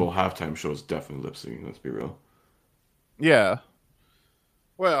Super Bowl halftime show is definitely lip syncing. Let's be real. Yeah.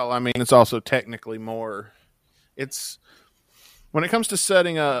 Well, I mean, it's also technically more. It's when it comes to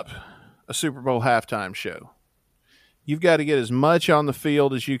setting up a Super Bowl halftime show, you've got to get as much on the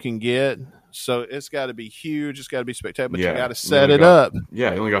field as you can get. So it's got to be huge. It's got to be spectacular. But you got to set it up.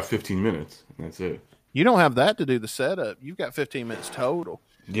 Yeah, you only got 15 minutes. And that's it. You don't have that to do the setup. You've got 15 minutes total.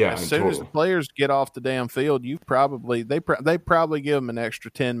 Yeah, As soon as the players get off the damn field, they probably give them an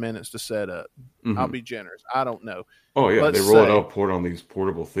extra 10 minutes to set up. Mm-hmm. I'll be generous. I don't know. Oh yeah, they roll it out, pour it on these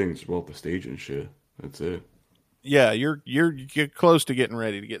portable things, roll up the stage and shit. That's it. Yeah, you're close to getting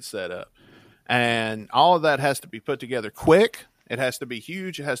ready to get set up, and all of that has to be put together quick. It has to be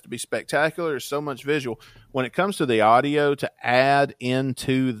huge. It has to be spectacular. There's so much visual. When it comes to the audio, to add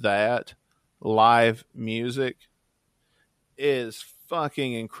into that live music is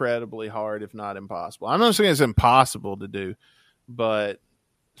fucking incredibly hard, if not impossible. I'm not saying it's impossible to do, but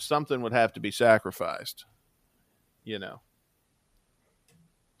something would have to be sacrificed,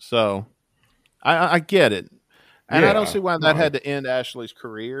 So I get it. And I don't see why that had to end Ashley's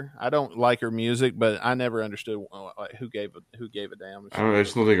career. I don't like her music, but I never understood who gave a damn. I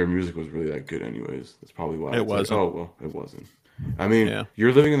just don't think her music was really that good anyways. That's probably why. It wasn't. Like, oh, well, it wasn't. I mean,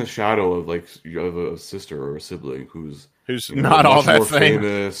 you're living in the shadow of, like, you have a sister or a sibling who's not all that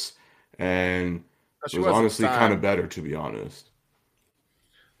famous and was honestly kind of better, to be honest.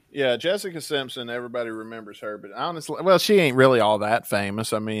 Yeah, Jessica Simpson, everybody remembers her, but honestly, well, she ain't really all that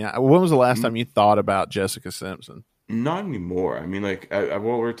famous. I mean, when was the last time you thought about Jessica Simpson? Not anymore. I mean, like,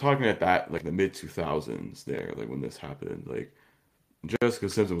 we're talking at that, like, the mid-2000s there, like, when this happened. Like, Jessica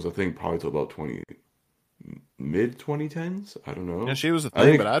Simpson was a thing probably till about mid-2010s? I don't know. Yeah, she was a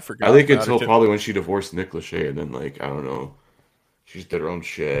thing, but I'd forgotten. I think until probably when she divorced Nick Lachey, and then, like, I don't know, she just did her own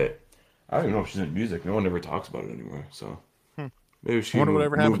shit. I don't even know if she's in music. No one ever talks about it anymore, so... Maybe she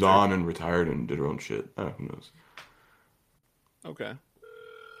moved on and retired and did her own shit. Who knows? Okay.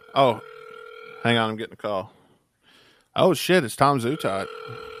 Oh, hang on. I'm getting a call. Oh, shit. It's Tom Zutaut.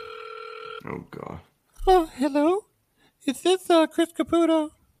 Oh, God. Oh, hello? Is this Chris Caputo?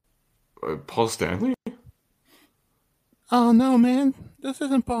 Paul Stanley? Oh, no, man. This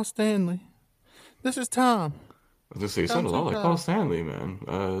isn't Paul Stanley. This is Tom. I was going to say, you sound a lot like Paul Stanley,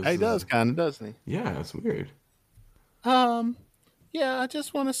 man. He does, kind of, doesn't he? Yeah, it's weird. Yeah, I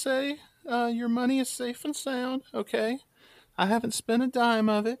just want to say your money is safe and sound, okay? I haven't spent a dime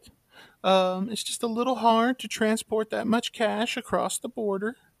of it. It's just a little hard to transport that much cash across the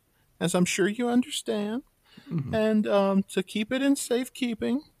border, as I'm sure you understand. Mm-hmm. And to keep it in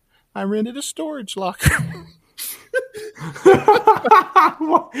safekeeping, I rented a storage locker.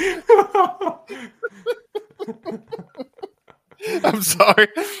 I'm sorry.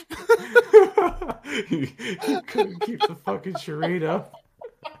 You couldn't keep the fucking charade up.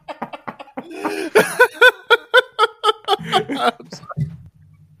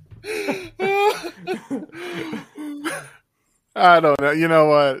 I don't know. You know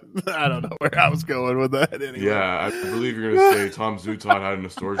what? I don't know where I was going with that anyway. Yeah, I believe you're going to say Tom Zutaut had in a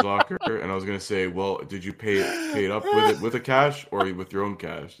storage locker, and I was going to say, well, did you pay it up with a cash or with your own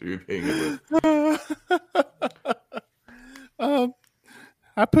cash? Are you paying it with?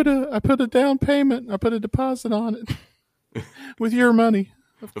 I put a down payment. I put a deposit on it with your money,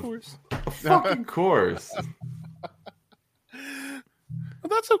 of course. Fucking course. Well,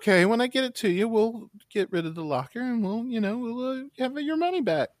 that's okay. When I get it to you, we'll get rid of the locker and we'll have your money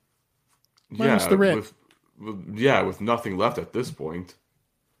back. Minus the rent. With nothing left at this point.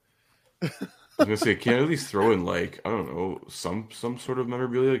 I was gonna say, can I at least throw in, like, I don't know, some sort of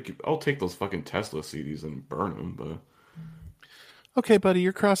memorabilia? I'll take those fucking Tesla CDs and burn them, but. Okay, buddy,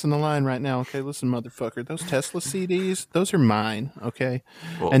 you're crossing the line right now. Okay, listen, motherfucker. Those Tesla CDs, those are mine, okay?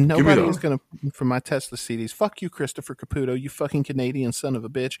 Well, and nobody is going to, for my Tesla CDs, fuck you, Christopher Caputo, you fucking Canadian son of a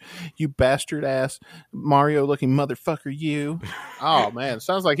bitch. You bastard-ass Mario-looking motherfucker, you. Oh, man,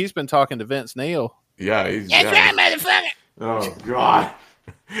 sounds like he's been talking to Vince Neil. Yeah, That's right, motherfucker. Oh, God.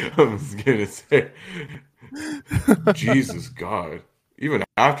 I was going to say, Jesus, God. Even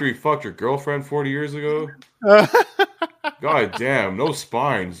after he fucked your girlfriend 40 years ago? God damn, no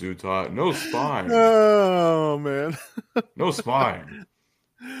spine, Zutaut. No spine. Oh, man. No spine.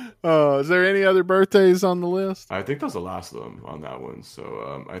 Is there any other birthdays on the list? I think that's the last of them on that one.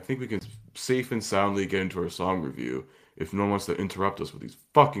 So I think we can safe and soundly get into our song review if no one wants to interrupt us with these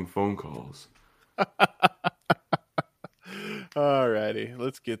fucking phone calls. Alrighty,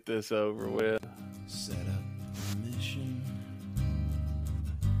 let's get this over with. Set up a mission.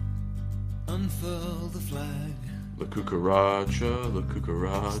 Unfurl the flag. La cucaracha, la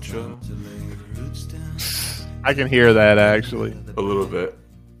cucaracha. I can hear that, actually. A little bit.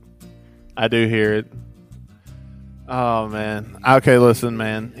 I do hear it. Oh, man. Okay, listen,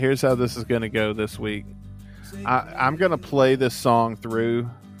 man. Here's how this is going to go this week. I'm going to play this song through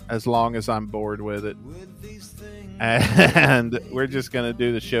as long as I'm bored with it. And we're just going to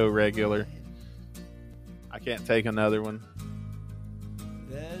do the show regular. I can't take another one.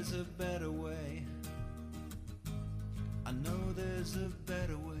 There's a better way. there's a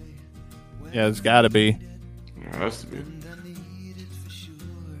better way. Yeah, it's got to be. It has to be. And I need it for sure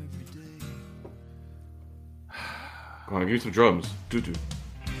every day. Come on, give me some drums. Doo-doo.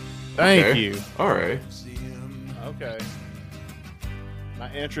 Thank Okay. you. All right. Okay.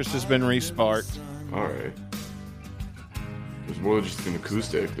 My interest has been re-sparked. All right. There's more than just an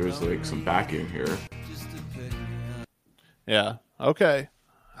acoustic. There's like some backing here. Yeah. Okay.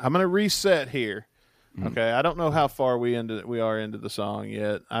 I'm gonna reset here. Mm-hmm. Okay. I don't know how far we are into the song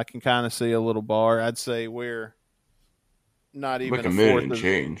yet. I can kind of see a little bar. I'd say we're not even Like a a minute fourth and of,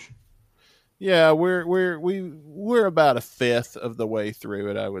 change. Yeah, we're about a fifth of the way through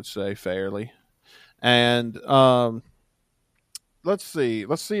it, I would say, fairly. And let's see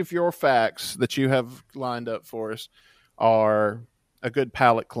if your facts that you have lined up for us are a good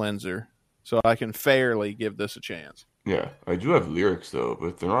palate cleanser, so I can fairly give this a chance. Yeah, I do have lyrics though,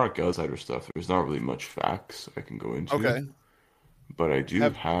 but they're not like outsider stuff. There's not really much facts I can go into. Okay. But I do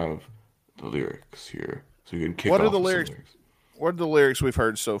Have- have the lyrics here, so you can kick What are off the with some lyrics? What are the lyrics we've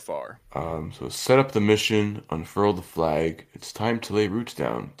heard so far? So set up the mission, unfurl the flag. It's time to lay roots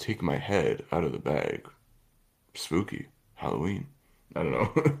down. Take my head out of the bag. Spooky Halloween. I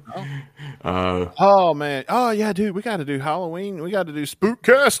don't know. Oh man! Oh yeah, dude, we got to do Halloween. We got to do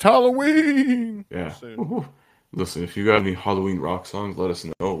Spookcast Halloween. Yeah. Soon. Woohoo. Listen, if you got any Halloween rock songs, let us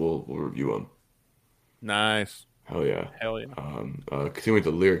know. We'll review them. Nice. Hell yeah. Hell yeah. Continue with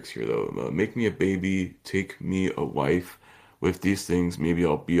the lyrics here though. Make me a baby, take me a wife. With these things, maybe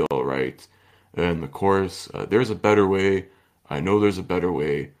I'll be all right. And the chorus, there's a better way. I know there's a better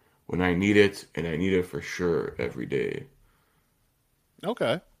way. When I need it, and I need it for sure every day.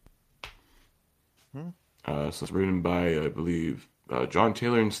 Okay. So it's written by, I believe, John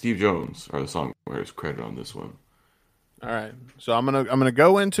Taylor and Steve Jones are the songwriters credited on this one. All right. So I'm gonna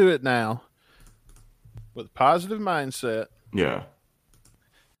go into it now with a positive mindset, Yeah.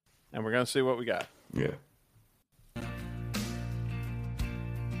 and we're gonna see what we got. Yeah.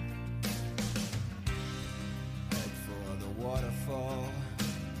 Head for the waterfall.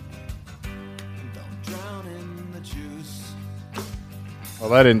 Don't drown in the juice. Well,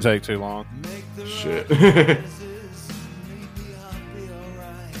 that didn't take too long. Make the Shit. right choices. Maybe I'll be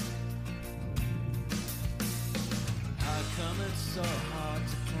alright. How come it's so hard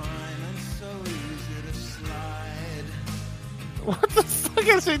to climb and so easy to slide? What the fuck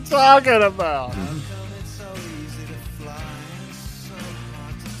is he talking about? How come it's so easy to fly and so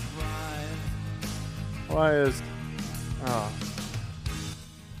hard to thrive? Why is? Oh,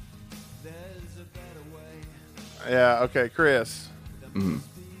 There's a better way. yeah. Okay, Chris. Mhm.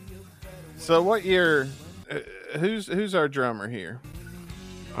 So what year? Who's our drummer here?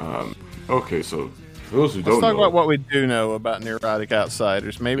 Okay, so for those who Let's don't talk know, about what we do know about Neurotic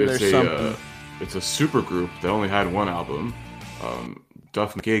Outsiders. Maybe it's there's something. it's a super group that only had one album.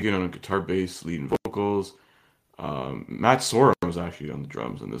 Duff McKagan on guitar, bass, lead, and vocals. Matt Sorum was actually on the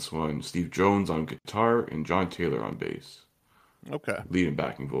drums in this one. Steve Jones on guitar, and John Taylor on bass, Okay. lead and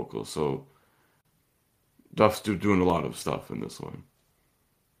backing vocals. So Duff's doing a lot of stuff in this one.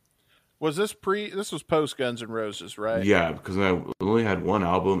 Was this This was post Guns N' Roses, right? Yeah, because I only had one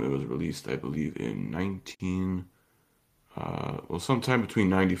album. It was released, I believe, in sometime between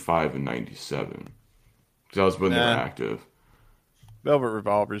 95 and 97. That was when they were Nah. active. Velvet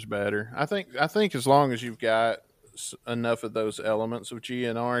Revolver's better. I think as long as you've got enough of those elements of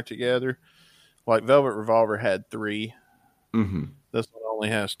GNR together, like Velvet Revolver had 3. Mm-hmm. This one only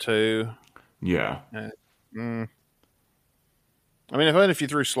has 2. Yeah. I mean, if you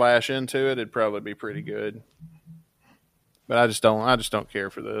threw Slash into it, it'd probably be pretty good. But I just don't care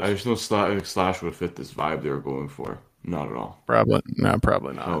for this. I just know Slash would fit this vibe they were going for. Not at all. Probably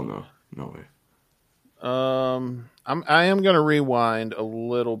not. Oh, no. No way. I am going to rewind a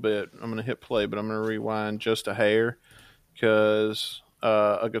little bit. I'm going to hit play, but I'm going to rewind just a hair because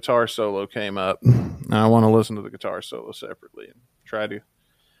a guitar solo came up. And I want to listen to the guitar solo separately and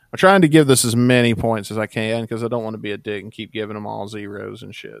I'm trying to give this as many points as I can because I don't want to be a dick and keep giving them all zeros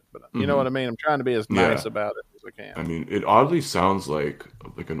and shit. But you know what I mean? I'm trying to be as nice about it as I can. I mean, it oddly sounds like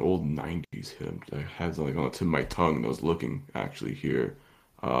an old 90s hymn. I had like on the tip of my tongue and I was looking actually here.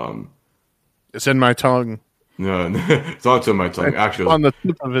 It's in my tongue. No, it's not to my tongue. Actually, On the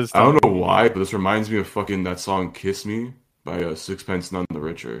tip of his I tongue. don't know why, but this reminds me of fucking that song "Kiss Me" by Sixpence None the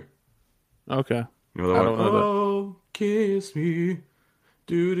Richer. Okay. You know that I one? don't know that. Oh, kiss me.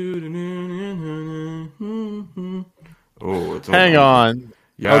 Oh, it's Hang on.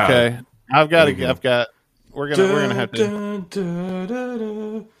 Yeah. Okay. We're gonna have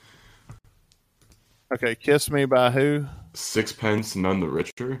to. Okay, Kiss Me by who? Sixpence None the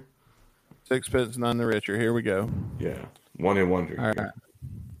Richer. Sixpence None the Richer. Here we go. Yeah. One Hit Wonder. All Here. right.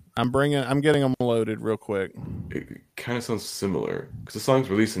 I'm getting them loaded real quick. It kind of sounds similar because the song's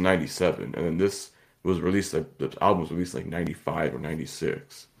released in '97, and then this was released like the album was released like '95 or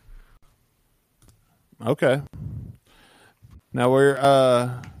 '96. Okay. Now we're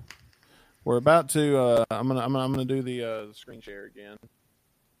about to I'm gonna do the screen share again.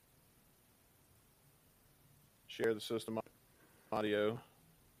 Share the system audio,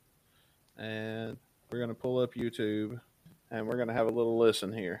 and we're gonna pull up YouTube, and we're gonna have a little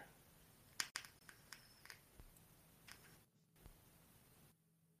listen here.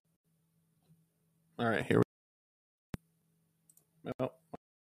 All right, here we go.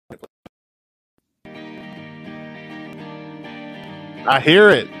 I hear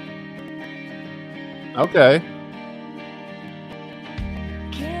it. Okay.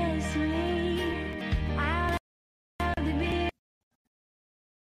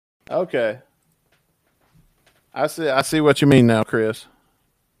 Okay. I see what you mean now, Chris.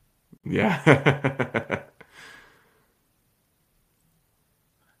 Yeah.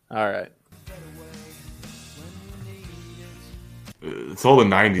 All right. It's all the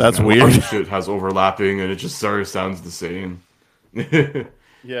 '90s. That's man. weird. A lot of shit has overlapping, and it just sort of sounds the same.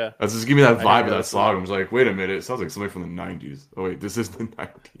 Yeah. That's just give me that I vibe hear of that that. song. I was like, wait a minute, it sounds like something from the '90s. Oh wait, this is the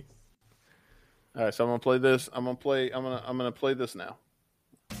 '90s. All right, so I'm gonna play this. I'm gonna play this now.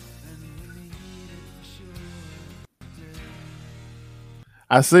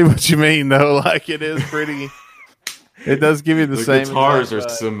 I see what you mean, though. Like it is pretty. It does give you the same. Guitars are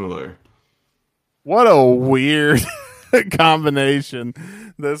exact vibe. similar. What a weird combination!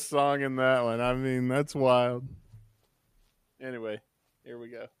 This song and that one. I mean, that's wild. Anyway, here we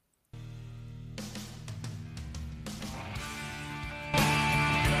go.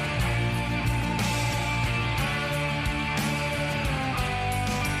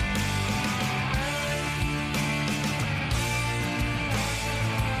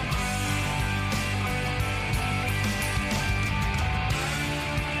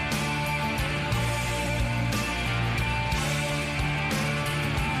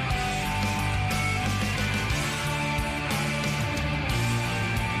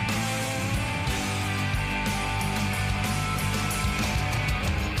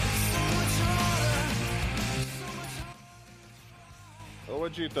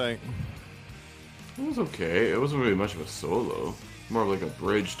 What'd you think? It was okay. It wasn't really much of a solo. More of like a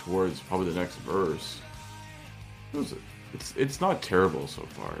bridge towards probably the next verse. It's not terrible so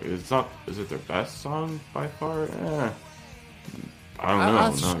far. It's not. Is it their best song by far? I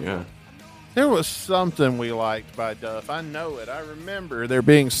don't know. Yeah. There was something we liked by Duff. I know it. I remember there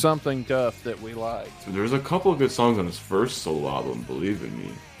being something Duff that we liked. So there's a couple of good songs on his first solo album, Believe in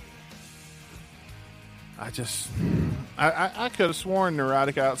Me. I could have sworn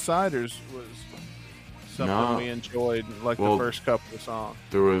Neurotic Outsiders was something we enjoyed, like the first couple of songs.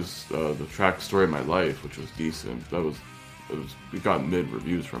 There was the track Story of My Life, which was decent. We got mid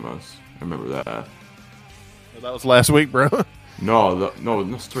reviews from us. I remember that. Well, that was last week, bro. No,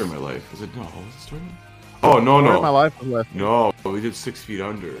 Story of My Life. Was it? No, was it Story of My Life? Oh, no. Story of My Life was last week. No, we did 6 Feet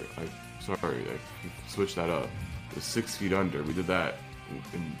Under. I switched that up. It was 6 Feet Under. We did that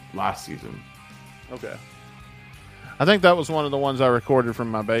in last season. Okay. I think that was one of the ones I recorded from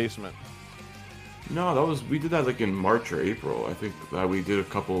my basement. No, we did that like in March or April. I think that we did a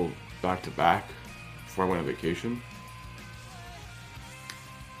couple back to back before I went on vacation.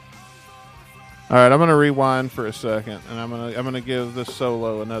 All right, I'm gonna rewind for a second, and I'm gonna give this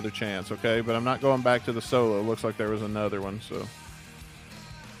solo another chance, okay? But I'm not going back to the solo. It looks like there was another one, so.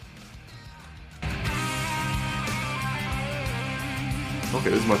 Okay,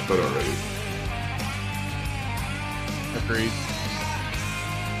 this is much better already. Agreed.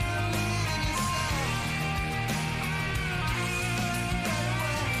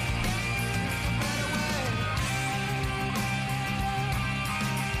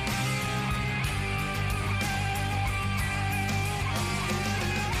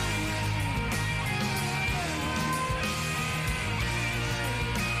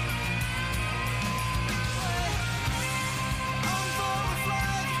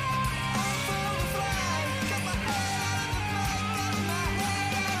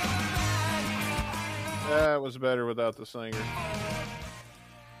 That was better without the singer.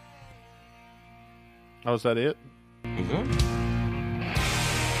 Oh, is that it? Is that?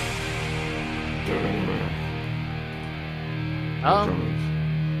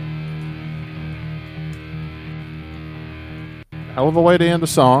 Hell of a way to end a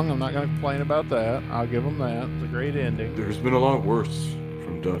song. I'm not going to complain about that. I'll give them that. It's a great ending. There's been a lot worse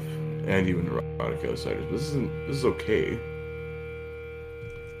from Duff and even Neurotic Outsiders, but this is okay.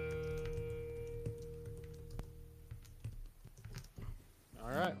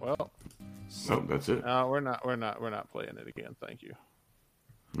 right. Well, No, that's it. we're not playing it again. Thank you.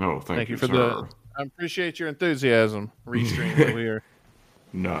 No, thank you for sir. I appreciate your enthusiasm. Restream, but we are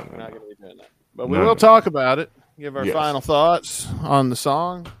No, not going to be doing that. But we No, will no. talk about it. Give our Yes. final thoughts on the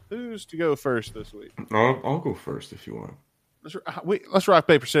song. Who's to go first this week? I'll go first if you want. Let's rock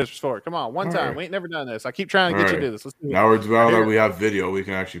paper scissors for it. Come on, one All time. right. We ain't never done this. I keep trying to All get you right. to do this. Let's do it. Now that Here. we have video, we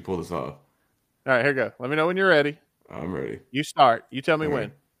can actually pull this off. All right, here we go. Let me know when you're ready. I'm ready. You start. You tell me All when.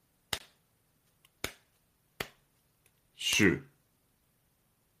 right. Shoot.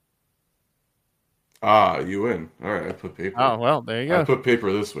 You win. All right, I put paper. Oh, well, there you I go. put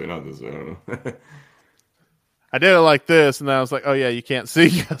paper this way, not this way. I don't know. I did it like this, and then I was like, oh, yeah, you can't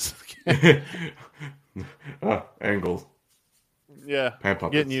see. Angles. Yeah, Hand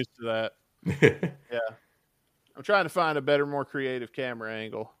puppets. getting used to that. Yeah. I'm trying to find a better, more creative camera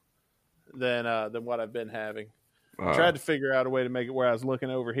angle than what I've been having. I tried to figure out a way to make it where I was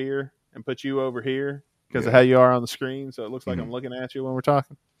looking over here and put you over here because of how you are on the screen, so it looks like I'm looking at you when we're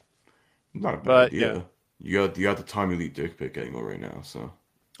talking. Not a bad But, idea. You got the Tommy Lee dick pic angle right now, so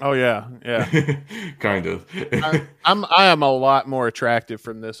Oh yeah. kind of. I am a lot more attractive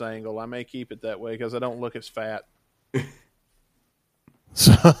from this angle. I may keep it that way because I don't look as fat.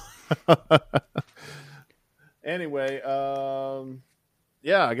 So anyway,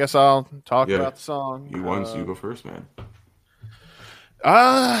 yeah, I guess I'll talk about the song. You won, so you go first, man.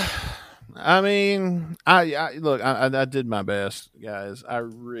 I mean, I look, I did my best, guys. I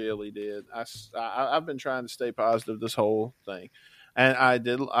really did. I've been trying to stay positive this whole thing, and I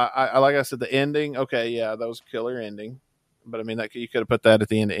did. I like I said, the ending. Okay, yeah, that was a killer ending, but I mean, that you could have put that at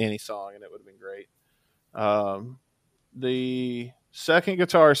the end of any song, and it would have been great. The second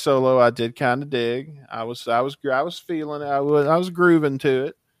guitar solo, I did kind of dig. I was feeling it. I was grooving to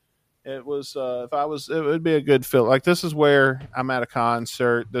it. It was it would be a good feel. Like this is where I'm at a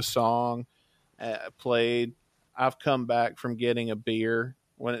concert. This song played. I've come back from getting a beer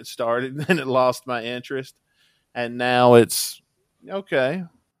when it started, then it lost my interest, and now it's okay.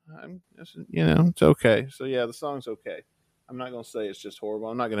 It's okay. So yeah, the song's okay. I'm not gonna say it's just horrible.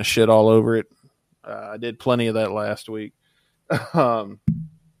 I'm not gonna shit all over it. I did plenty of that last week. I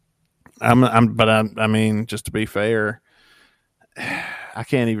mean, just to be fair, I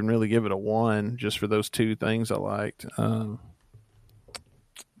can't even really give it a 1 just for those two things I liked. I'm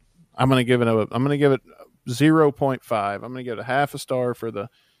gonna give it 0.5. I'm gonna give it a half a star for the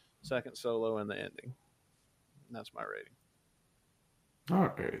second solo and the ending. And that's my rating.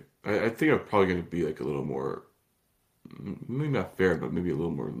 All right. I think I'm probably going to be like a little more, maybe not fair, but maybe a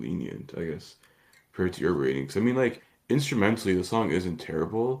little more lenient, I guess, compared to your ratings. I mean, like, instrumentally, the song isn't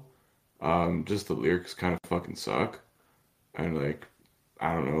terrible. Just the lyrics kind of fucking suck. And, like,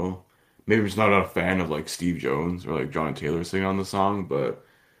 I don't know. Maybe I'm just not a fan of, like, Steve Jones or, like, John Taylor singing on the song, but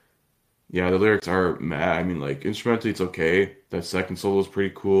yeah, the lyrics are mad. I mean, like, instrumentally, it's okay. That second solo is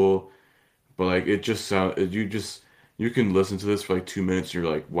pretty cool. But, like, it just sounds, you can listen to this for like 2 minutes and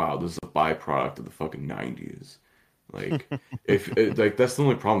you're like, wow, this is a byproduct of the fucking 90s. Like, like that's the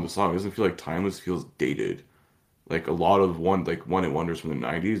only problem with the song. It doesn't feel like timeless, it feels dated. Like a lot of one-hit wonders from the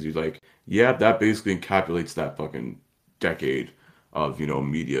 90s, you're like, yeah, that basically encapsulates that fucking decade of,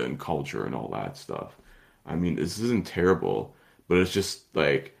 media and culture and all that stuff. I mean, this isn't terrible, but it's just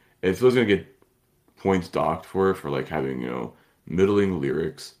like, it feels gonna get points docked for like having, middling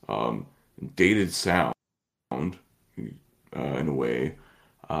lyrics, dated sound, in a way.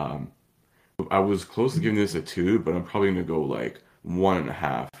 I was close to giving this a 2, but I'm probably gonna go like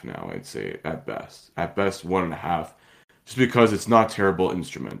 1.5 now. I'd say at best 1.5, just because it's not terrible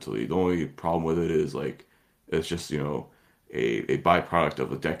instrumentally. The only problem with it is like it's just a byproduct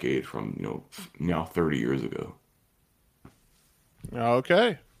of a decade from now 30 years ago.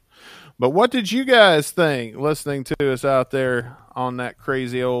 Okay. But what did you guys think listening to us out there on that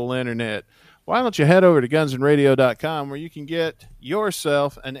crazy old internet? Why don't you head over to gunsnradio.com where you can get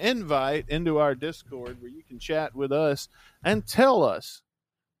yourself an invite into our Discord where you can chat with us and tell us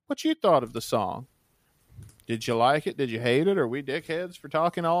what you thought of the song. Did you like it? Did you hate it? Are we dickheads for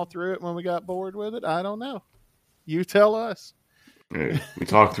talking all through it when we got bored with it? I don't know. You tell us. Hey, we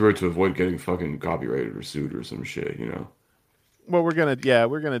talked through it to avoid getting fucking copyrighted or sued or some shit, Well, we're gonna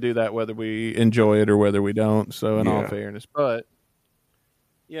do that whether we enjoy it or whether we don't. So in all fairness, but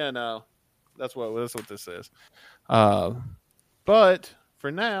that's what this is. But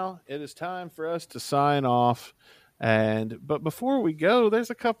for now, it is time for us to sign off. But before we go, there's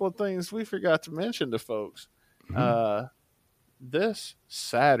a couple of things we forgot to mention to folks. This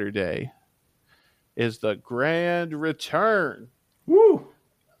Saturday is the grand return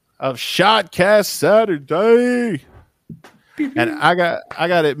of Shotcast Saturday. And I got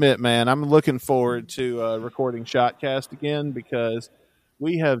to admit, man, I'm looking forward to recording Shotcast again because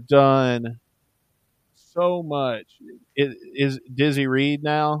we have done so much. It is Dizzy Reed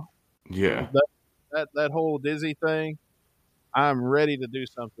now. Yeah. That whole Dizzy thing. I'm ready to do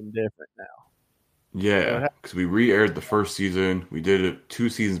something different now. Yeah, because we re-aired the first season. We did it 2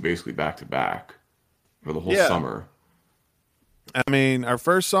 seasons basically back to back for the whole summer. I mean, our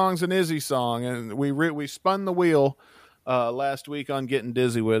first song's an Izzy song, and we spun the wheel last week on getting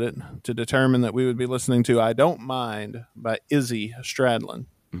dizzy with it to determine that we would be listening to "I Don't Mind" by Izzy Stradlin.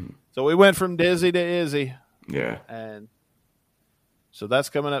 Mm-hmm. So we went from Dizzy to Izzy. Yeah, and so that's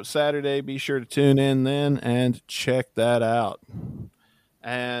coming up Saturday. Be sure to tune in then and check that out.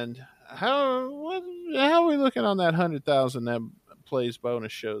 And how are we looking on that 100,000 that plays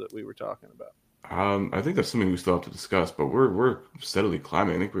bonus show that we were talking about? I think that's something we still have to discuss, but we're steadily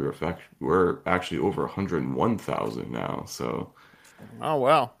climbing. I think we're actually over 101,000 now. So, oh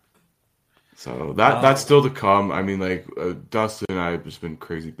wow! So that's still to come. I mean, like Dustin and I have just been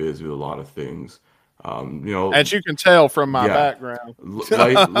crazy busy with a lot of things. As you can tell from my background,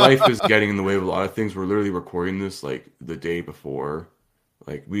 life is getting in the way of a lot of things. We're literally recording this like the day before.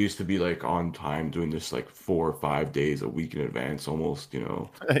 Like we used to be like on time doing this like 4 or 5 days a week in advance, almost,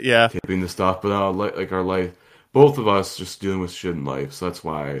 yeah, taping the stuff. But now, like our life, both of us just dealing with shit in life. So that's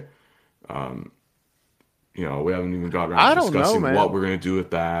why, we haven't even got around to discussing what we're gonna do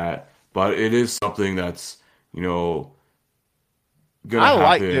with that. But it is something that's, gonna happen.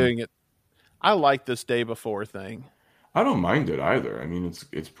 Like doing it. I like this day before thing. I don't mind it either. I mean,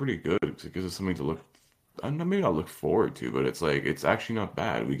 it's pretty good. It gives us something to maybe not look forward to, but it's like it's actually not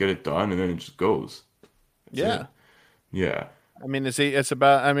bad. We get it done, and then it just goes. That's it. Yeah. I mean, it's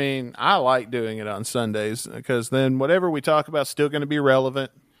about. I mean, I like doing it on Sundays because then whatever we talk about is still going to be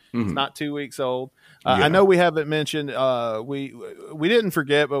relevant. Mm-hmm. It's not 2 weeks old. I know we haven't mentioned. We didn't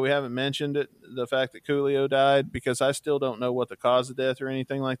forget, but we haven't mentioned it. The fact that Coolio died, because I still don't know what the cause of death or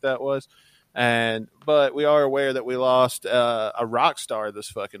anything like that was. But we are aware that we lost a rock star this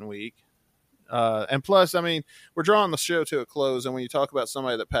fucking week. And plus, I mean, we're drawing the show to a close, and when you talk about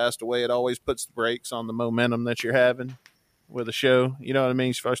somebody that passed away, it always puts the brakes on the momentum that you're having with a show. You know what I mean?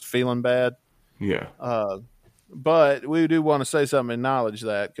 You're supposed to feeling bad. Yeah. But we do want to say something, acknowledge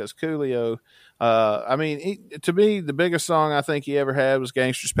that, because Coolio, I mean, to me, the biggest song I think he ever had was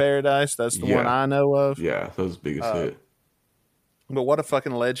Gangsta's Paradise. That's the one I know of. Yeah, that was the biggest hit. But what a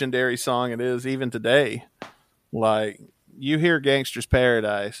fucking legendary song it is, even today. Like, you hear Gangsta's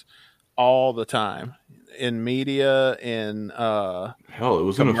Paradise all the time in media, in hell, it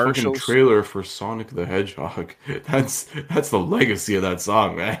was in a fucking trailer for Sonic the Hedgehog. That's the legacy of that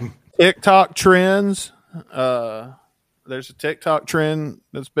song, man. TikTok trends. There's a TikTok trend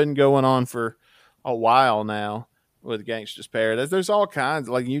that's been going on for a while now with Gangsta's Paradise. There's all kinds.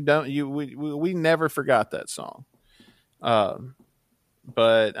 Like we never forgot that song.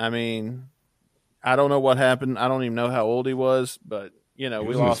 But I mean, I don't know what happened. I don't even know how old he was, but we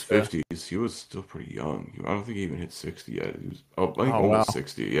lost in his 50s. He was still pretty young. I don't think he even hit 60 yet. He was almost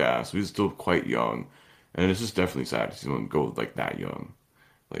 60. Yeah, so he's still quite young, and it's just definitely sad to see him go like that young.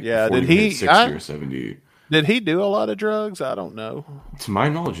 Like, did he hit 60 or 70? Did he do a lot of drugs? I don't know. To my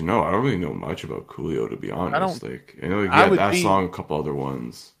knowledge, no. I don't really know much about Coolio, to be honest. I know he had that song, a couple other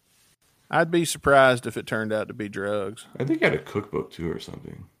ones. I'd be surprised if it turned out to be drugs. I think he had a cookbook too, or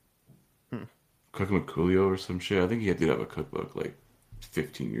something. Cooking with Coolio or some shit. I think he did have a cookbook like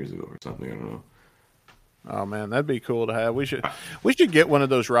 15 years ago or something. I don't know. Oh man, that'd be cool to have. We should get one of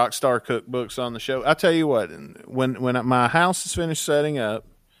those Rockstar cookbooks on the show. I tell you what, when my house is finished setting up,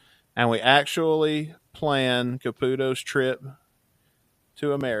 and we actually plan Caputo's trip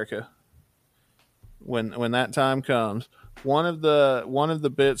to America, when that time comes, one of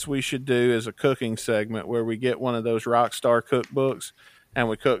the bits we should do is a cooking segment where we get one of those Rockstar cookbooks and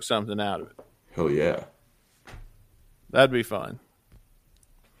we cook something out of it. Hell yeah. That'd be fun.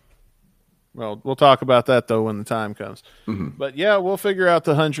 Well, we'll talk about that though when the time comes. Mm-hmm. But yeah, we'll figure out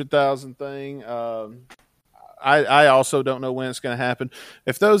the 100,000 thing. I also don't know when it's going to happen.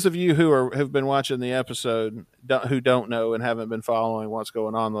 If those of you who have been watching the episode who don't know and haven't been following what's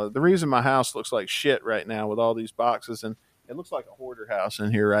going on, the reason my house looks like shit right now with all these boxes, and it looks like a hoarder house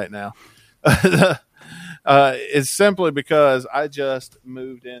in here right now, is simply because I just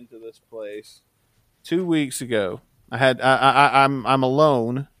moved into this place 2 weeks ago. I'm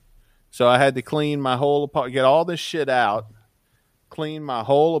alone, so I had to clean my whole apartment, get all this shit out, clean my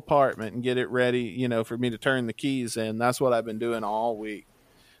whole apartment and get it ready, for me to turn the keys in. That's what I've been doing all week.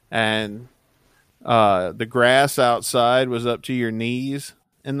 And the grass outside was up to your knees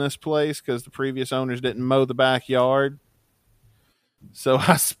in this place because the previous owners didn't mow the backyard. So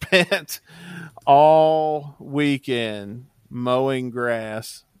I spent all weekend mowing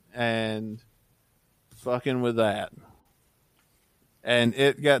grass and fucking with that. And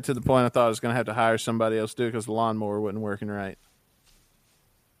it got to the point I thought I was going to have to hire somebody else to do it because the lawnmower wasn't working right.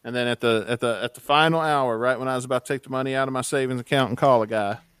 And then at the final hour, right when I was about to take the money out of my savings account and call a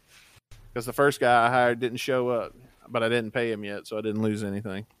guy, because the first guy I hired didn't show up, but I didn't pay him yet, so I didn't lose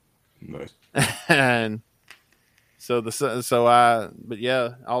anything. Nice. And but yeah,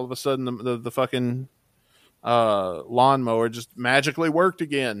 all of a sudden the fucking lawnmower just magically worked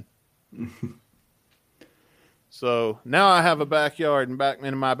again. So now I have a backyard, and back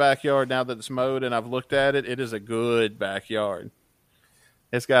in my backyard, now that it's mowed and I've looked at it, it is a good backyard.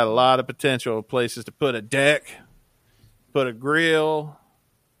 It's got a lot of potential places to put a deck, put a grill,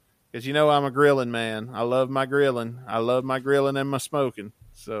 because you know I'm a grilling man. I love my grilling. I love my grilling and my smoking.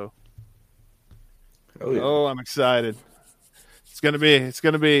 So, I'm excited. It's gonna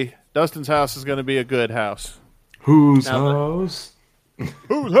be Dustin's house is gonna be a good house. Whose house?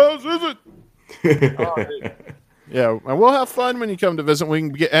 Whose house is it? Oh, dude. Yeah, and we'll have fun when you come to visit. We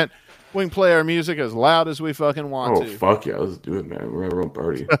can play our music as loud as we fucking want to. Oh, fuck yeah. Let's do it, man. We're at our own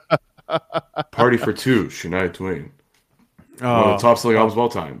party. Party for two, Shania Twain. One of the top selling albums of all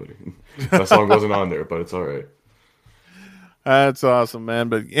time, buddy. That song wasn't on there, but it's all right. That's awesome, man.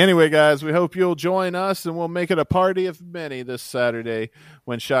 But anyway, guys, we hope you'll join us, and we'll make it a party of many this Saturday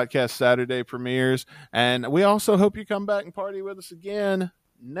when Shotcast Saturday premieres. And we also hope you come back and party with us again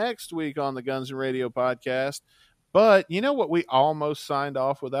next week on the Guns and Radio podcast. But you know what we almost signed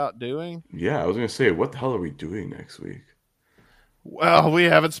off without doing? Yeah, I was going to say, what the hell are we doing next week? Well, we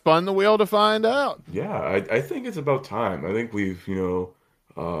haven't spun the wheel to find out. Yeah, I think it's about time. I think we've,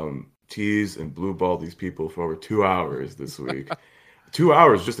 teased and blue balled these people for over 2 hours this week. 2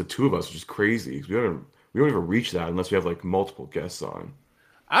 hours, just the two of us, which is crazy. We don't even reach that unless we have like multiple guests on.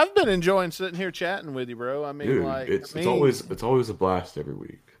 I've been enjoying sitting here chatting with you, bro. I mean, dude, it's always a blast every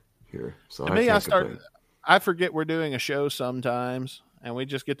week here. So I forget we're doing a show sometimes, and we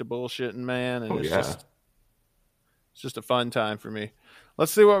just get to bullshitting, man. And it's just a fun time for me.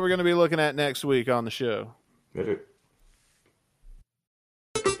 Let's see what we're going to be looking at next week on the show. Get it.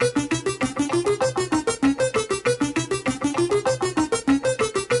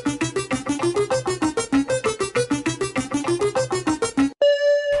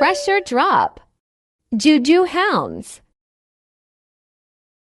 Pressure drop. Juju Hounds.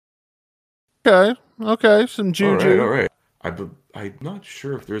 Okay, some Juju. All right. I'm not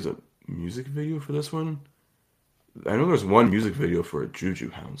sure if there's a music video for this one. I know there's one music video for a Juju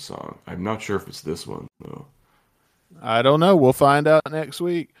Hound song. I'm not sure if it's this one, though. I don't know. We'll find out next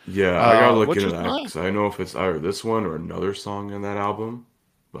week. Yeah, I gotta look into that, because I know if it's either this one or another song in that album.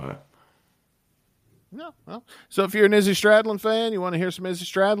 But no. Well, so if you're an Izzy Stradlin fan, you want to hear some Izzy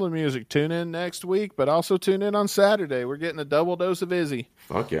Stradlin music, tune in next week, but also tune in on Saturday. We're getting a double dose of Izzy.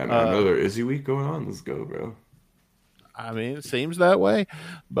 Fuck yeah, man. Another Izzy week going on. Let's go, bro. I mean, it seems that way.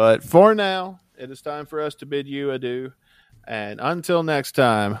 But for now, it is time for us to bid you adieu. And until next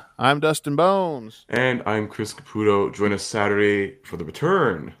time, I'm Dustin Bones. And I'm Chris Caputo. Join us Saturday for the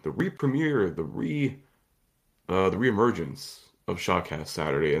return, the re-premiere, the re-emergence of Shotcast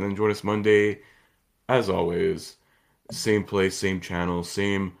Saturday. And then join us Monday, as always, same place, same channel,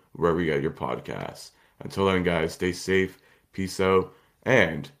 same wherever you get your podcasts. Until then, guys, stay safe, peace out,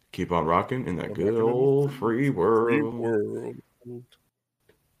 and keep on rocking in that good old free world.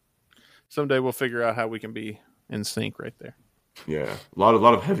 Someday we'll figure out how we can be in sync right there. Yeah, a lot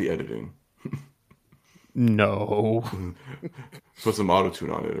of heavy editing. No. Put some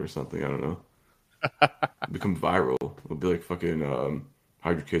auto-tune on it or something, I don't know. Become viral. It'll be like fucking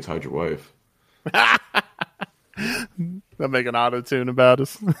hide your kids, hide your wife. They'll make an auto-tune about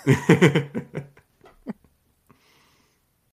us.